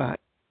 years back.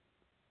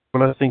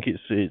 Well, I think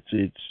it's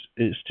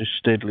just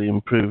steadily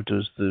improved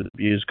as the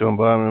years gone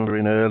by. I remember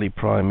in early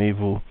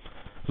Primeval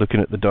looking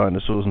at the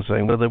dinosaurs and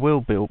saying, well, they were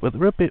built, but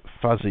they're a bit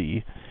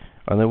fuzzy,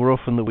 and they were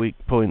often the weak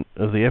point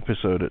of the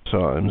episode at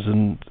times.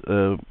 And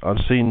I've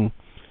seen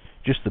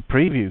just the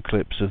preview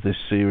clips of this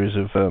series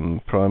of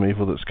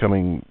Primeval that's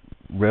coming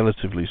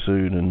relatively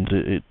soon, and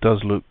it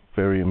does look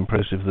very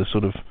impressive.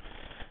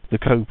 The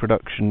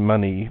co-production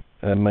money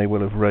may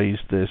well have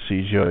raised their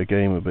CGI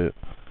game a bit.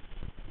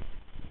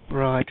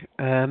 Right.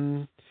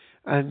 I'm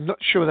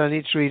not sure that I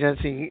need to read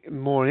anything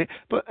more in it,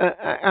 but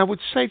I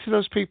would say to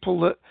those people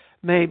that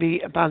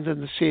maybe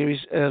abandoned the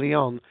series early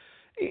on,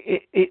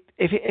 if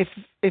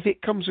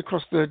it comes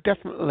across, there are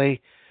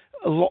definitely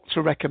a lot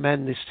to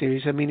recommend this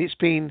series. I mean, it's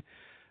been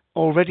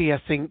already, I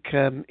think,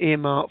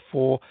 earmarked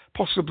for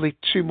possibly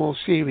 2 more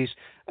series.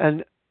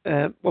 And,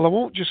 I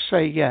won't just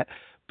say yet,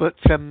 but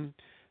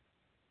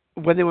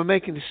when they were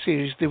making the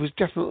series, there was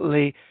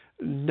definitely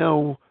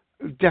no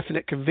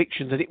definite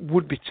conviction that it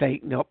would be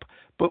taken up,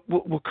 but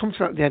we'll come to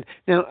that at the end.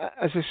 Now,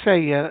 as I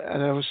say,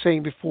 and I was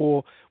saying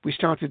before we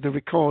started the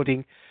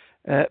recording,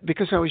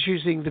 because I was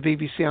using the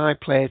BBC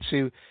iPlayer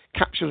to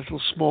capture little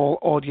small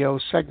audio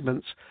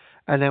segments,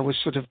 and I was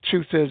sort of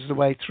 2/3 of the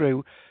way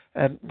through,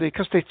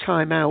 because they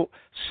time out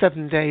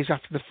 7 days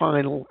after the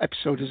final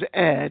episode has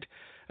aired,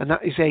 and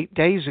that is 8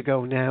 days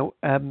ago now.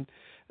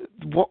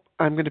 What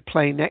I'm going to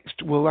play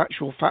next will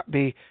actual fact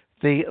be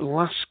the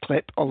last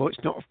clip, although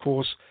it's not, of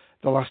course,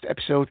 the last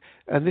episode,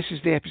 and this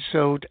is the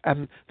episode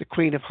The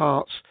Queen of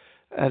Hearts,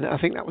 and I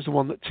think that was the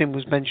one that Tim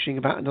was mentioning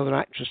about another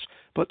actress,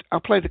 but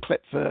I'll play the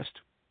clip first.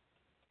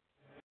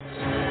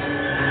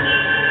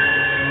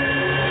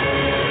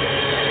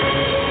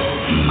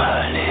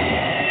 Merlin.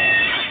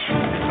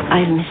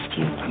 I've missed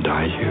you. And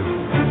I you.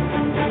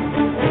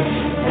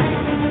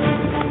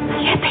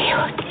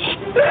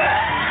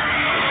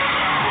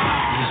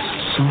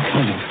 There's some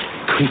kind of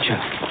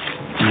creature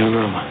in your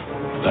room.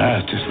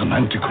 That is the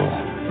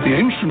manticore. The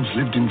ancients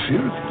lived in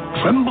fear,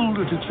 trembled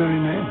at its very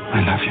name.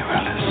 I love you,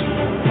 Alice.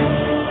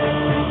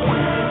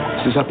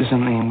 This is up to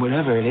something, and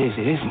whatever it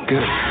isn't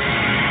good.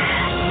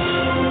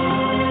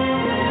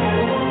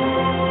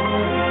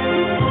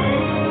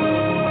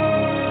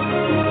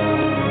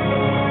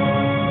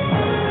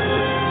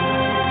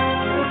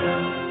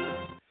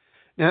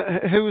 Now,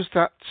 who was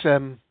that?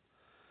 There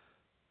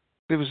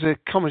was a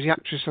comedy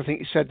actress, I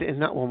think you said, in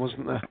that one,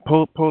 wasn't there?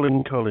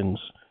 Pauline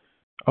Collins.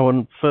 Oh,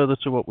 and further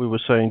to what we were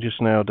saying just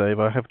now, Dave,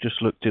 I have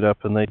just looked it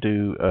up, and they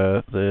do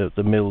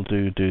the mill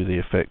do the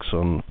effects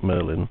on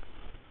Merlin.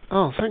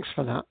 Oh, thanks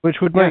for that.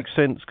 Which would make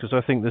sense because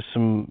I think there's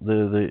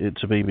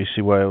it's a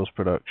BBC Wales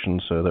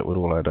production, so that would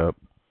all add up.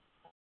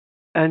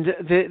 And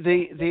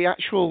the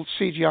actual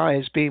CGI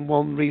has been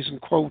one reason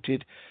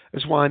quoted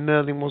as why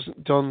Merlin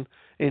wasn't done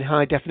in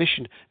high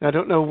definition. Now, I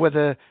don't know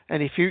whether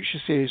any future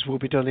series will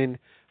be done in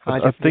high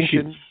definition.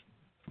 I think it's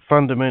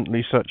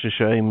fundamentally such a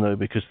shame, though,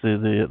 because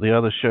the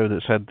other show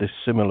that's had this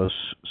similar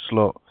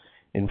slot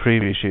in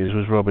previous years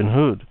was Robin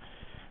Hood,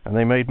 and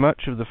they made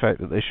much of the fact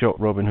that they shot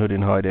Robin Hood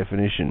in high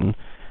definition,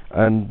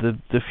 and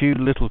the few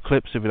little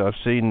clips of it I've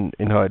seen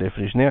in high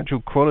definition, the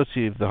actual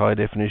quality of the high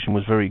definition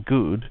was very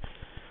good,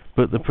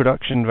 but the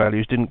production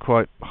values didn't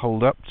quite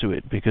hold up to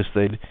it because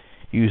they'd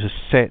use a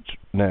set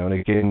now and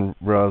again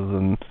rather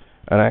than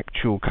an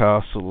actual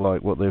castle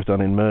like what they've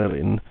done in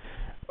Merlin.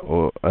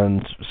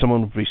 And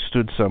someone would be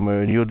stood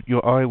somewhere, and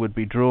your eye would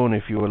be drawn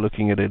if you were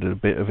looking at it, a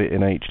bit of it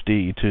in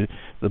HD, to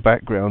the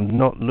background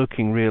not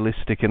looking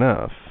realistic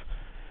enough.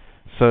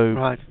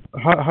 So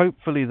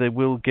hopefully they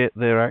will get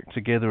their act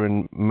together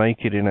and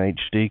make it in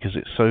HD because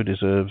it so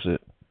deserves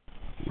it.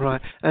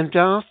 Right. And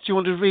Darth, do you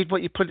want to read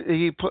what you put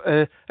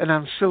an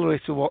ancillary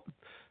to what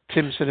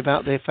Tim said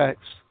about the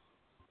effects?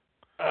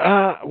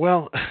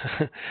 Well,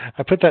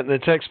 I put that in the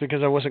text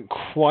because I wasn't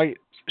quite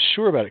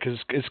sure about it because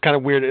it's kind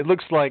of weird. It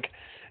looks like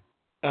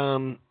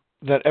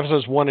that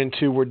episodes 1 and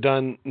 2 were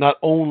done not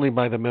only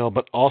by the Mill,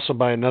 but also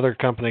by another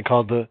company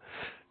called the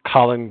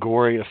Colin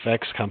Gorey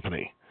Effects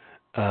Company.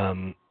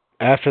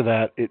 After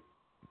that, it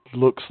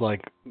looks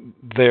like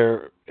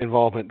their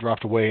involvement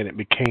dropped away and it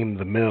became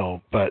the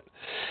Mill. But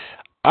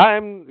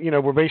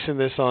we're basing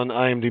this on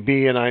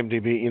IMDb, and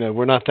IMDb,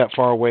 we're not that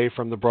far away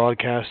from the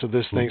broadcast of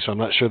this thing, so I'm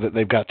not sure that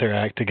they've got their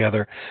act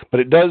together.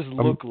 But it does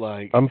look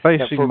like... I'm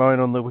basing mine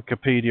on the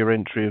Wikipedia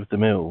entry of the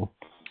Mill.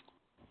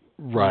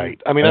 Right.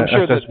 I mean, I'm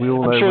sure that... we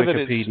all know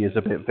Wikipedia Wikipedia is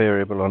a bit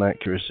variable on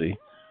accuracy.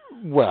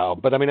 Well,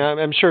 but I mean,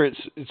 I'm sure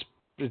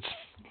it's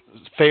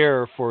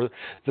fair for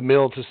the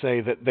Mill to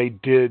say that they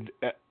did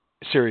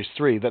Series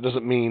 3. That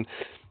doesn't mean,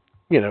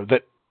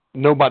 that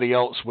nobody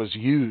else was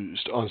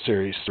used on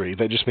Series 3.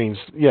 That just means,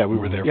 we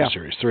were there for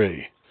Series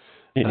 3.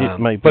 It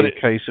may be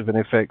a case of an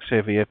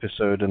effects-heavy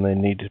episode, and they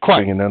needed to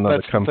bring in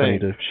another company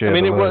to share the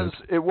load.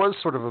 It was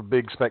sort of a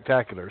big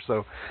spectacular.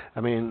 So,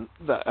 I mean,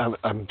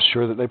 I'm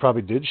sure that they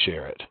probably did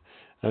share it.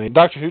 I mean,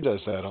 Doctor Who does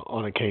that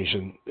on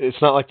occasion. It's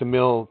not like the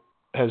Mill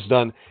has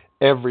done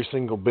every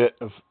single bit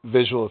of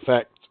visual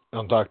effect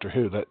on Doctor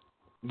Who.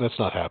 That's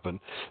not happened.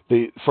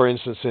 For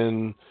instance,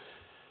 in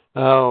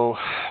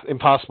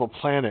Impossible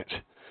Planet,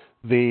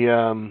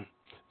 the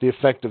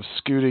effect of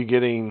Scooty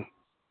getting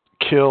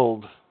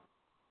killed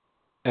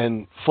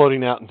and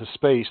floating out into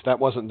space, that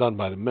wasn't done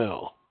by the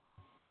Mill.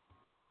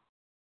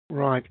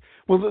 Right.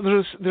 Well,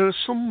 there are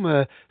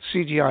some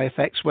CGI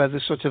effects where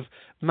there's sort of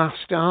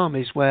masked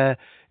armies, where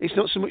it's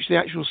not so much the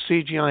actual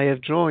CGI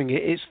of drawing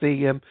it; it's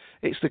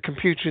the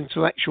computer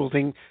intellectual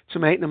thing to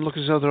make them look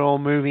as though they're all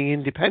moving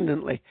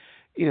independently.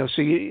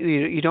 So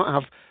you don't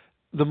have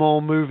them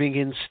all moving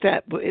in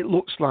step, but it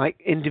looks like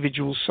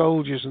individual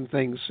soldiers and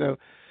things. So,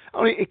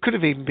 it could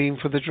have even been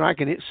for the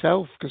dragon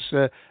itself,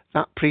 because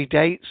that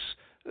predates.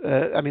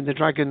 The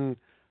dragon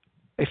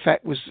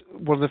effect was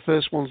one of the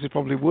first ones they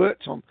probably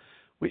worked on,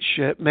 which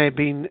may have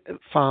been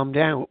farmed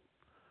out.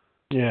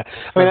 Yeah,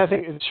 I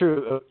think it's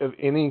true of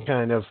any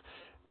kind of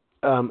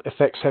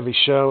effects-heavy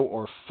show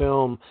or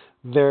film.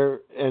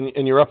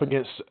 And you're up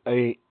against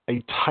a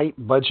tight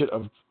budget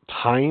of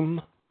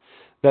time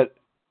that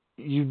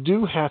you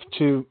do have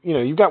to.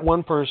 You've got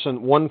one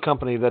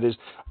company that is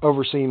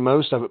overseeing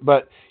most of it,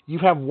 but you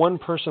have one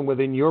person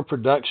within your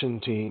production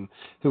team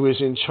who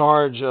is in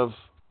charge of,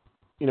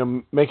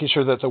 making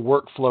sure that the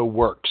workflow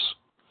works,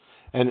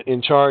 and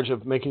in charge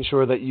of making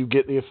sure that you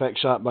get the effect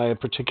shot by a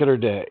particular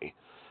day.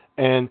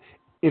 And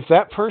if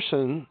that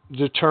person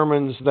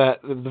determines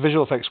that, the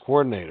visual effects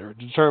coordinator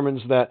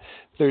determines that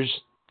there's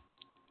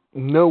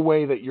no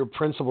way that your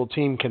principal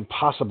team can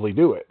possibly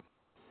do it,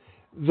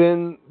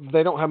 then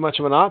they don't have much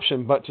of an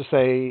option but to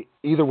say,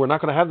 either we're not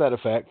going to have that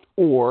effect,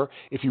 or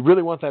if you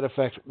really want that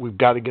effect, we've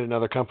got to get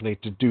another company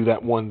to do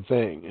that one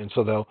thing. And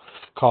so they'll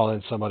call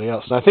in somebody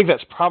else. And I think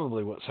that's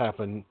probably what's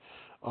happened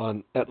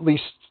on at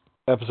least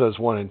episodes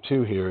 1 and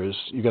 2 here, is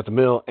you've got the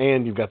Mill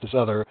and you've got this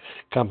other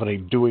company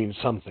doing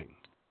something.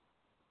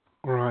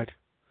 Right.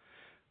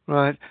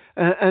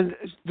 And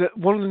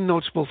one of the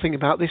notable thing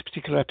about this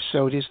particular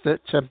episode is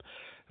that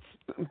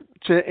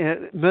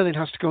Merlin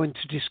has to go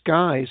into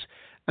disguise,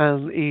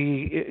 and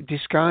he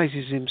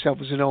disguises himself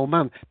as an old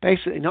man.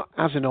 Basically, not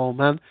as an old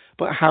man,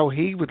 but how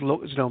he would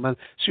look as an old man.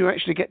 So you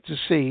actually get to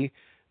see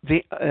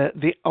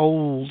the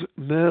old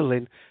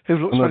Merlin, who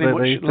looks very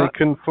much like... They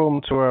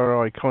conform to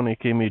our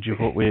iconic image of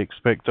what we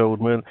expect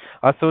old Merlin.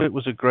 I thought it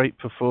was a great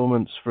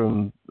performance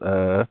from...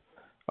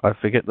 I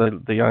forget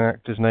the young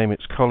actor's name.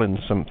 It's Colin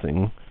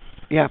something.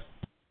 Yeah.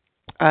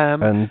 There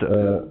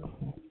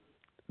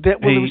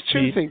was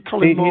two things.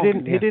 Colin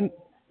Morgan. He didn't.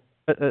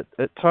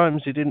 At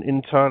times, he didn't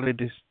entirely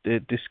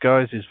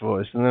disguise his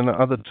voice, and then at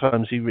other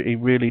times, he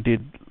really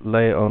did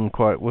lay it on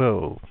quite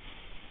well.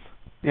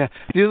 Yeah.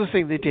 The other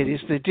thing they did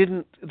is they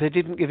didn't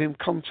give him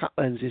contact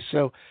lenses,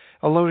 so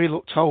although he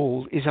looked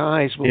old, his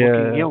eyes were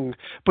looking young.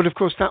 But of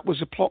course, that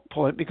was a plot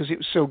point because it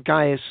was so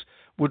Gaius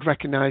would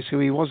recognise who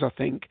he was, I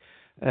think.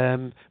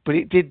 But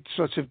it did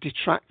sort of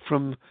detract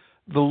from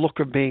the look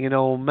of being an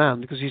old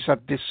man, because he's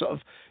had this sort of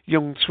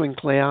young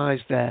twinkly eyes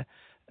there.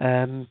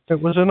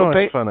 It was a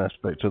nice fun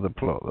aspect of the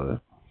plot,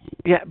 though.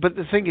 Yeah, but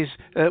the thing is,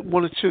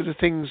 one or two of the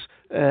things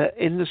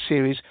in the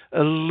series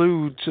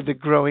allude to the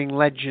growing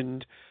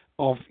legend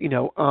of,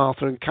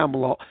 Arthur and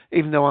Camelot.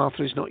 Even though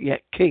Arthur is not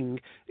yet king,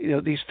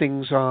 these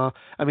things are,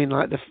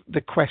 like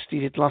the quest he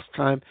did last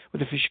time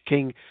with the Fisher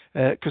King,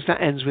 because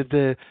that ends with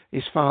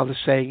his father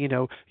saying,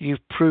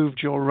 you've proved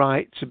your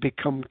right to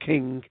become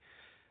king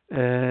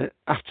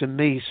after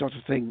me, sort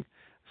of thing.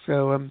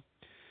 So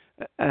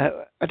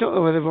I don't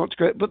know whether I want to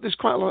go, but there's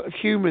quite a lot of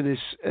humour in this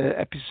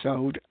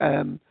episode.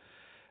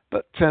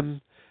 But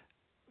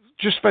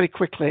just very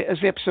quickly, as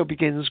the episode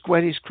begins,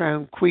 Gwen is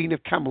crowned Queen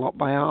of Camelot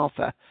by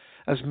Arthur,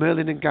 as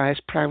Merlin and Gaius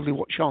proudly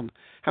watch on.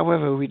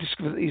 However, we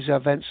discover that these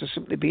events are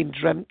simply being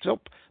dreamt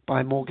up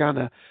by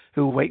Morgana,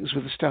 who awakens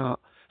with a start.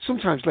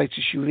 Sometimes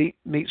later she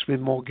meets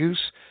with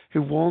Morgause,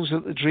 who warns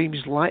that the dream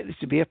is likely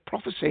to be a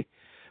prophecy.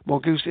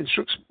 Morgause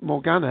instructs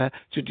Morgana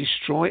to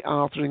destroy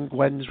Arthur and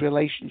Gwen's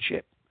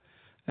relationship.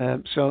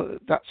 So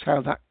that's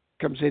how that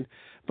comes in.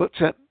 But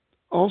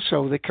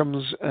also there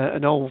comes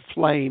an old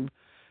flame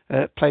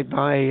played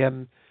by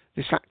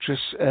this actress.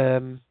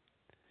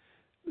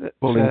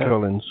 Pauline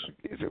Collins.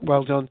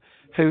 Well done.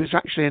 Who's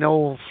actually an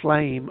old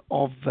flame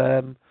of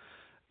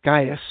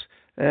Gaius.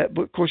 But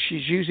of course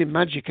she's using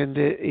magic and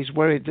is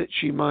worried that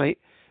she might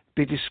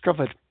be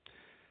discovered.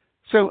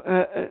 So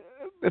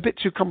a bit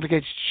too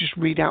complicated to just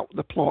read out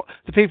the plot.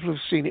 The people who've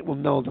seen it will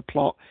know the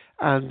plot,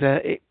 and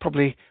it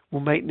probably will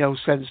make no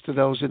sense to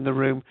those in the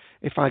room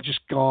if I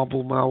just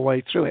garble my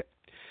way through it.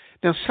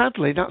 Now,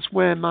 sadly, that's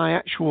where my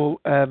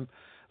actual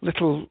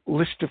little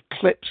list of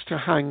clips to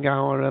hang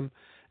our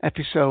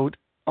episode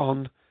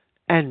on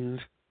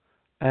end.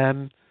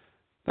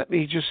 Let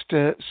me just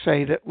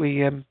say that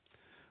we,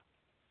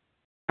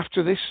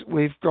 after this,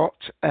 we've got...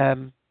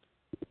 where's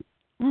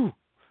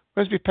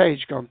my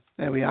page gone?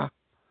 There we are.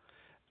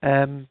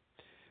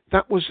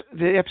 That was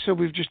the episode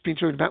we've just been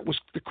talking about, was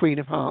the Queen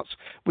of Hearts.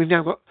 We've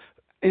now got,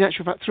 in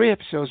actual fact, 3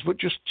 episodes, but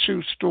just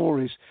 2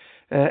 stories.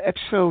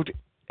 Episode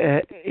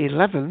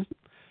 11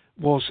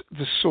 was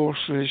The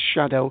Sorcerer's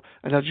Shadow,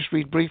 and I'll just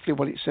read briefly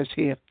what it says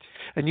here.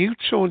 A new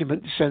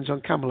tournament descends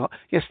on Camelot.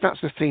 Yes, that's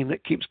the theme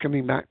that keeps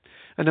coming back.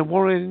 And a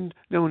warrior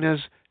known as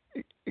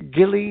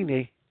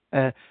Gillini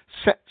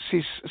sets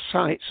his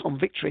sights on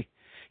victory.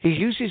 He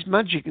uses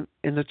magic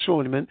in the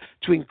tournament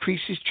to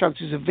increase his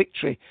chances of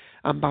victory,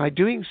 and by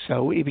doing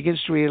so, he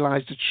begins to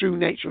realise the true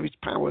nature of his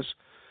powers.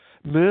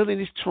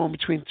 Merlin is torn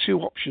between 2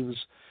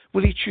 options.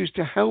 Will he choose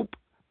to help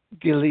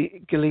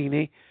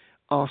Gillini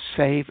or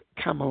save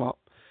Camelot?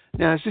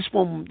 Now, is this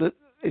one that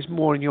is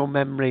more in your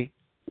memory?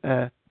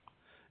 And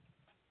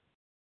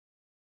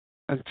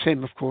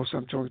Tim, of course,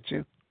 I'm talking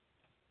to.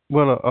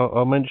 Well,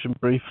 I'll mention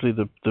briefly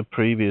the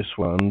previous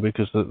one,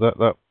 because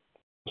that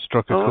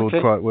struck a chord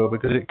quite well,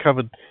 because it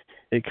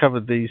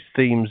covered these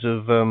themes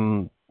of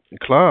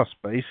class,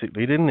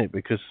 basically, didn't it?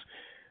 Because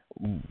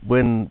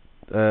when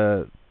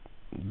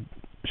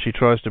she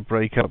tries to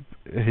break up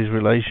his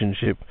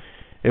relationship,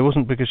 it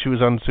wasn't because she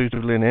was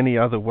unsuitable in any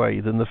other way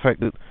than the fact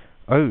that,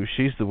 oh,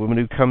 she's the woman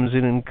who comes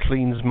in and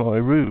cleans my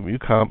room. You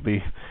can't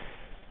be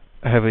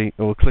having,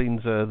 or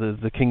cleans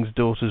the king's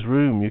daughter's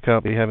room. You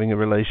can't be having a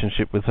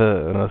relationship with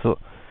her. And I thought.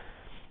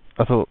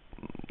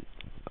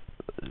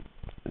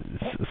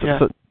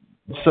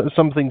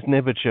 Some things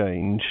never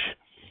change,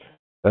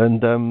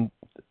 and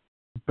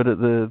but at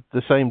the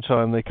same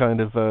time they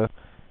kind of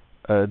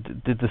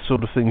did the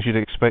sort of things you'd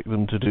expect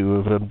them to do,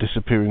 of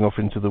disappearing off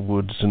into the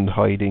woods and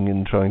hiding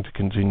and trying to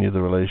continue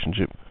the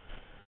relationship.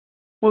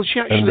 Well, she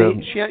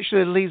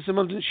actually leads them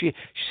on, doesn't she?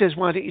 She says,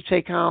 "Why don't you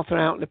take Arthur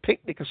out on a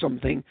picnic or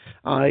something?"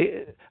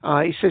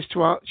 She says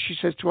to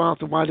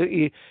Arthur, "Why don't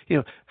you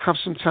have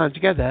some time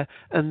together?"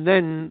 And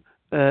then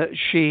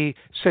she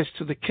says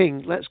to the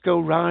king, "Let's go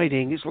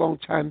riding. It's a long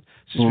time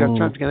since we had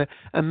time together,"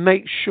 and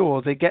make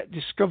sure they get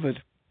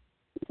discovered.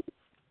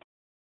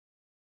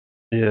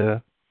 Yeah.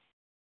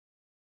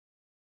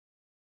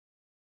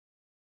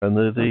 And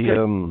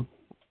the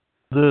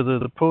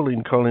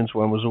Pauline Collins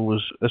one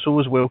was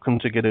always welcome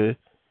to get a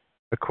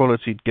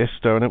quality guest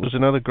star, and it was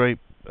another great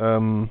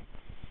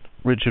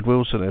Richard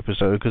Wilson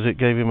episode, because it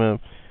gave him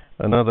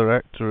another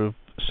actor of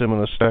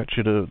similar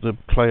stature to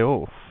play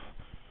off.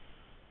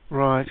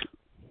 Right.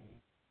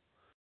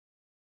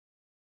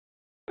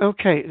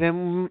 Okay,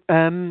 then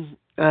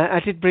I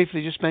did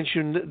briefly just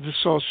mention the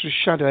Sorcerer's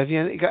Shadow. Have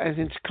you got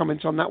anything to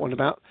comment on that one,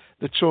 about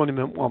the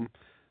tournament one?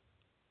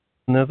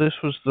 No, this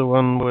was the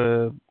one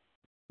where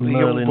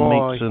Merlin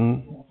meets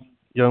a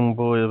young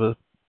boy of a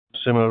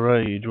similar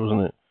age,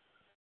 wasn't it?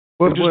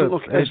 Well, it doesn't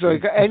look as though he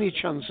got any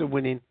chance of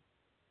winning.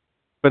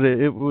 But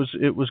it was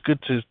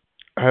good to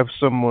have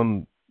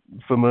someone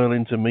for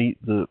Merlin to meet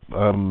that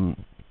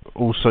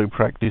also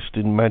practiced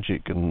in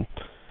magic, and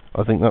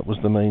I think that was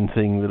the main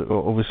thing, that it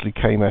obviously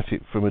came at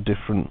it from a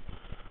different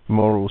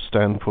moral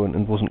standpoint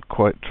and wasn't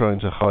quite trying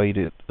to hide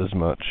it as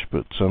much.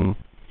 But I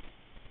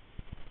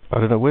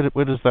don't know,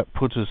 where does that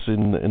put us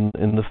in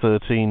the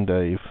 13,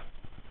 Dave?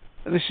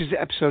 This is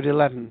episode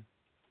 11.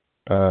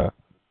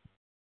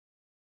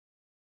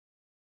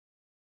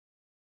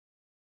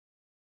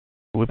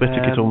 We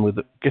better get on with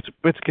it.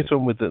 Get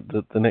on with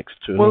the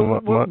next 2.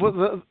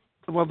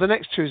 Well, the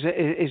next 2 is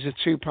a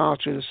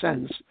 2-parter in a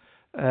sense.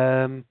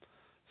 It's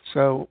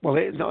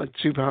not a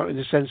 2-parter in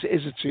a sense. It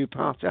is a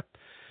 2-parter.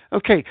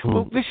 Okay.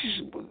 Well,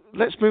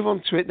 let's move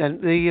on to it then.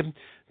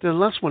 The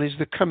last one is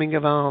The Coming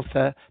of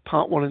Arthur,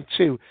 Part 1 and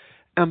 2.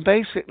 And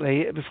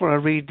basically, before I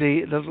read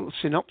the little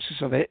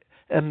synopsis of it,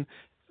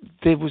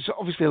 there was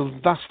obviously a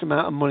vast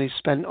amount of money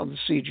spent on the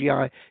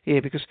CGI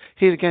here, because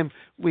here again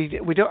we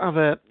don't have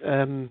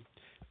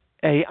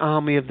a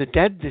army of the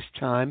dead this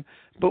time,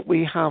 but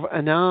we have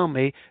an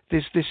army.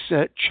 There's this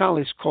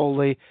chalice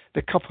called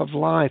the Cup of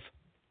Life,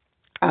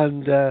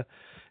 and the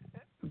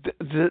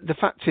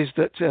fact is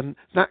that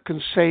that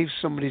can save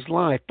somebody's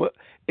life, but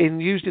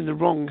used in the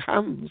wrong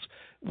hands,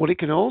 what it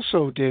can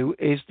also do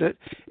is that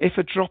if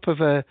a drop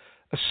of a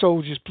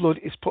soldier's blood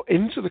is put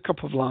into the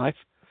Cup of Life,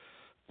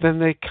 then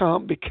they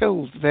can't be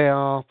killed. They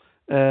are,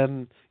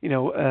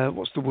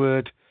 what's the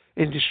word?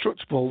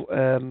 Indestructible.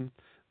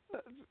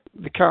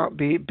 they can't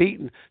be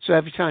beaten. So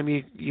every time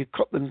you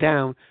cut them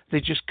down,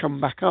 they just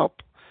come back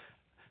up.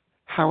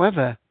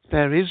 However,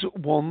 there is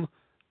one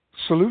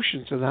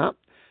solution to that,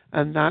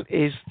 and that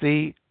is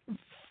the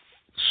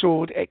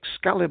sword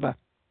Excalibur.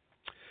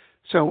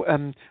 So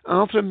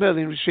Arthur and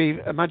Merlin retrieve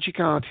a magic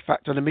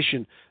artifact on a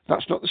mission.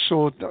 That's not the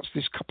sword, that's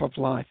this cup of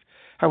life.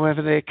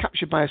 However, they are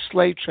captured by a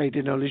slave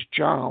trader known as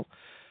Jarl.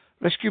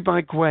 Rescued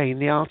by Gawain,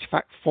 the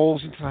artifact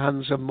falls into the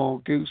hands of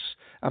Morgause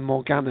and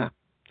Morgana.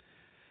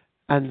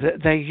 And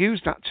they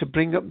use that to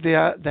bring up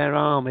their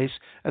armies,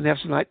 and they have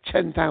something like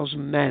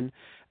 10,000 men,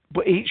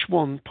 but each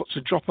one puts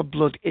a drop of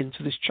blood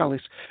into this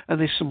chalice. And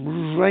there's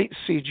some great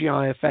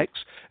CGI effects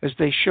as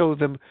they show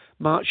them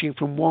marching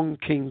from one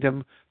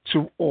kingdom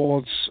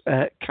towards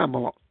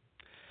Camelot.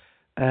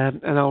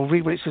 And I'll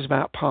read what it says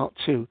about part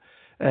 2.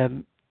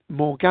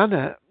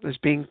 Morgana has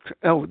been...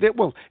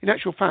 in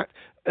actual fact,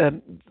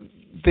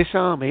 this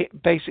army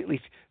basically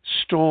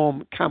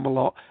storm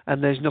Camelot,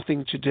 and there's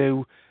nothing to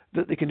do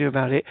that they can do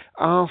about it.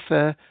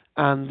 Arthur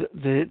and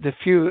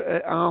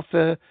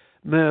Arthur,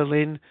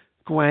 Merlin,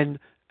 Gawain,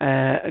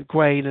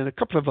 and a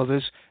couple of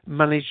others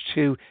managed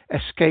to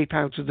escape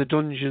out of the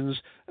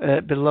dungeons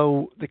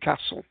below the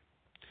castle.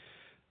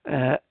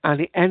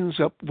 And it ends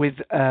up with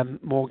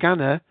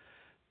Morgana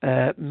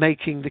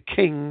making the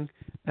king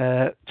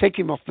take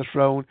him off the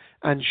throne,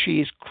 and she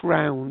is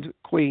crowned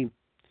queen.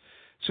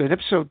 So in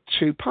episode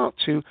 2, part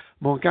 2,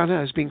 Morgana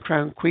has been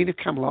crowned Queen of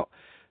Camelot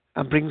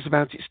and brings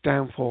about its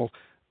downfall.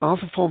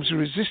 Arthur forms a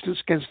resistance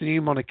against the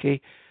new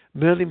monarchy.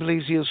 Merlin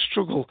believes he'll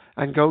struggle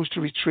and goes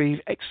to retrieve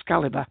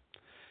Excalibur.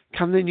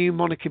 Can the new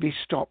monarchy be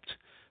stopped?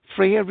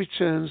 Freya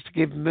returns to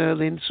give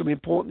Merlin some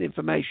important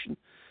information.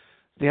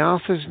 The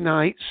Arthur's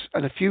knights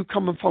and a few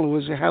common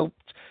followers are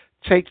helped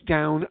take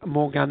down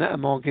Morgana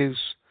and Morgause.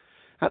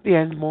 At the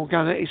end,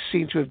 Morgana is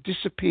seen to have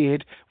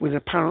disappeared with an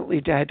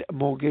apparently dead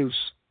Morgause.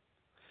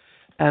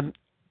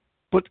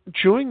 But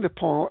during the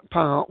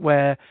part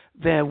where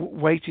they're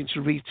waiting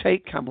to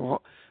retake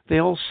Camelot, they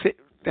all sit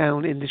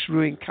down in this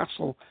ruined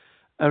castle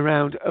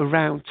around a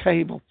round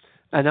table.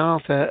 And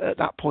Arthur at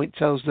that point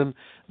tells them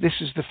this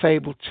is the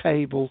fabled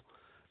table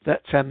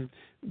that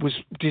was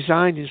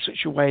designed in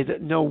such a way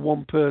that no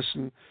one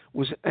person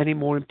was any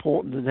more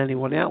important than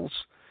anyone else.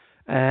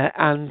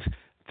 And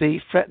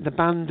the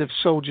band of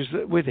soldiers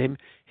that are with him,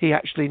 he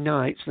actually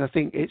knights. And I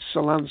think it's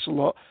Sir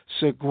Lancelot,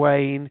 Sir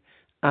Gawain,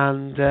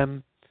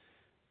 and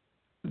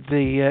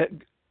the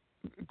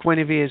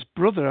Guinevere's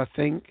brother, I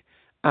think,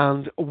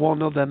 and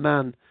one other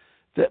man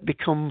that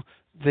become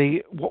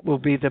what will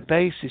be the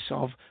basis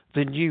of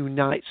the new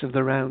Knights of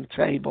the Round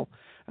Table.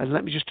 And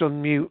let me just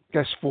unmute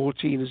guest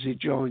 14 as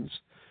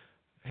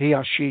he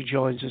or she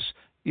joins us.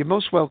 You're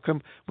most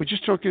welcome. We're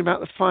just talking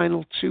about the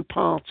final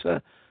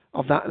two-parter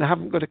of that, and I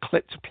haven't got a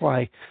clip to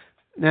play.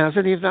 Now, has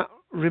any of that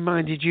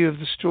reminded you of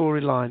the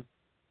storyline,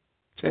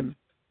 Tim?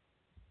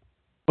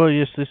 Well,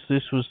 yes,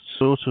 this was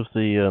sort of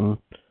the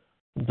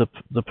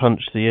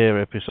punch the air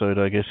episode,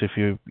 I guess, if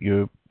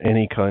you're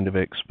any kind of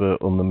expert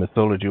on the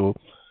mythology, or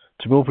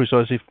to be more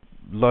precise, if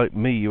like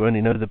me you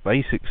only know the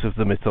basics of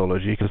the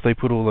mythology, because they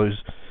put all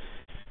those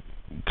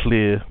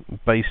clear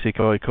basic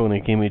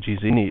iconic images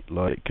in it,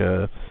 like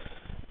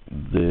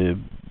the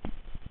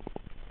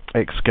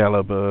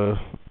Excalibur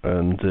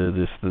and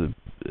the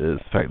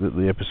fact that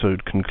the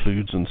episode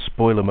concludes, and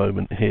spoiler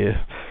moment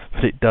here,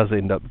 but it does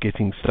end up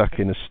getting stuck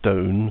in a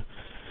stone,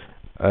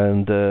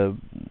 and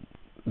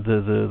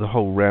the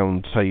whole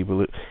round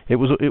table. It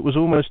was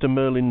almost a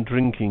Merlin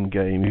drinking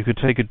game. You could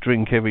take a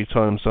drink every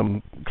time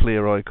some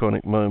clear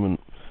iconic moment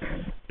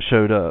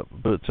showed up.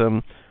 But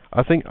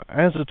I think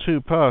as a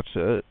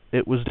two-parter,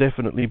 it was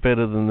definitely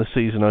better than the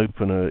season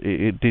opener.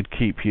 It did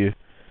keep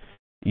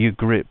you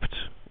gripped.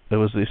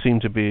 There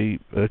seemed to be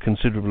a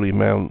considerably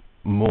amount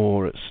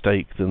more at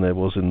stake than there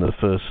was in the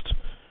first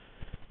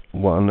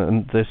one,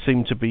 and there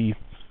seemed to be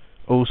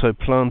also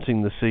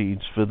planting the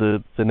seeds for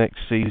the next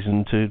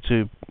season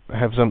to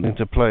have something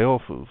to play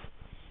off of.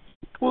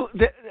 Well,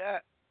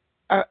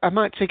 I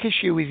might take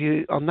issue with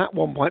you on that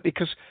one point,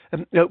 because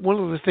one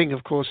of the things,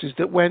 of course, is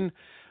that when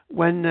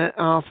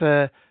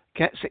Arthur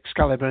gets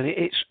Excalibur and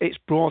it's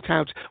brought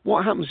out,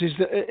 what happens is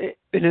that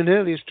in an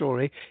earlier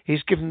story,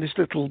 he's given this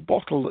little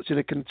bottle that's in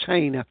a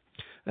container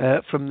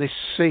from this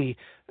sea,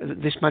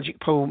 this magic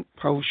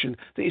potion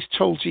that he's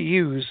told to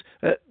use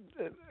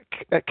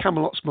at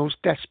Camelot's most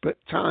desperate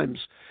times.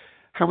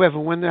 However,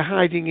 when they're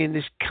hiding in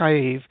this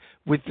cave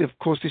with, of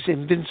course, this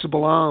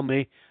invincible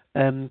army,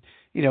 they're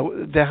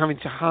having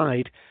to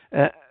hide.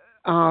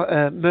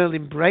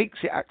 Merlin breaks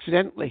it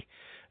accidentally.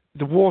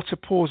 The water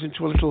pours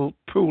into a little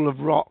pool of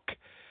rock,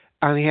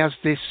 and he has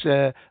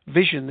this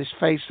vision, this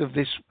face of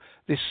this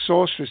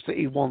sorceress that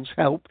he once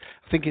helped,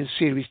 I think in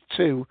Series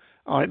 2,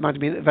 or it might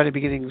have been at the very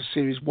beginning of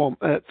Series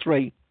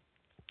 3.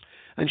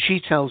 And she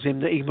tells him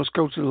that he must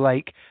go to the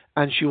lake,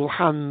 and she will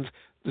hand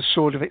the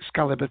sword of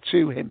Excalibur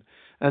to him,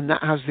 and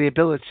that has the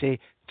ability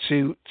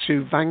to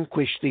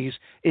vanquish these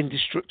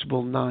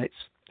indestructible knights.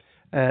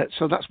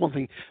 So that's one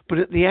thing. But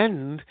at the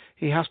end,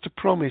 he has to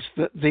promise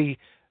that the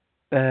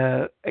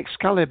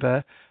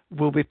Excalibur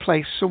will be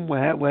placed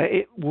somewhere where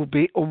it will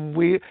be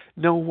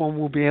no one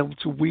will be able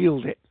to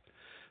wield it.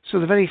 So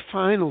the very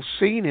final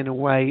scene, in a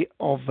way,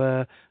 of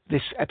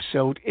this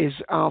episode is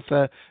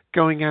Arthur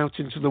going out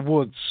into the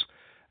woods,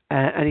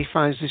 and he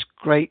finds this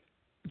great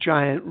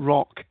giant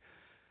rock,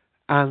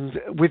 and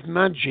with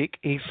magic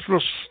he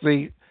thrusts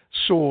the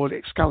sword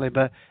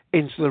Excalibur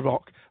into the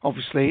rock,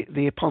 obviously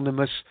the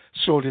eponymous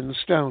Sword in the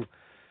Stone.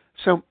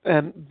 So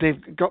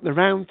they've got the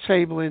round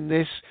table in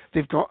this.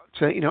 They've got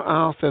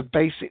Arthur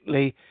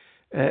basically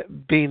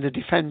being the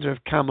defender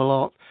of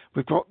Camelot.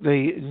 We've got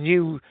the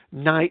new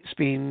knights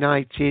being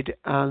knighted,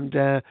 and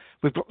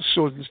we've got the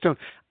Sword in the Stone.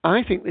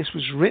 I think this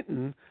was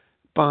written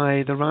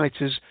by the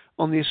writers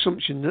on the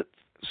assumption that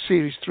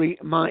Series 3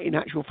 might in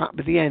actual fact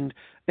be the end,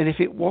 and if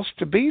it was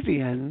to be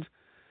the end,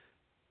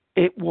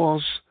 it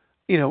was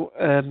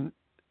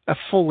a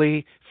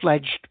fully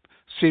fledged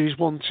Series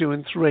 1, 2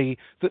 and 3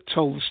 that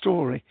told the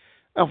story.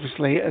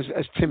 Obviously, as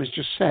Tim has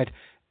just said,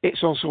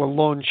 it's also a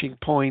launching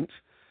point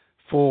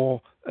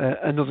for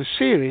another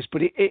series,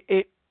 but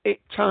it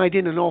tied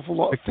in an awful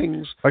lot of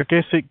things. I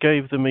guess it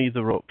gave them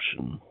either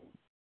option.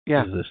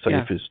 Yeah, is the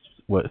safest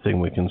thing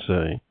we can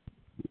say.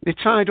 They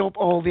tied up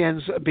all the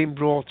ends that had been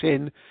brought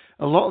in.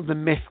 A lot of the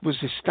myth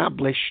was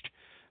established.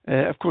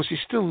 Of course,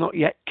 he's still not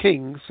yet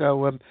king,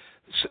 so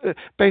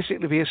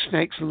basically be a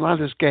snakes and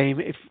ladders game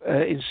if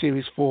in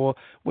Series 4,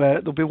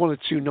 where there'll be one or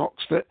two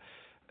knocks that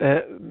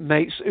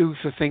makes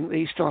Uther think that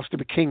he still has to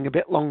be king a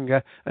bit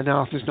longer, and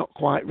Arthur's not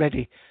quite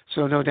ready.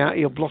 So no doubt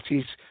he'll blot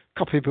his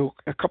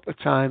copybook a couple of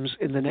times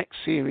in the next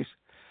series.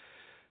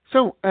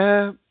 So,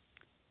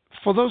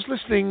 for those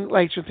listening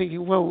later and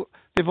thinking, well,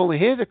 they've only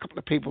heard a couple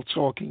of people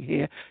talking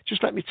here,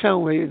 just let me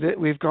tell you that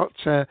we've got,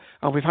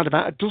 we've had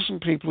about a dozen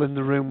people in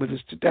the room with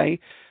us today.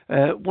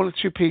 One or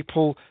two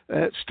people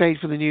stayed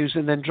for the news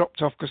and then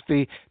dropped off because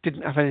they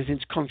didn't have anything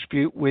to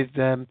contribute with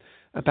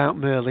about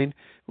Merlin.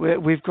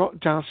 We've got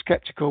Darth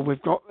Skeptical,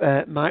 we've got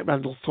Mike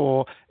Randall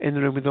Thor in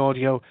the room with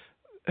audio,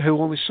 who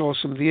only saw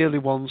some of the early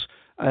ones,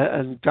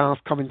 and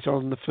Darth commented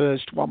on the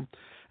first one.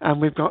 And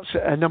we've got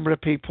a number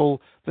of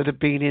people that have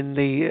been in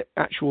the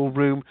actual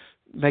room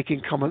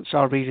making comments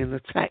or reading the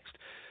text.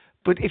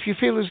 But if you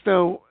feel as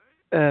though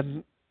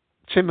Tim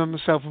and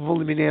myself have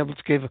only been able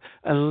to give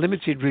a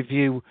limited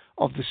review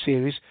of the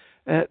series,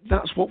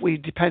 that's what we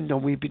depend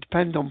on. We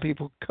depend on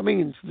people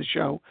coming into the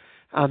show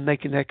and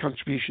making their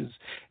contributions.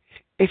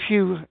 If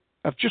you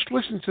have just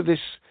listened to this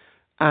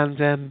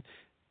and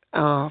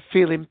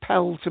feel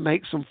impelled to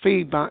make some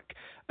feedback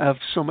of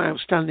some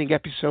outstanding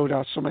episode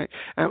or some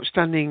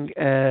outstanding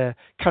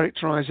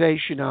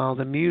characterization or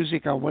the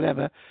music or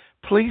whatever,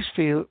 please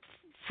feel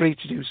free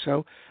to do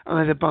so,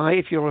 either by,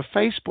 if you're a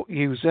Facebook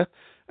user,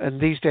 and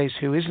these days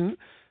who isn't,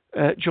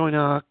 join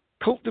our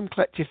Cultdom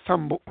Collective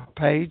fanbook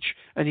page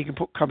and you can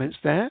put comments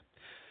there.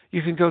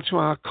 You can go to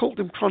our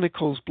Cultdom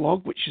Chronicles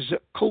blog, which is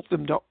at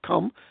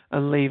cultdom.com,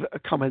 and leave a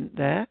comment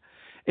there.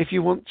 If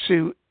you want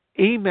to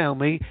email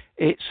me,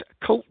 it's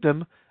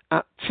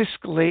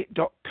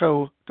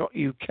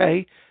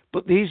cultdom@tiscali.co.uk,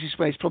 but the easiest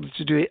way is probably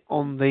to do it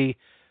on the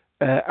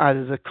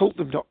either the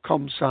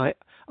cultdom.com site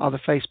or the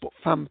Facebook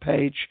fan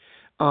page.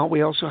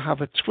 We also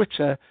have a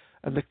Twitter,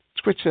 and the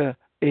Twitter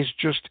is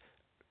just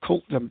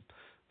Cultdom.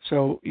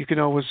 So you can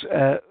always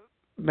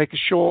make a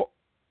short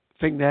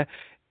thing there.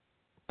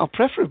 I'll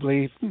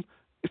preferably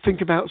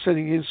think about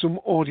sending in some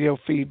audio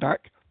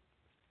feedback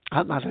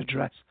at that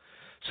address.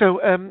 So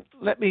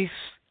let me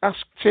ask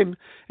Tim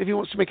if he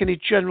wants to make any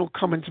general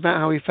comment about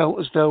how he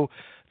felt as though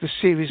the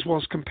series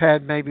was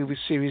compared maybe with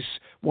Series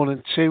 1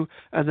 and 2,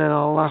 and then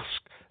I'll ask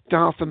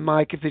Darth and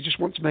Mike if they just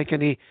want to make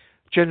any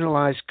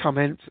generalised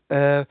comment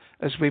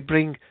as we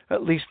bring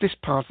at least this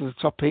part of the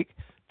topic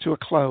to a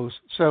close.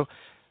 So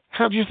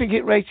how do you think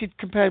it rated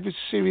compared with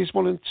Series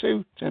 1 and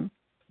 2, Tim?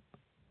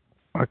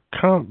 I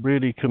can't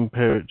really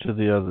compare it to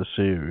the other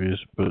series,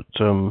 but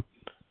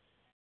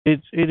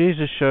it is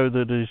a show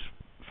that is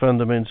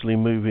fundamentally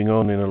moving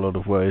on in a lot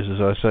of ways, as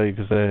I say,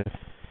 because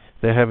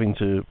they're having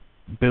to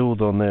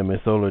build on their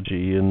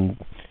mythology, and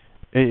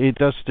it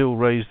does still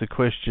raise the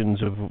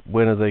questions of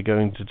when are they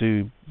going to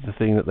do the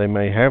thing that they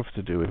may have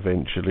to do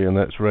eventually, and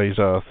that's raise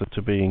Arthur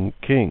to being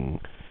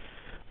king.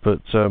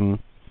 But I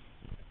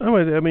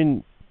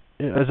mean,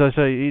 as I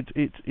say,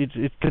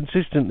 it's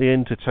consistently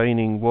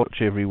entertaining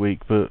watch every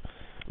week, but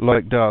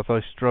like Darth,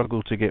 I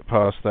struggled to get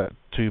past that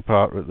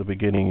two-parter at the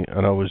beginning,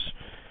 and I was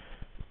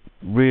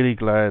really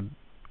glad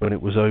when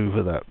it was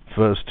over, that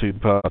first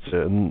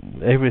two-parter,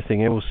 and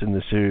everything else in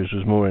the series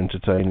was more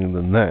entertaining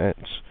than that.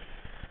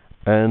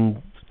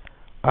 And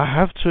I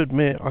have to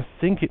admit, I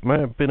think it may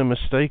have been a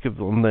mistake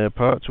on their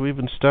part to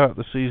even start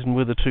the season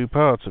with a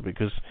two-parter,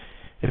 because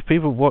if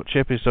people watch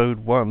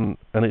episode 1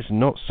 and it's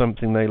not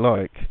something they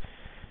like,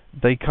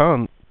 they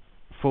can't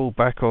fall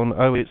back on,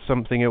 oh, it's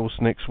something else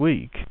next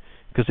week,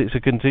 because it's a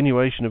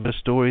continuation of a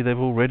story they've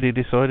already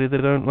decided they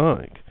don't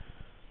like.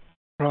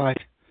 Right.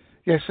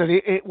 Yes, and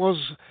it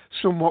was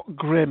somewhat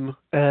grim.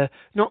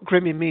 Not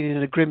grim in meaning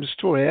a grim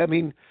story. I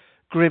mean,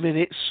 grim in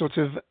its sort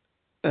of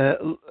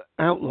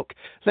outlook.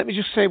 Let me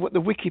just say what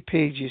the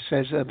Wikipedia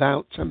says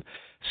about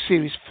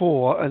Series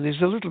 4, and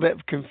there's a little bit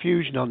of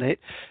confusion on it.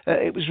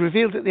 It was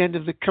revealed at the end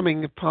of the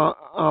coming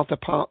Arthur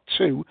Part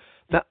 2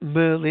 that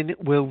Merlin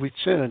will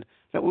return.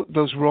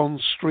 Those were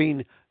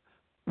on-screen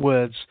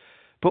words.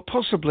 But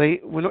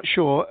possibly, we're not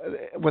sure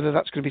whether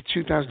that's going to be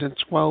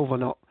 2012 or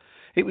not.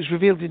 It was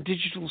revealed in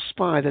Digital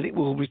Spy that it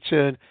will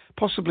return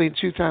possibly in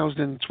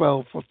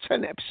 2012 for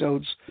 10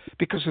 episodes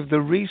because of the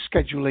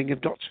rescheduling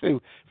of Doctor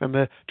Who.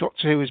 Remember,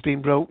 Doctor Who has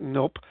been broken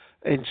up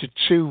into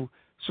 2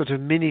 sort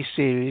of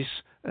mini-series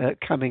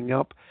coming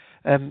up.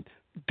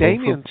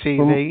 Damien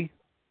TV...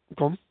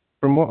 Go on.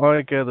 From what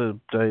I gather,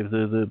 Dave,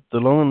 the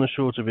long and the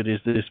short of it is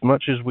this: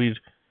 much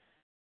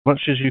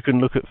as you can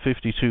look at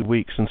 52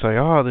 weeks and say,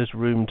 there's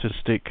room to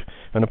stick,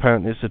 and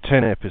apparently it's a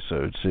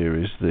 10-episode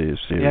series, the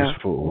Series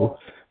 4,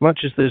 much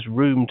as there's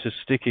room to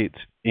stick it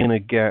in a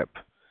gap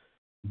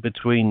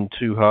between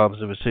 2 halves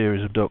of a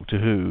series of Doctor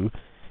Who,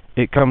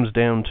 it comes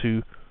down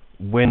to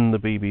when the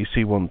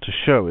BBC want to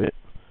show it,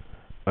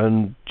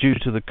 and due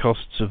to the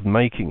costs of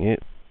making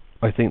it,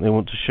 I think they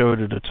want to show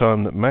it at a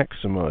time that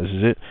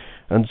maximises it,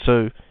 and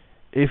so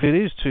if it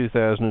is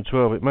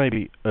 2012, it may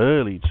be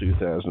early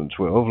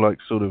 2012, like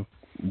sort of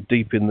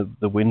deep in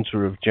the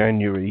winter of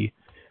January,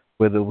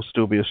 where there will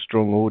still be a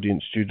strong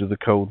audience due to the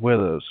cold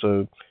weather.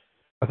 So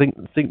I think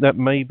that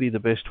may be the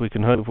best we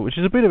can hope for, which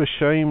is a bit of a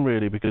shame,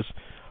 really, because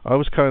I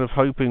was kind of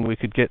hoping we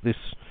could get this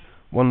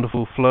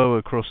wonderful flow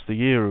across the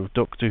year of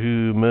Doctor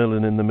Who,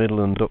 Merlin in the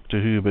middle, and Doctor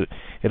Who, but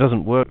it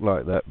doesn't work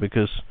like that,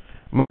 because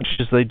much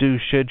as they do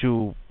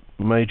schedule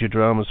major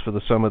dramas for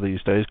the summer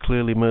these days,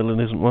 clearly Merlin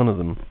isn't one of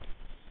them.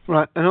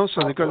 Right, and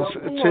also they've got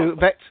to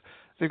vet.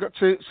 They've got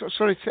to.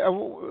 Sorry, I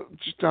was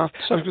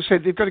going to say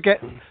they've got to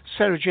get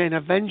Sarah Jane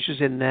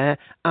Adventures in there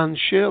and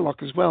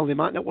Sherlock as well. They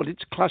might not want it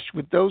to clash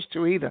with those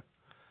 2 either.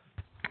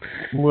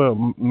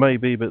 Well,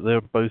 maybe, but they're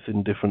both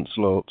in different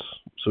slots,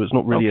 so it's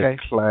not really a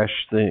clash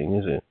thing,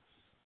 is it?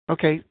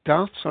 Okay,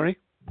 Darth. Sorry.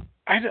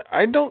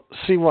 I don't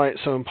see why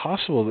it's so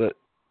impossible that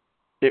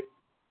it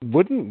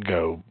wouldn't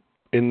go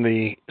in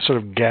the sort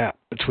of gap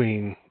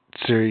between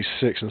Series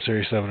 6 and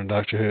Series 7 of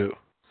Doctor Who.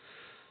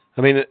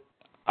 I mean,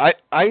 I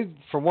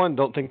for one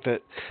don't think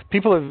that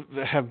people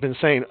have been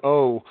saying,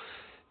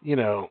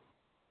 the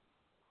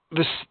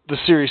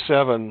Series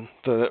 7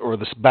 or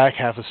this back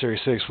half of Series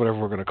 6, whatever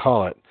we're going to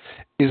call it,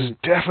 is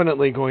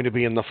definitely going to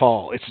be in the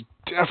fall. It's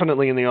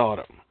definitely in the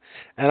autumn,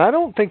 and I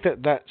don't think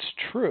that that's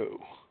true.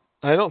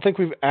 I don't think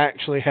we've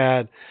actually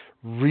had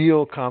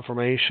real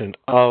confirmation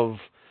of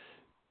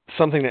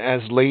something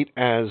as late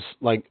as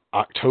like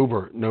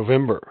October,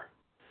 November.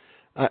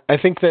 I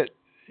think that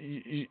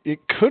it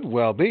could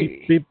well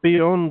be.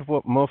 Beyond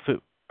what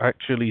Moffat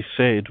actually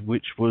said,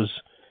 which was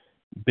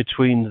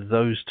between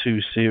those 2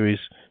 series,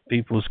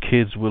 people's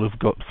kids will have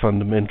got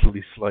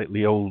fundamentally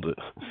slightly older.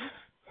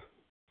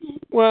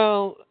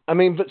 Well, I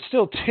mean, but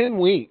still 10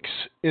 weeks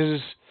is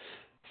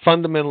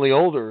fundamentally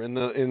older in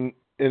an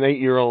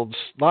 8-year-old's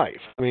life.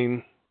 I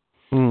mean,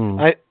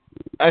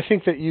 I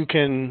think that you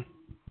can...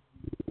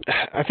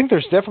 I think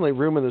there's definitely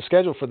room in the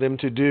schedule for them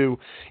to do,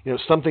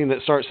 something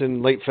that starts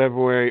in late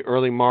February,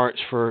 early March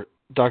for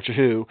Doctor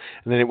Who,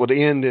 and then it would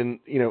end in,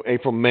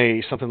 April,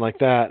 May, something like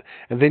that.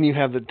 And then you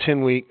have the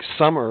 10-week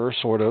summer,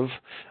 sort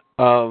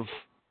of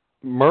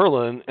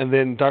Merlin, and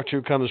then Doctor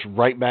Who comes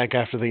right back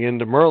after the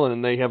end of Merlin,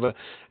 and they have an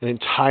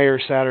entire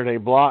Saturday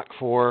block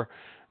for,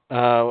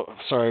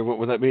 what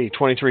would that be,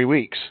 23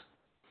 weeks.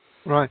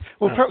 Right.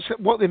 Well, perhaps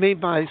what they mean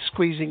by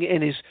squeezing it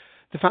in is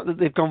the fact that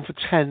they've gone for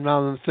 10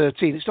 rather than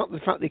 13. It's not the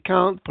fact they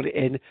can't put it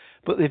in,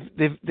 but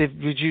they've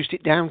reduced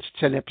it down to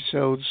 10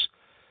 episodes,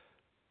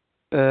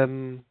 rather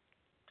than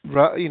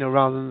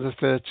the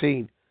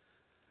 13.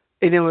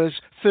 In other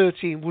words,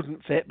 13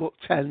 wouldn't fit, but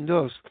 10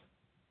 does.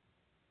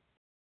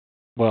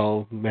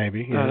 Well,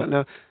 maybe. Yeah. I don't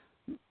know.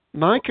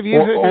 Mike, have you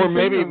heard? Or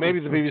maybe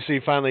the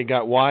BBC finally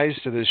got wise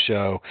to this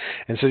show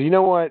and said, you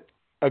know what,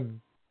 a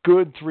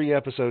good 3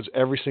 episodes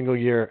every single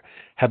year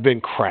have been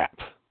crap.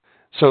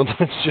 So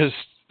let's just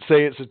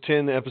say it's a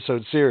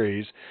 10-episode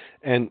series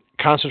and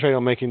concentrate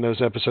on making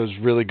those episodes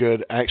really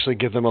good, actually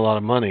give them a lot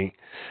of money,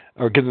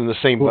 or give them the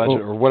same budget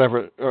or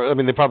whatever. Or, I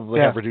mean, they probably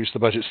have reduced the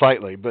budget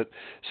slightly, but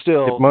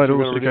still... It might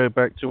also go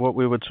back to what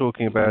we were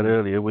talking about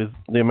earlier with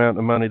the amount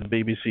of money the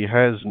BBC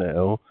has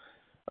now,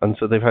 and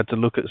so they've had to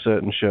look at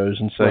certain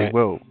shows and say,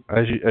 well,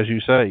 as you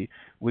say,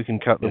 we can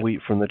cut the wheat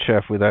from the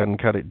chaff with that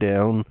and cut it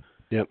down.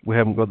 Yep. We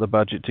haven't got the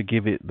budget to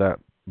give it that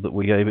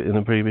we gave it in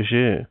the previous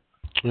year.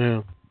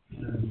 Yeah.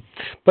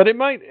 But it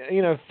might,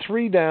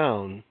 3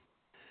 down.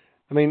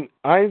 I mean,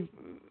 I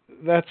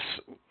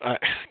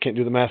can't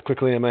do the math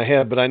quickly in my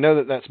head, but I know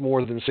that that's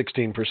more than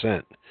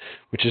 16%,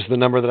 which is the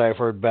number that I've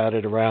heard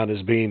batted around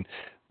as being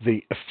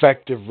the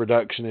effective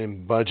reduction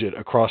in budget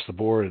across the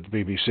board at the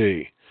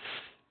BBC.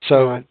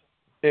 So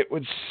it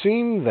would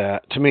seem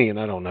that, to me, and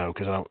I don't know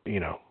because I don't,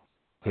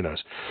 who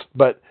knows,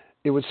 but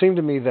it would seem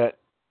to me that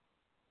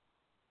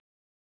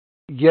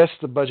yes,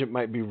 the budget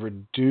might be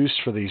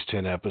reduced for these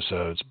 10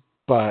 episodes,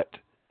 but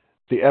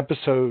the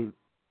episode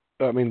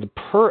the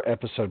per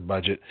episode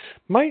budget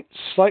might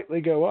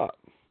slightly go up.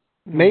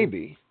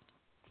 Maybe.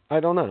 I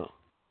don't know.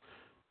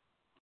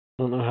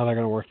 I don't know how they're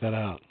going to work that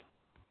out.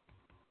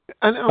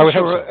 And I would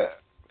hope so.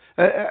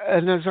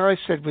 And as I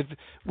said,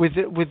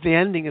 with the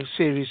ending of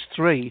Series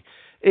 3,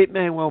 it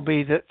may well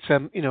be that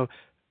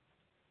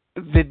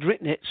they'd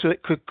written it so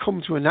it could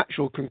come to a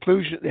natural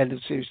conclusion at the end of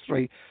Series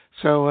 3.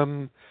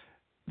 So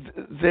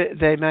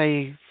they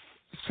may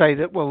say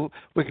that, well,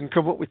 we can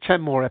come up with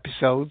 10 more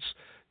episodes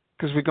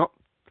because we got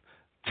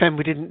 10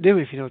 we didn't do,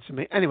 if you know what I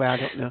mean. Anyway, I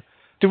don't know.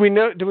 Do we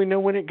know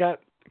when it got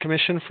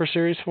commissioned for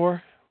Series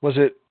 4? Was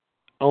it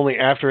only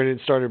after it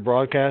had started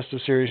broadcast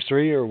of Series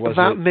 3, or was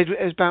it... It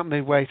was about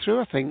midway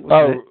through, I think.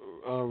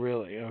 Oh,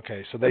 really?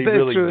 Okay, so they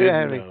really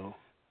didn't know.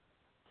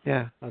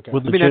 Yeah. Okay.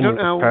 Well, the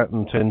general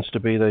pattern tends to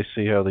be they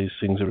see how these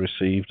things are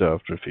received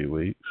after a few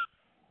weeks.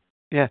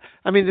 Yeah.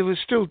 I mean, they were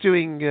still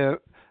doing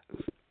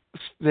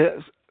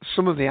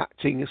some of the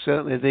acting,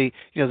 certainly.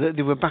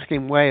 They were back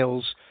in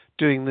Wales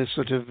doing the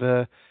sort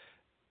of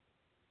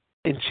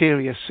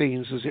interior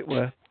scenes, as it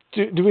were.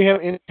 Do we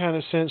have any kind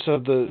of sense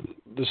of the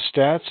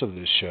stats of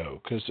this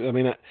show? Because,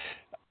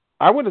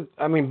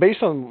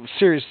 based on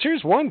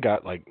Series 1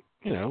 got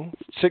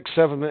 6,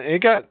 7 minutes.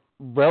 It got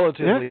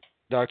relatively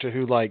Doctor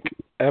Who-like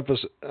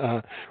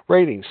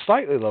ratings,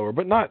 slightly lower,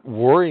 but not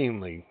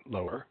worryingly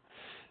lower.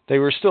 They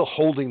were still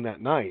holding that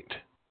night.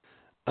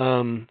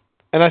 And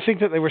I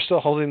think that they were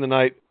still holding the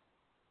night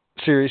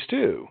Series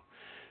 2.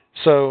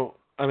 So,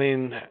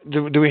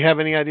 do we have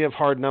any idea of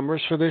hard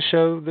numbers for this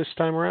show this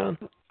time around?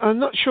 I'm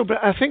not sure,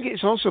 but I think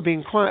it's also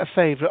been quite a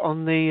favourite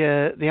on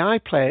the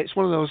iPlayer. It's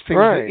one of those things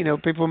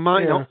that, people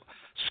might not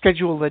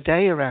schedule their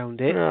day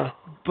around it,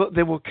 but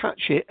they will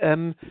catch it.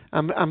 I'm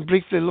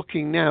briefly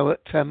looking now at...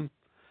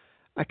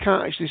 I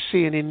can't actually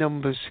see any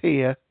numbers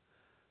here.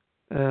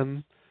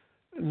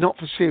 Not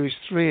for Series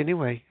 3,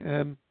 anyway.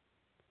 No,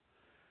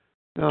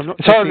 I'm not.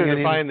 It's harder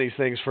to find these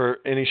things for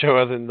any show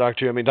other than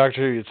Doctor Who.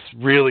 Doctor Who, it's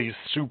really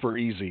super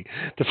easy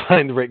to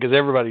find the rate because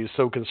everybody is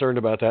so concerned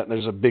about that, and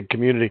there's a big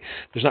community.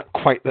 There's not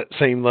quite that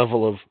same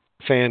level of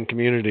fan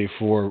community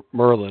for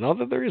Merlin,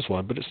 although there is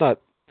one, but it's not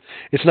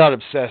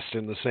obsessed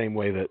in the same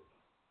way that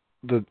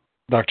the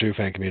Doctor Who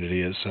fan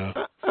community is. So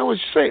I would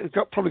say it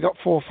probably got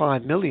 4 or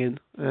 5 million.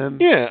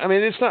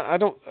 It's not.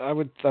 I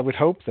would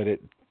hope that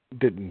it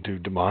didn't do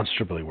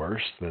demonstrably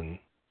worse than.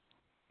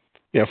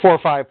 4 or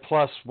 5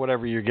 plus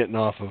whatever you're getting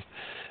off of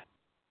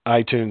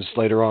iTunes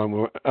later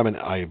on.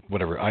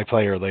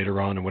 iPlayer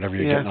later on, and whatever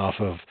you're getting off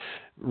of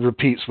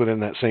repeats within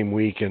that same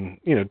week,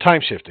 and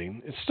time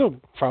shifting. It's still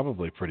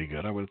probably pretty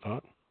good, I would have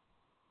thought.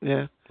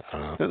 Yeah.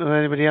 I don't know if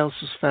anybody else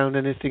has found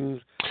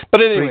anything. But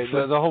anyway,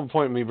 the whole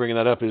point of me bringing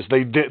that up is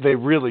they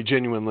really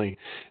genuinely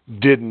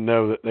didn't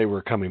know that they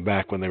were coming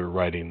back when they were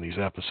writing these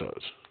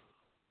episodes.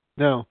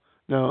 No.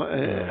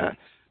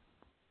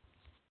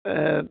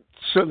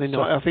 Certainly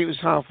not. I think it was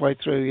halfway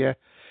through, yeah.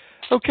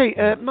 Okay,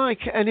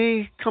 Mike,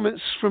 any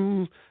comments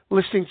from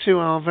listening to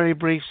our very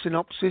brief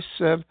synopsis?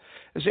 Has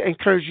it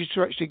encouraged you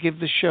to actually give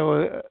the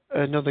show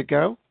another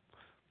go?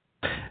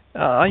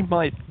 I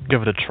might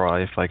give it a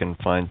try if I can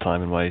find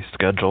time in my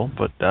schedule,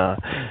 but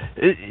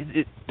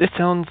it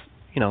sounds,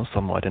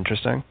 somewhat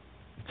interesting.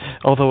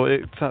 Although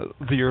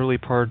the early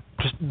part,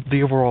 just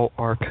the overall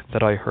arc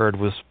that I heard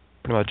was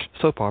pretty much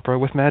soap opera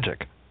with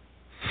magic.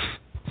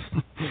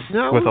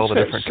 No, with all the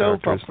different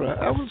characters.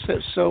 I wouldn't say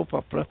it's soap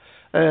opera.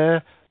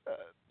 I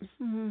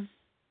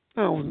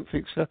wouldn't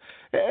think so.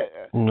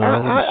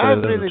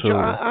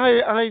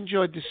 I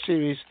enjoyed this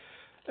series.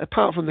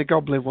 Apart from the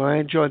Goblin one, I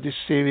enjoyed this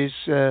series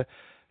better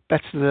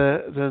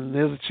than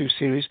the other 2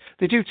 series.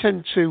 They do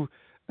tend to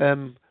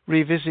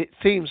revisit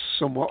themes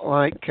somewhat,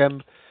 like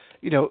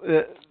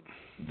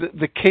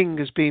the king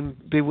has been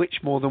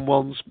bewitched more than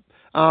once.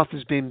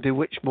 Arthur's been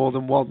bewitched more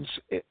than once,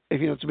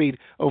 if you know what I mean,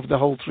 over the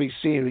whole 3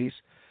 series.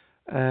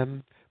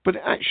 But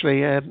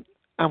actually, I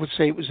would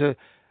say it was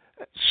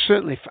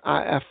certainly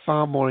I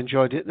far more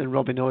enjoyed it than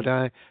Robin Hood.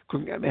 I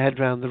couldn't get my head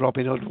around the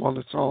Robin Hood one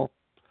at all.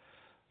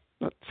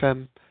 But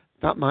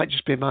that might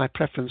just be my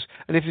preference.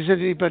 And if there's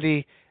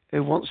anybody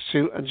who wants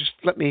to, and just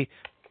let me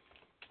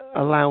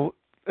allow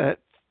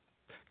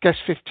guest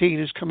 15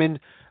 who's come in,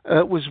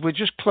 we're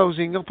just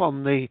closing up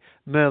on the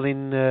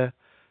Merlin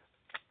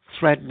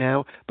thread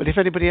now. But if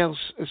anybody else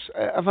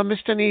have I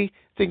missed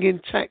anything in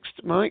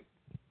text, Mike?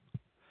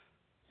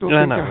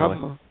 No, not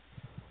really.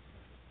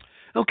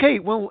 Okay,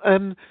 well,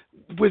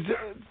 with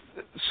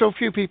so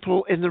few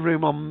people in the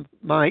room on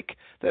mic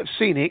that have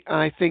seen it,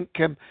 I think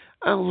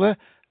I'll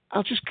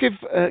just give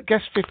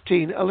guest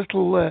 15 a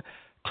little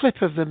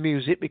clip of the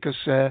music because,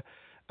 and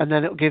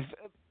then it'll give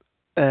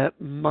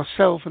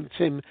myself and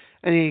Tim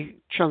any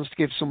chance to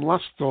give some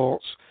last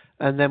thoughts,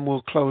 and then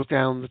we'll close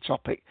down the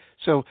topic.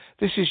 So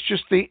this is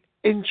just the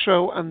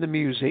intro and the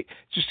music,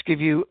 just to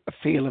give you a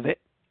feel of it.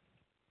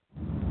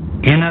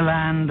 In a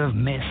land of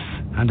myth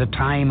and a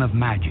time of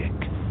magic,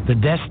 the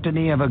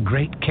destiny of a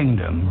great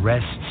kingdom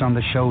rests on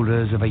the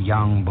shoulders of a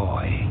young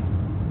boy.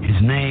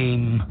 His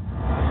name,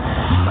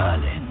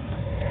 Merlin.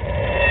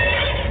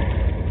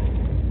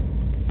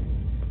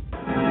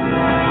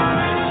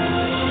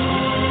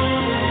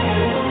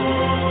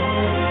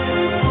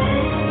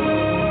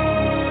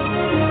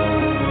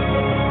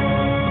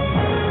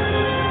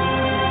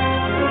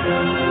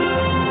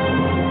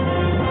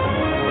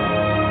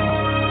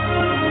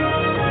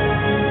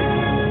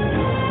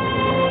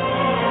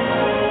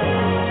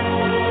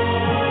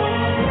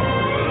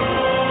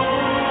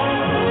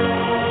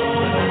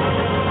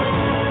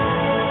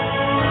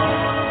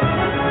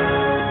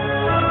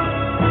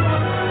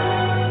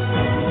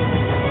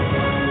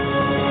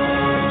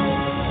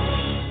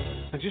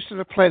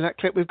 going to play that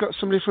clip. We've got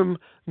somebody from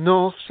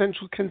North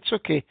Central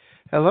Kentucky.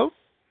 Hello?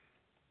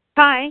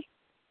 Hi.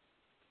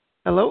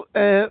 Hello.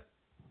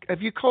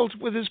 Have you called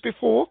with us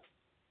before?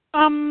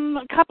 A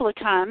couple of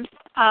times.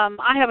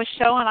 I have a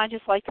show, and I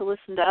just like to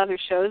listen to other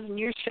shows, and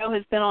your show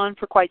has been on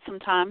for quite some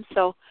time,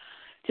 so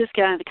just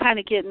kind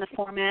of getting the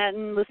format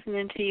and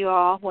listening to you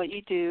all, what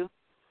you do.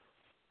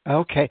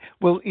 Okay.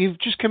 Well, you've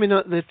just come in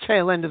at the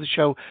tail end of the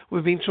show.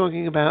 We've been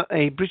talking about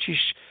a British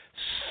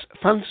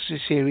fantasy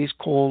series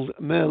called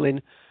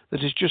Merlin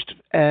that has just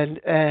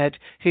aired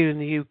here in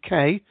the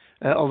UK,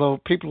 although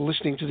people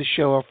listening to the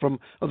show are from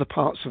other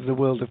parts of the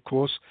world, of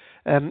course.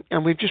 And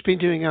we've just been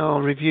doing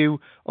our review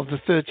of the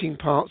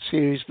 13-part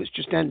series that's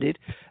just ended.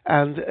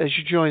 And as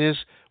you join us,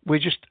 we're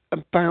just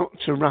about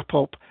to wrap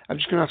up. I'm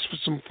just going to ask for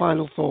some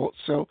final thoughts.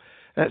 So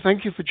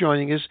thank you for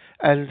joining us.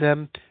 And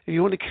if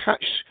you want to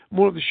catch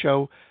more of the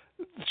show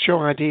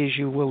ID, as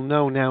you will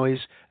know now, is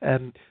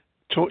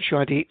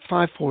TalkShow ID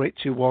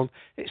 54821.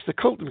 It's the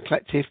Colton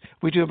Collective.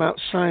 We do about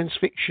science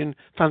fiction,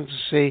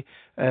 fantasy,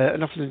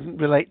 and often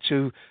relate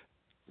to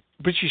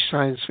British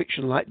science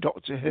fiction like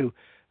Doctor Who.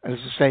 And as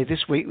I say,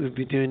 this week we've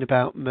been doing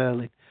about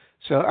Merlin.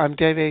 So I'm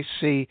Dave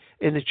AC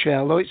in the chair.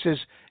 Although it says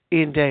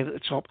Ian Dave at the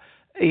top,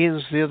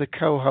 Ian's the other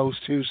co-host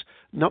who's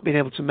not been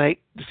able to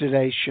make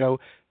today's show.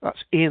 That's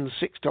Ian the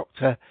Sixth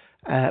Doctor,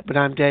 but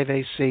I'm Dave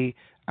AC,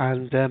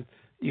 and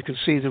you can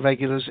see the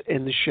regulars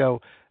in the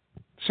show.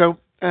 So,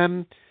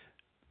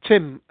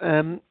 Tim,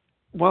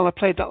 while I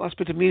played that last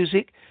bit of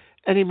music,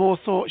 any more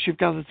thoughts you've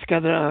gathered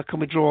together?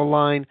 Can we draw a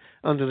line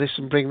under this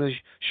and bring the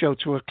show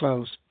to a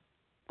close?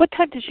 What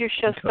time does your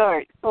show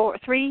start?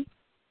 3?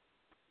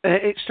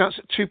 It starts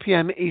at 2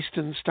 p.m.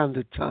 Eastern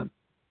Standard Time.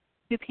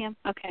 2 p.m.?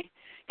 Okay.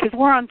 Because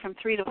we're on from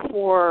 3 to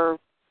 4,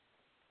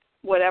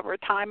 whatever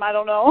time, I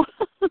don't know.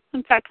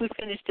 In fact, we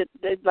finished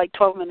it like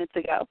 12 minutes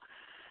ago.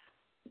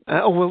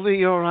 Well,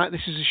 you're all right.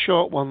 This is a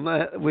short one.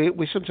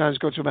 We sometimes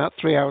go to about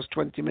 3 hours,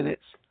 20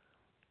 minutes.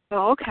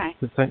 Oh, okay.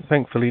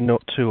 Thankfully,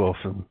 not too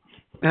often.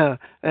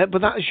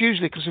 But that is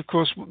usually because, of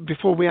course,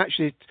 before we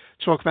actually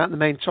talk about the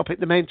main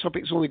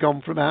topic's only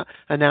gone for about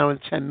an hour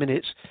and 10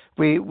 minutes.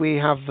 We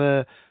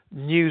have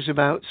news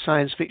about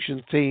science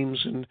fiction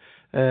themes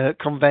and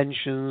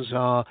conventions,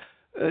 or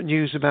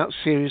news about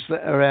series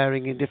that are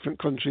airing in different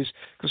countries,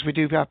 because we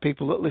do have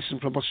people that listen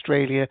from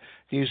Australia,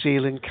 New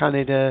Zealand,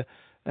 Canada,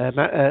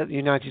 the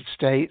United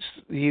States,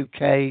 the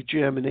UK,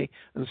 Germany,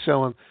 and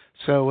so on.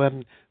 So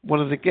one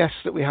of the guests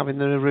that we have in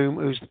the room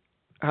who's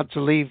had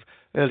to leave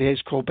earlier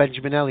is called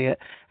Benjamin Elliott,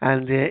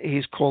 and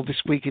he's called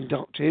This Week in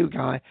Doctor Who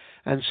guy,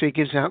 and so he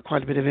gives out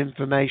quite a bit of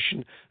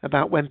information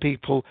about when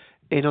people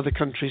in other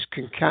countries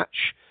can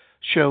catch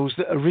shows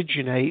that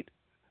originate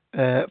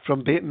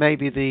from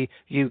maybe the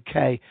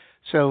UK.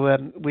 So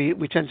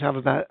we tend to have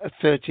about a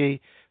 30,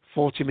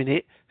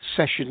 40-minute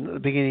session at the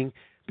beginning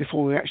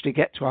before we actually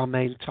get to our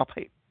main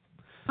topic.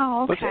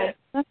 Oh, okay.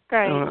 That's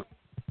great.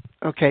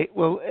 Okay,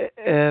 well,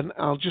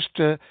 I'll just,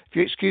 if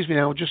you excuse me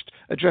now, I'll just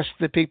address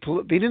the people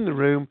that have been in the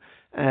room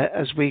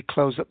as we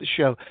close up the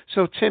show.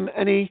 So, Tim,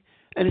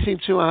 anything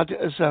to add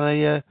as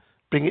I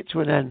bring it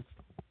to an end?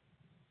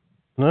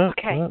 No.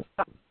 Okay. No.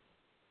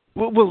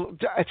 Well,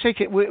 I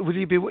take it,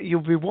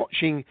 you'll be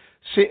watching,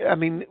 I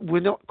mean, we're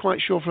not quite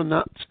sure from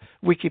that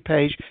wiki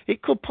page.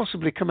 It could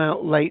possibly come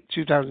out late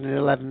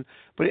 2011,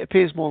 but it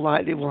appears more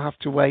likely we'll have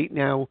to wait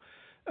now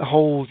a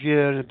whole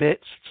year and a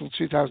bit till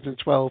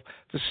 2012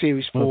 for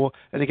Series 4,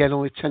 and again,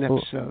 only 10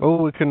 episodes.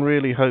 All we can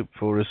really hope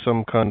for is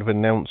some kind of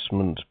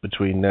announcement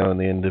between now and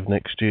the end of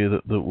next year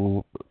that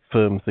will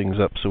firm things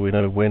up so we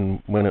know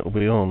when it will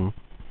be on.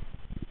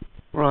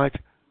 Right.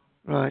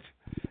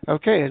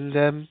 Okay,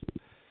 and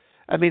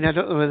I mean, I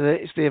don't know whether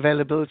it's the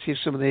availability of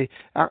some of the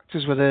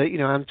actors, whether,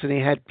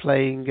 Anthony Head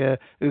playing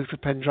Uther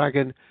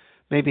Pendragon,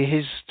 maybe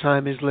his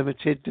time is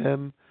limited.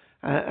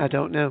 I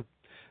don't know.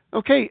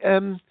 Okay,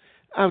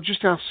 I'll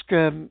just ask,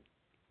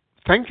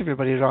 thank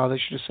everybody, rather,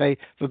 should I say,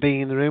 for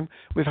being in the room.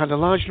 We've had a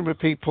large number of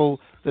people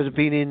that have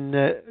been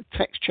in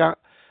text chat.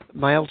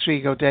 My alter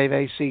ego, Dave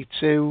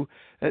AC2,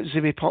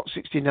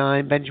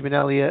 ZimmyPot69, Benjamin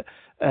Elliott,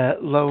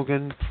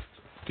 Logan,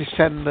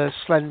 December,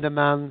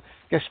 Slenderman,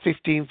 Guest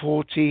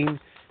 1514,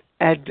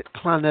 Ed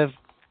Clan of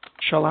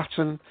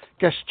Charlatan,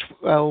 Guest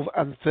 12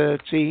 and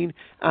 13,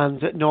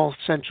 and North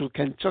Central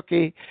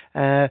Kentucky.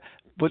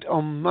 But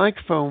on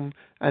microphone,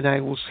 and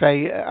I will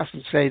ask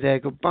them to say their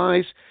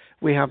goodbyes,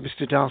 we have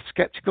Mr. Darth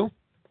Skeptical.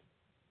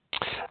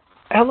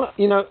 Hello,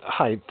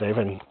 hi, Dave,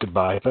 and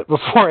goodbye. But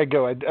before I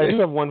go, I do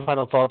have one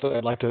final thought that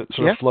I'd like to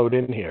sort of float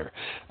in here.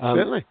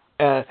 Certainly.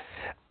 I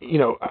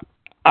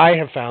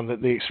have found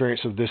that the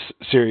experience of this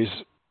series,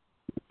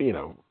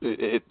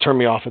 it turned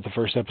me off at the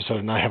first episode,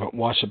 and I haven't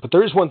watched it. But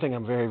there is one thing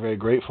I'm very, very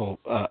grateful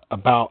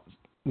about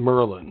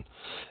Merlin,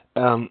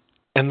 and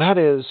that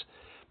is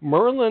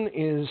Merlin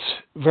is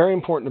very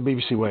important to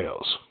BBC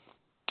Wales,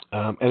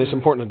 and it's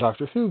important to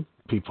Doctor Who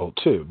people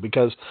too,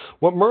 because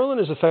what Merlin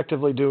is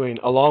effectively doing,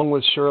 along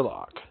with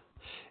Sherlock,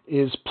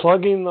 is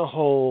plugging the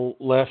hole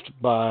left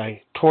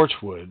by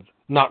Torchwood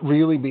not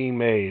really being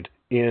made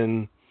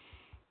in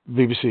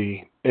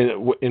BBC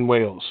in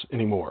Wales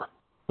anymore.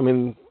 I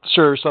mean,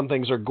 sure, some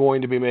things are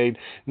going to be made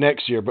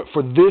next year, but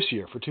for this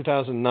year, for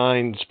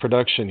 2009's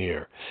production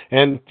year,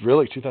 and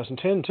really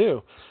 2010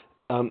 too,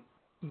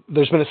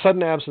 there's been a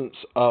sudden absence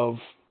of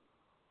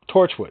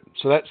Torchwood.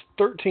 So that's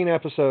 13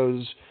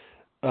 episodes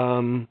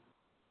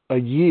a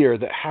year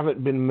that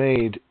haven't been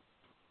made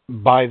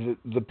by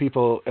the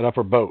people at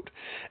Upper Boat.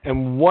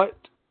 And what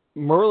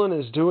Merlin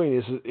is doing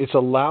is it's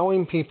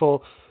allowing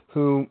people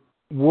who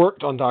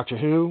worked on Doctor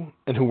Who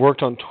and who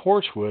worked on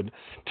Torchwood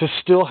to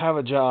still have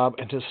a job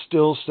and to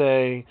still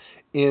stay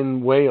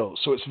in Wales.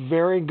 So it's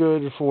very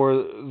good for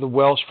the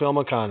Welsh film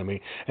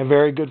economy and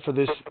very good for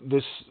this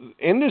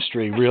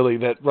industry, really,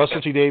 that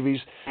Russell T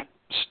Davies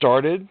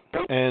started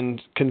and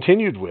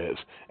continued with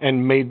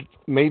and made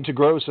to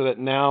grow, so that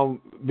now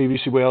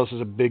BBC Wales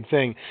is a big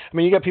thing. I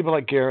mean, you got people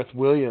like Gareth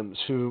Williams,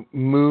 who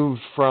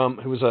moved from,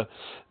 who was a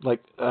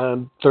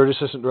third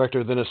assistant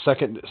director, then a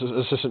second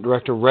assistant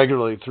director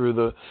regularly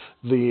through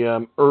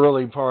the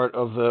early part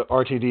of the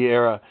RTD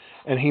era,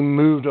 and he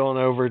moved on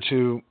over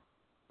to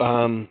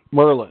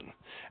Merlin.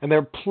 And there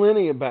are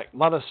plenty of a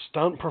lot of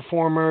stunt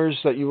performers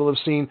that you will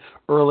have seen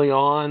early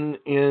on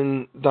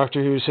in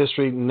Doctor Who's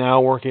history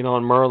now working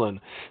on Merlin.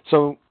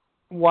 So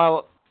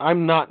while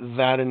I'm not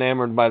that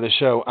enamored by the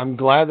show, I'm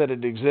glad that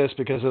it exists,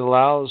 because it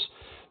allows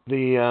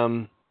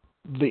the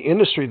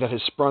industry that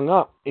has sprung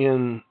up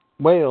in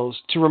Wales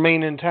to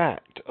remain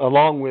intact,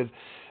 along with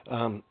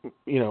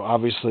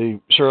obviously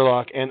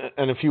Sherlock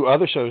and a few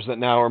other shows that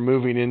now are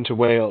moving into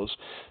Wales.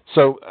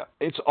 So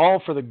it's all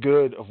for the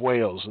good of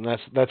Wales, and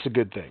that's a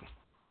good thing.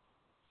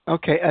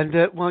 Okay, and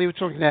while you were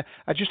talking there,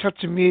 I just had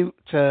to mute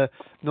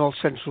North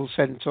Central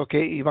Centre.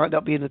 Okay, you might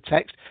not be in the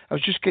text. I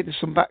was just getting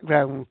some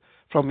background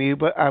from you,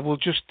 but I will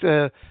just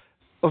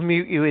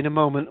unmute you in a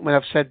moment when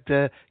I've said,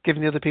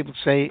 giving the other people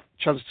chance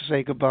to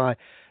say goodbye.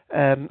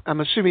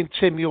 I'm assuming,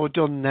 Tim, you're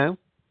done now?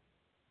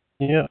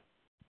 Yeah.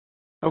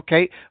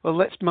 Okay, well,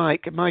 let's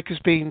Mike. Mike has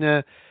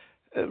been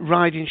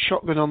riding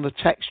shotgun on the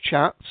text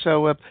chat,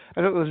 so I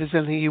don't know if there's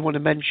anything you want to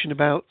mention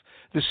about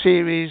the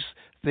series,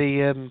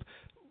 the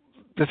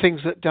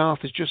things that Darth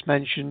has just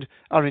mentioned,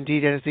 or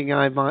indeed anything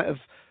I might have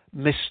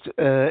missed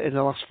in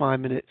the last 5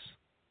 minutes.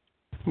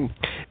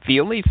 The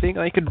only thing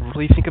I could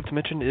really think of to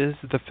mention is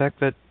the fact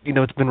that,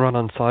 it's been run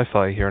on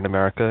Sci-Fi here in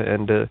America,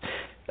 and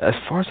as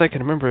far as I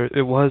can remember,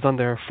 it was on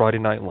their Friday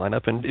night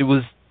lineup, and it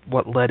was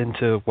what led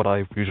into what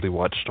I usually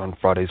watched on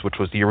Fridays, which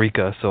was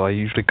Eureka, so I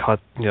usually caught,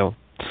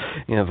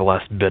 the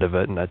last bit of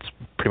it, and that's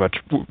pretty much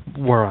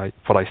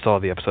what I saw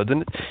the episodes,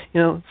 and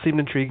it seemed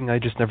intriguing. I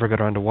just never got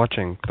around to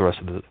watching the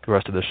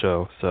rest of the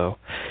show. So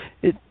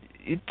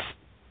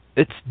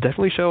it's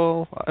definitely a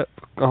show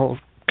I'll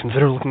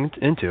consider looking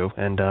into,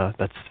 and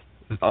that's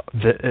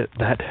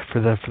that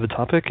for the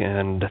topic.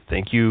 And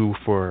thank you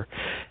for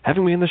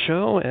having me in the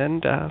show,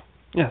 and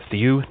see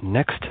you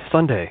next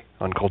Sunday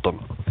on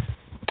Cultum.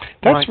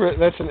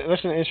 That's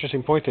an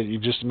interesting point that you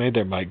just made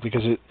there, Mike,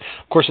 because of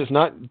course it's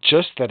not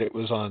just that it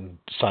was on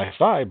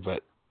Sci-Fi,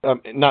 but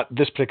not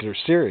this particular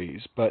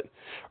series, but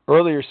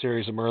earlier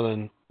series of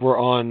Merlin were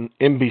on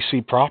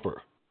NBC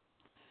proper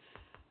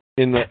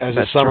as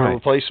a summer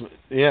replacement.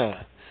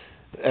 Yeah,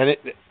 and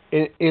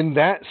in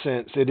that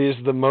sense, it is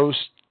the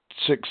most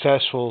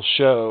successful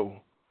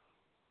show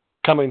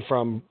coming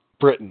from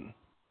Britain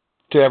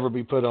to ever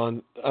be put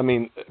on. I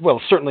mean,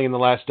 well, certainly in the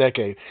last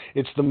decade,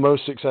 it's the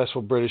most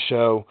successful British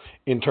show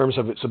in terms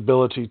of its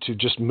ability to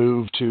just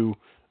move to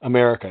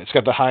America. It's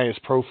got the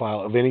highest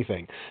profile of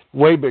anything,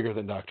 way bigger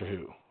than Doctor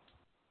Who,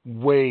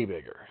 way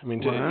bigger. I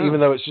mean, wow. Even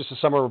though it's just a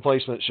summer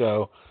replacement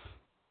show,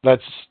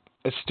 it's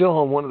still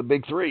on one of the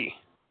big three,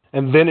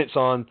 and then it's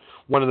on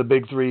one of the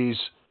big three's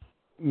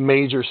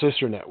major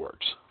sister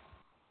networks.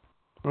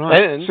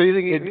 Right. And so you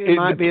think it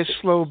might be a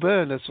slow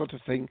burner sort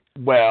of thing?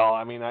 Well,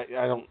 I mean, I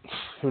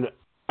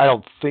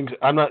don't think,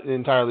 I'm not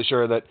entirely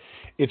sure that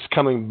it's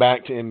coming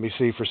back to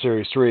NBC for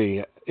Series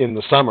 3 in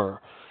the summer.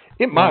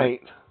 It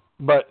might,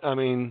 but I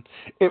mean,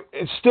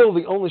 it's still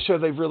the only show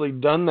they've really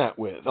done that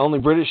with. The only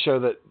British show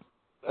that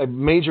a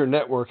major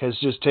network has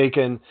just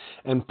taken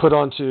and put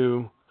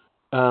onto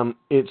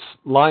its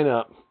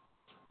lineup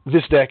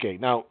this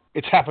decade. Now,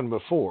 it's happened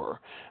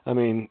before. I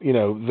mean,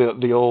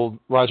 the old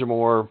Roger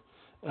Moore.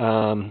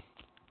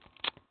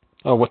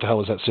 What the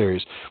hell is that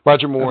series?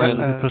 Roger Moore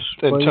and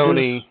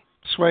Tony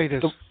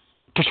Persuaders.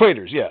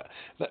 Persuaders, yeah,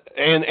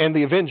 and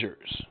the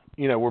Avengers.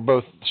 Were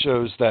both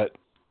shows that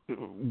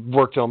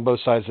worked on both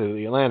sides of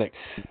the Atlantic,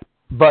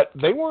 but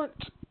they weren't,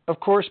 of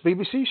course,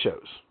 BBC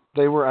shows.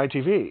 They were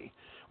ITV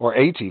or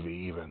ATV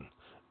even.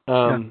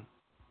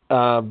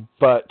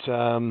 But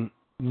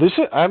this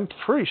is, I'm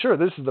pretty sure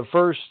this is the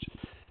first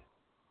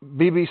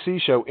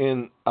BBC show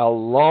in a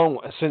long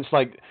since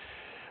what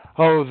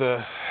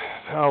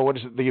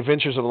is it? The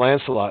Adventures of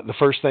Lancelot, the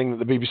first thing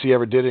that the BBC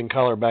ever did in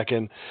color back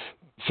in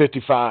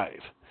 '55.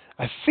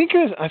 I think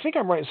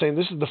I'm right in saying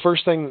this is the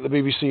first thing that the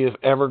BBC have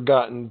ever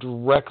gotten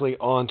directly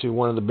onto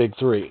one of the big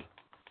three.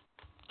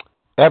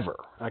 Ever.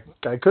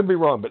 I could be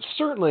wrong, but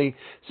certainly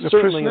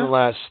in the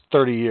last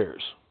 30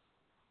 years.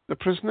 The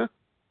Prisoner?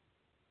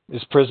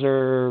 Is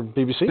Prisoner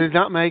BBC? Did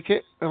that make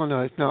it? Oh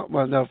no, it's not.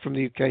 Well, no, from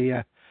the UK.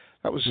 Yeah,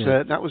 that was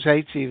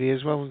ATV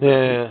as well.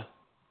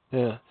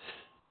 Yeah.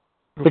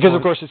 Because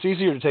of course it's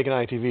easier to take an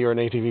ITV or an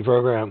ATV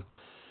program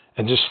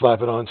and just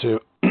slap it onto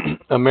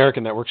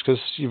American networks because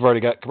you've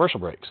already got commercial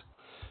breaks.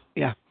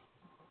 Yeah.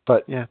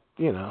 But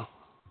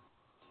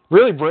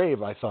really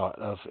brave, I thought,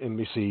 of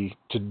NBC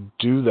to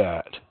do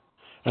that,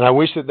 and I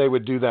wish that they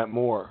would do that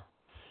more.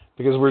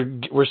 Because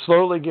we're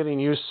slowly getting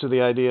used to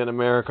the idea in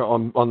America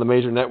on the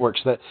major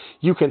networks that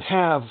you can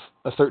have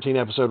a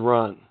 13-episode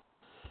run,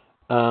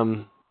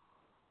 and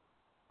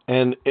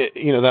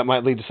that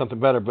might lead to something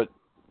better. But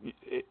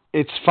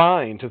it's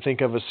fine to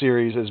think of a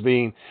series as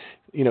being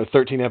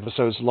 13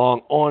 episodes long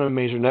on a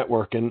major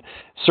network, and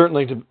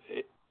certainly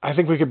I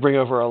think we could bring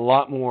over a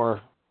lot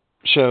more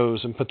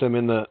shows and put them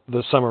in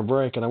the summer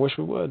break, and I wish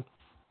we would.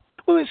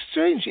 Well, it's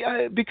strange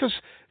because.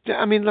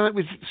 I mean, like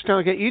with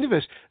Stargate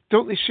Universe,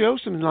 don't they show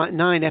something like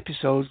 9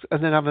 episodes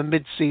and then have a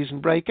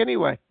mid-season break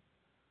anyway?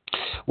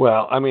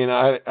 Well, I mean,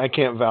 I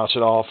can't vouch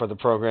at all for the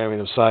programming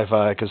of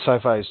Sci-Fi, because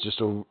Sci-Fi is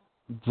just a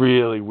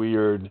really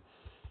weird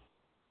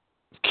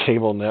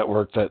cable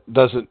network that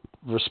doesn't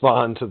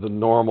respond to the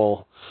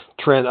normal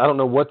trend. I don't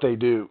know what they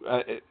do.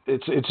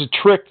 It's a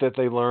trick that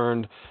they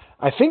learned,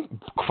 I think,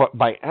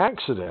 by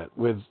accident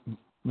with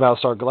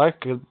Battlestar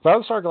Galactica.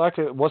 Battlestar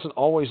Galactica wasn't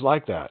always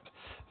like that.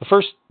 Of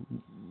course,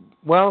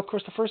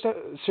 the first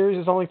series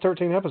is only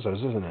 13 episodes,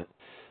 isn't it?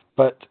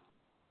 But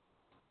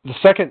the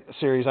second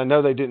series, I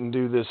know they didn't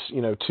do this,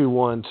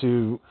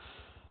 2.1,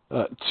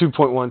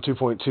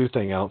 2.2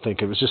 thing. I don't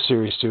think it was just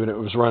series 2, and it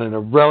was run in a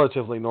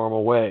relatively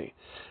normal way.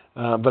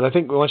 But I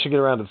think once you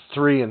get around to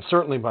 3, and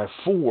certainly by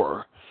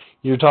 4,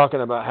 you're talking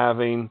about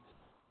having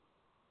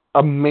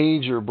a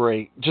major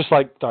break, just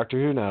like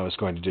Doctor Who now is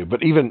going to do.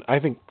 But even, I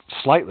think,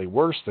 slightly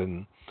worse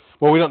than.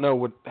 Well, we don't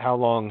know how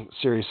long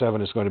Series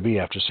 7 is going to be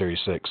after Series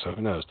 6, so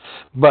who knows.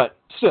 But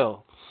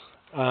still,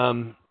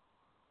 Sci-Fi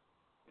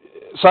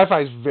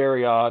is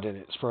very odd in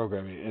its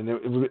programming, and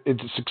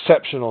it's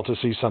exceptional to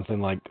see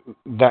something like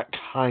that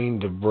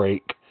kind of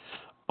break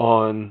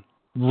on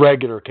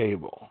regular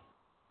cable.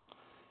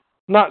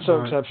 Not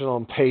so exceptional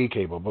on pay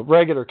cable, but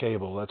regular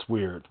cable, that's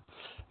weird.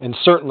 And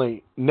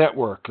certainly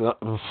network,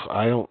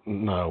 I don't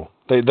know.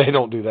 They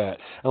don't do that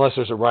unless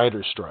there's a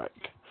writer's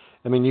strike.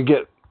 I mean, you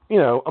get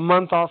a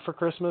month off for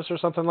Christmas or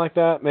something like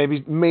that,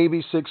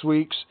 maybe 6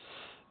 weeks,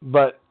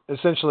 but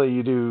essentially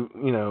you do,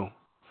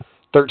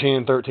 13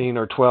 and 13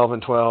 or 12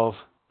 and 12,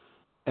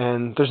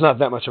 and there's not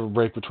that much of a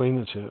break between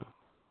the two.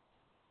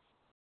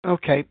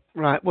 Okay,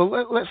 right. Well,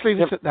 let's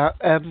leave it at that.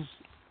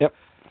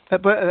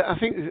 But I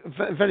think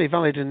very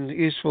valid and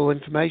useful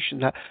information.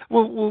 That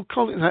we'll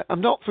call it that. I've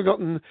not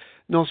forgotten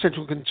North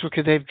Central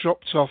Kentucky. They've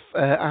dropped off.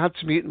 I had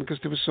to mute them because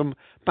there was some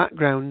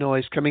background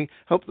noise coming.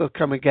 Hope they'll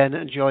come again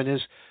and join us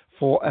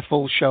for a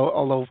full show,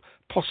 although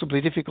possibly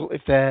difficult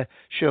if their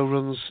show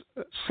runs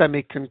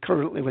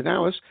semi-concurrently with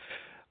ours.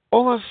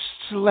 All that's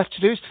left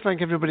to do is to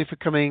thank everybody for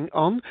coming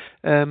on,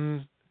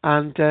 and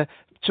to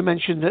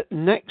mention that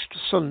next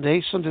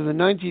Sunday the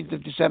 19th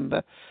of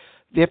December,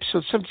 the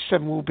episode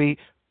 77 will be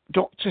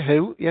Doctor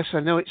Who. Yes, I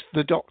know it's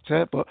the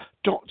Doctor, but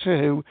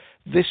Doctor Who,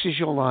 This Is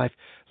Your Life.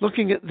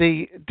 Looking at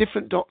the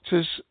different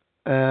Doctors,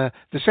 the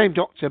same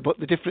Doctor, but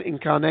the different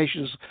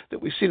incarnations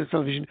that we've seen on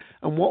television,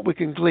 and what we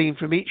can glean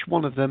from each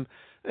one of them,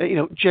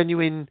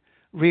 genuine,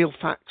 real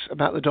facts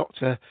about the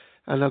Doctor.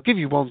 And I'll give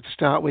you one to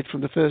start with.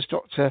 From the first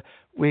Doctor,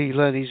 we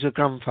learn he's a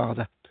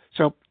grandfather.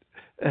 So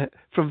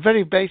from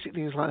very basic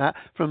things like that,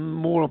 from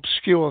more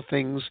obscure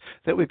things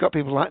that we've got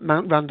people like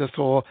Mount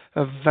Vanderthor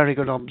of very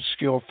good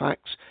obscure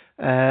facts.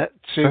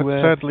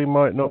 Sadly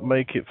might not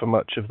make it for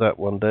much of that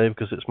one, Dave,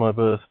 because it's my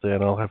birthday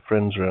and I'll have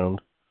friends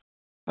around.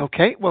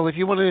 Okay, well, if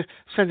you want to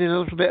send in a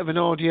little bit of an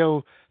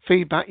audio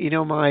feedback, you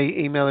know my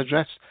email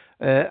address.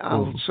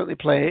 I'll certainly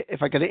play it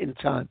if I get it in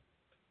time.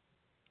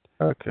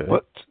 Okay.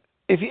 But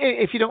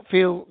if you don't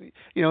feel,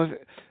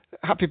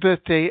 happy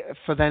birthday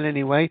for then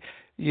anyway,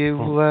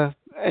 you'll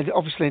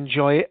obviously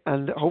enjoy it,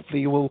 and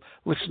hopefully you will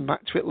listen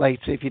back to it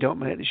later if you don't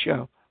make the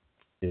show.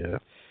 Yeah.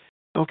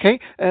 Okay.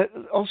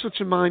 Also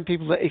to remind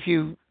people that if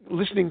you're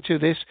listening to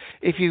this,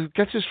 if you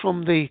get us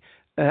from the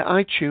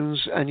iTunes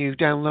and you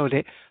download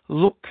it,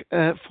 look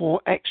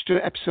for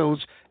extra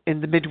episodes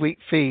in the midweek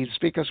feeds,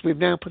 because we've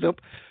now put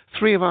up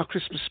 3 of our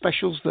Christmas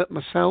specials that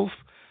myself,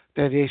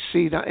 Dave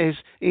AC, that is,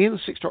 Ian the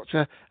Sixth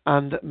Doctor,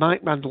 and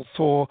Mike Randall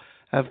Thor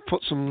have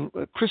put some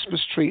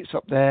Christmas treats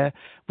up there.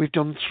 We've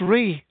done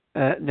 3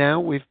 now.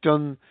 We've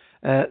done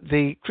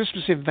the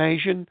Christmas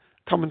Invasion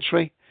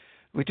commentary.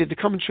 We did the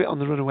commentary on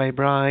The Runaway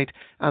Bride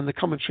and the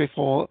commentary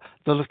for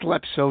the little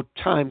episode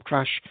Time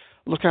Crash.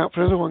 Look out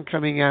for another one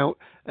coming out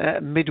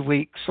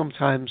midweek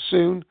sometime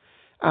soon.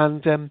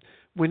 And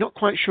we're not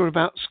quite sure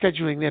about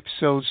scheduling the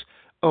episodes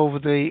over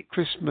the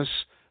Christmas,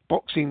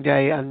 Boxing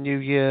Day and New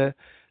Year.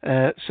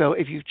 So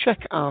if you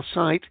check our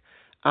site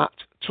at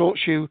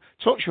TalkShoe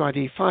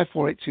ID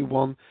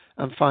 54821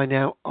 and find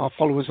out our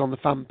followers on the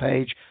fan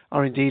page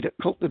are indeed at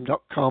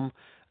cultdom.com,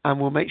 and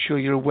we'll make sure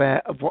you're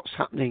aware of what's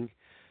happening.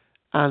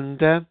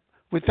 And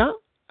with that,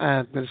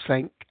 I'm going to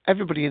thank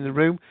everybody in the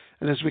room,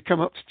 and as we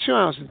come up to 2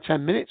 hours and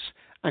 10 minutes,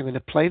 I'm going to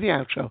play the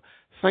outro.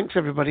 Thanks,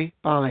 everybody.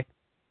 Bye.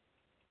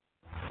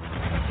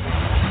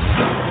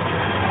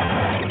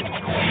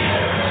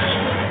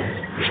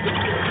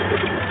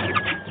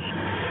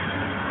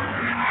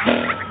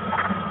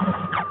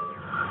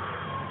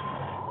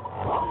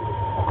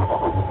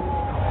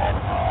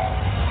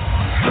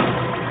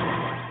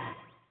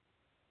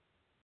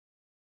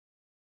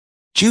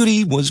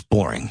 Judy was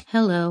boring.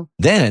 Hello.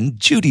 Then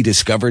Judy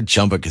discovered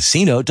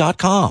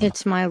ChumbaCasino.com.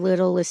 It's my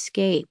little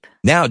escape.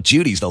 Now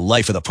Judy's the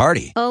life of the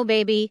party. Oh,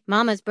 baby,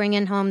 mama's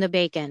bringing home the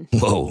bacon.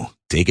 Whoa,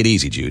 take it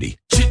easy, Judy.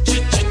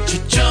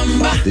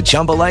 The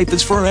Chumba life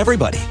is for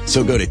everybody.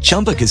 So go to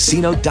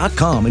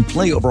ChumbaCasino.com and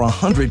play over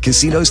 100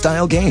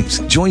 casino-style games.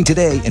 Join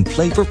today and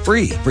play for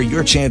free for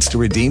your chance to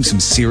redeem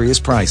some serious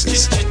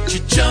prizes.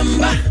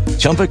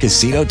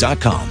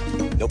 ChumbaCasino.com.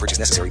 No purchase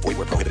necessary. Void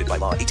where prohibited by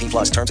law.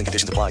 18+ terms and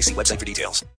conditions apply. See website for details.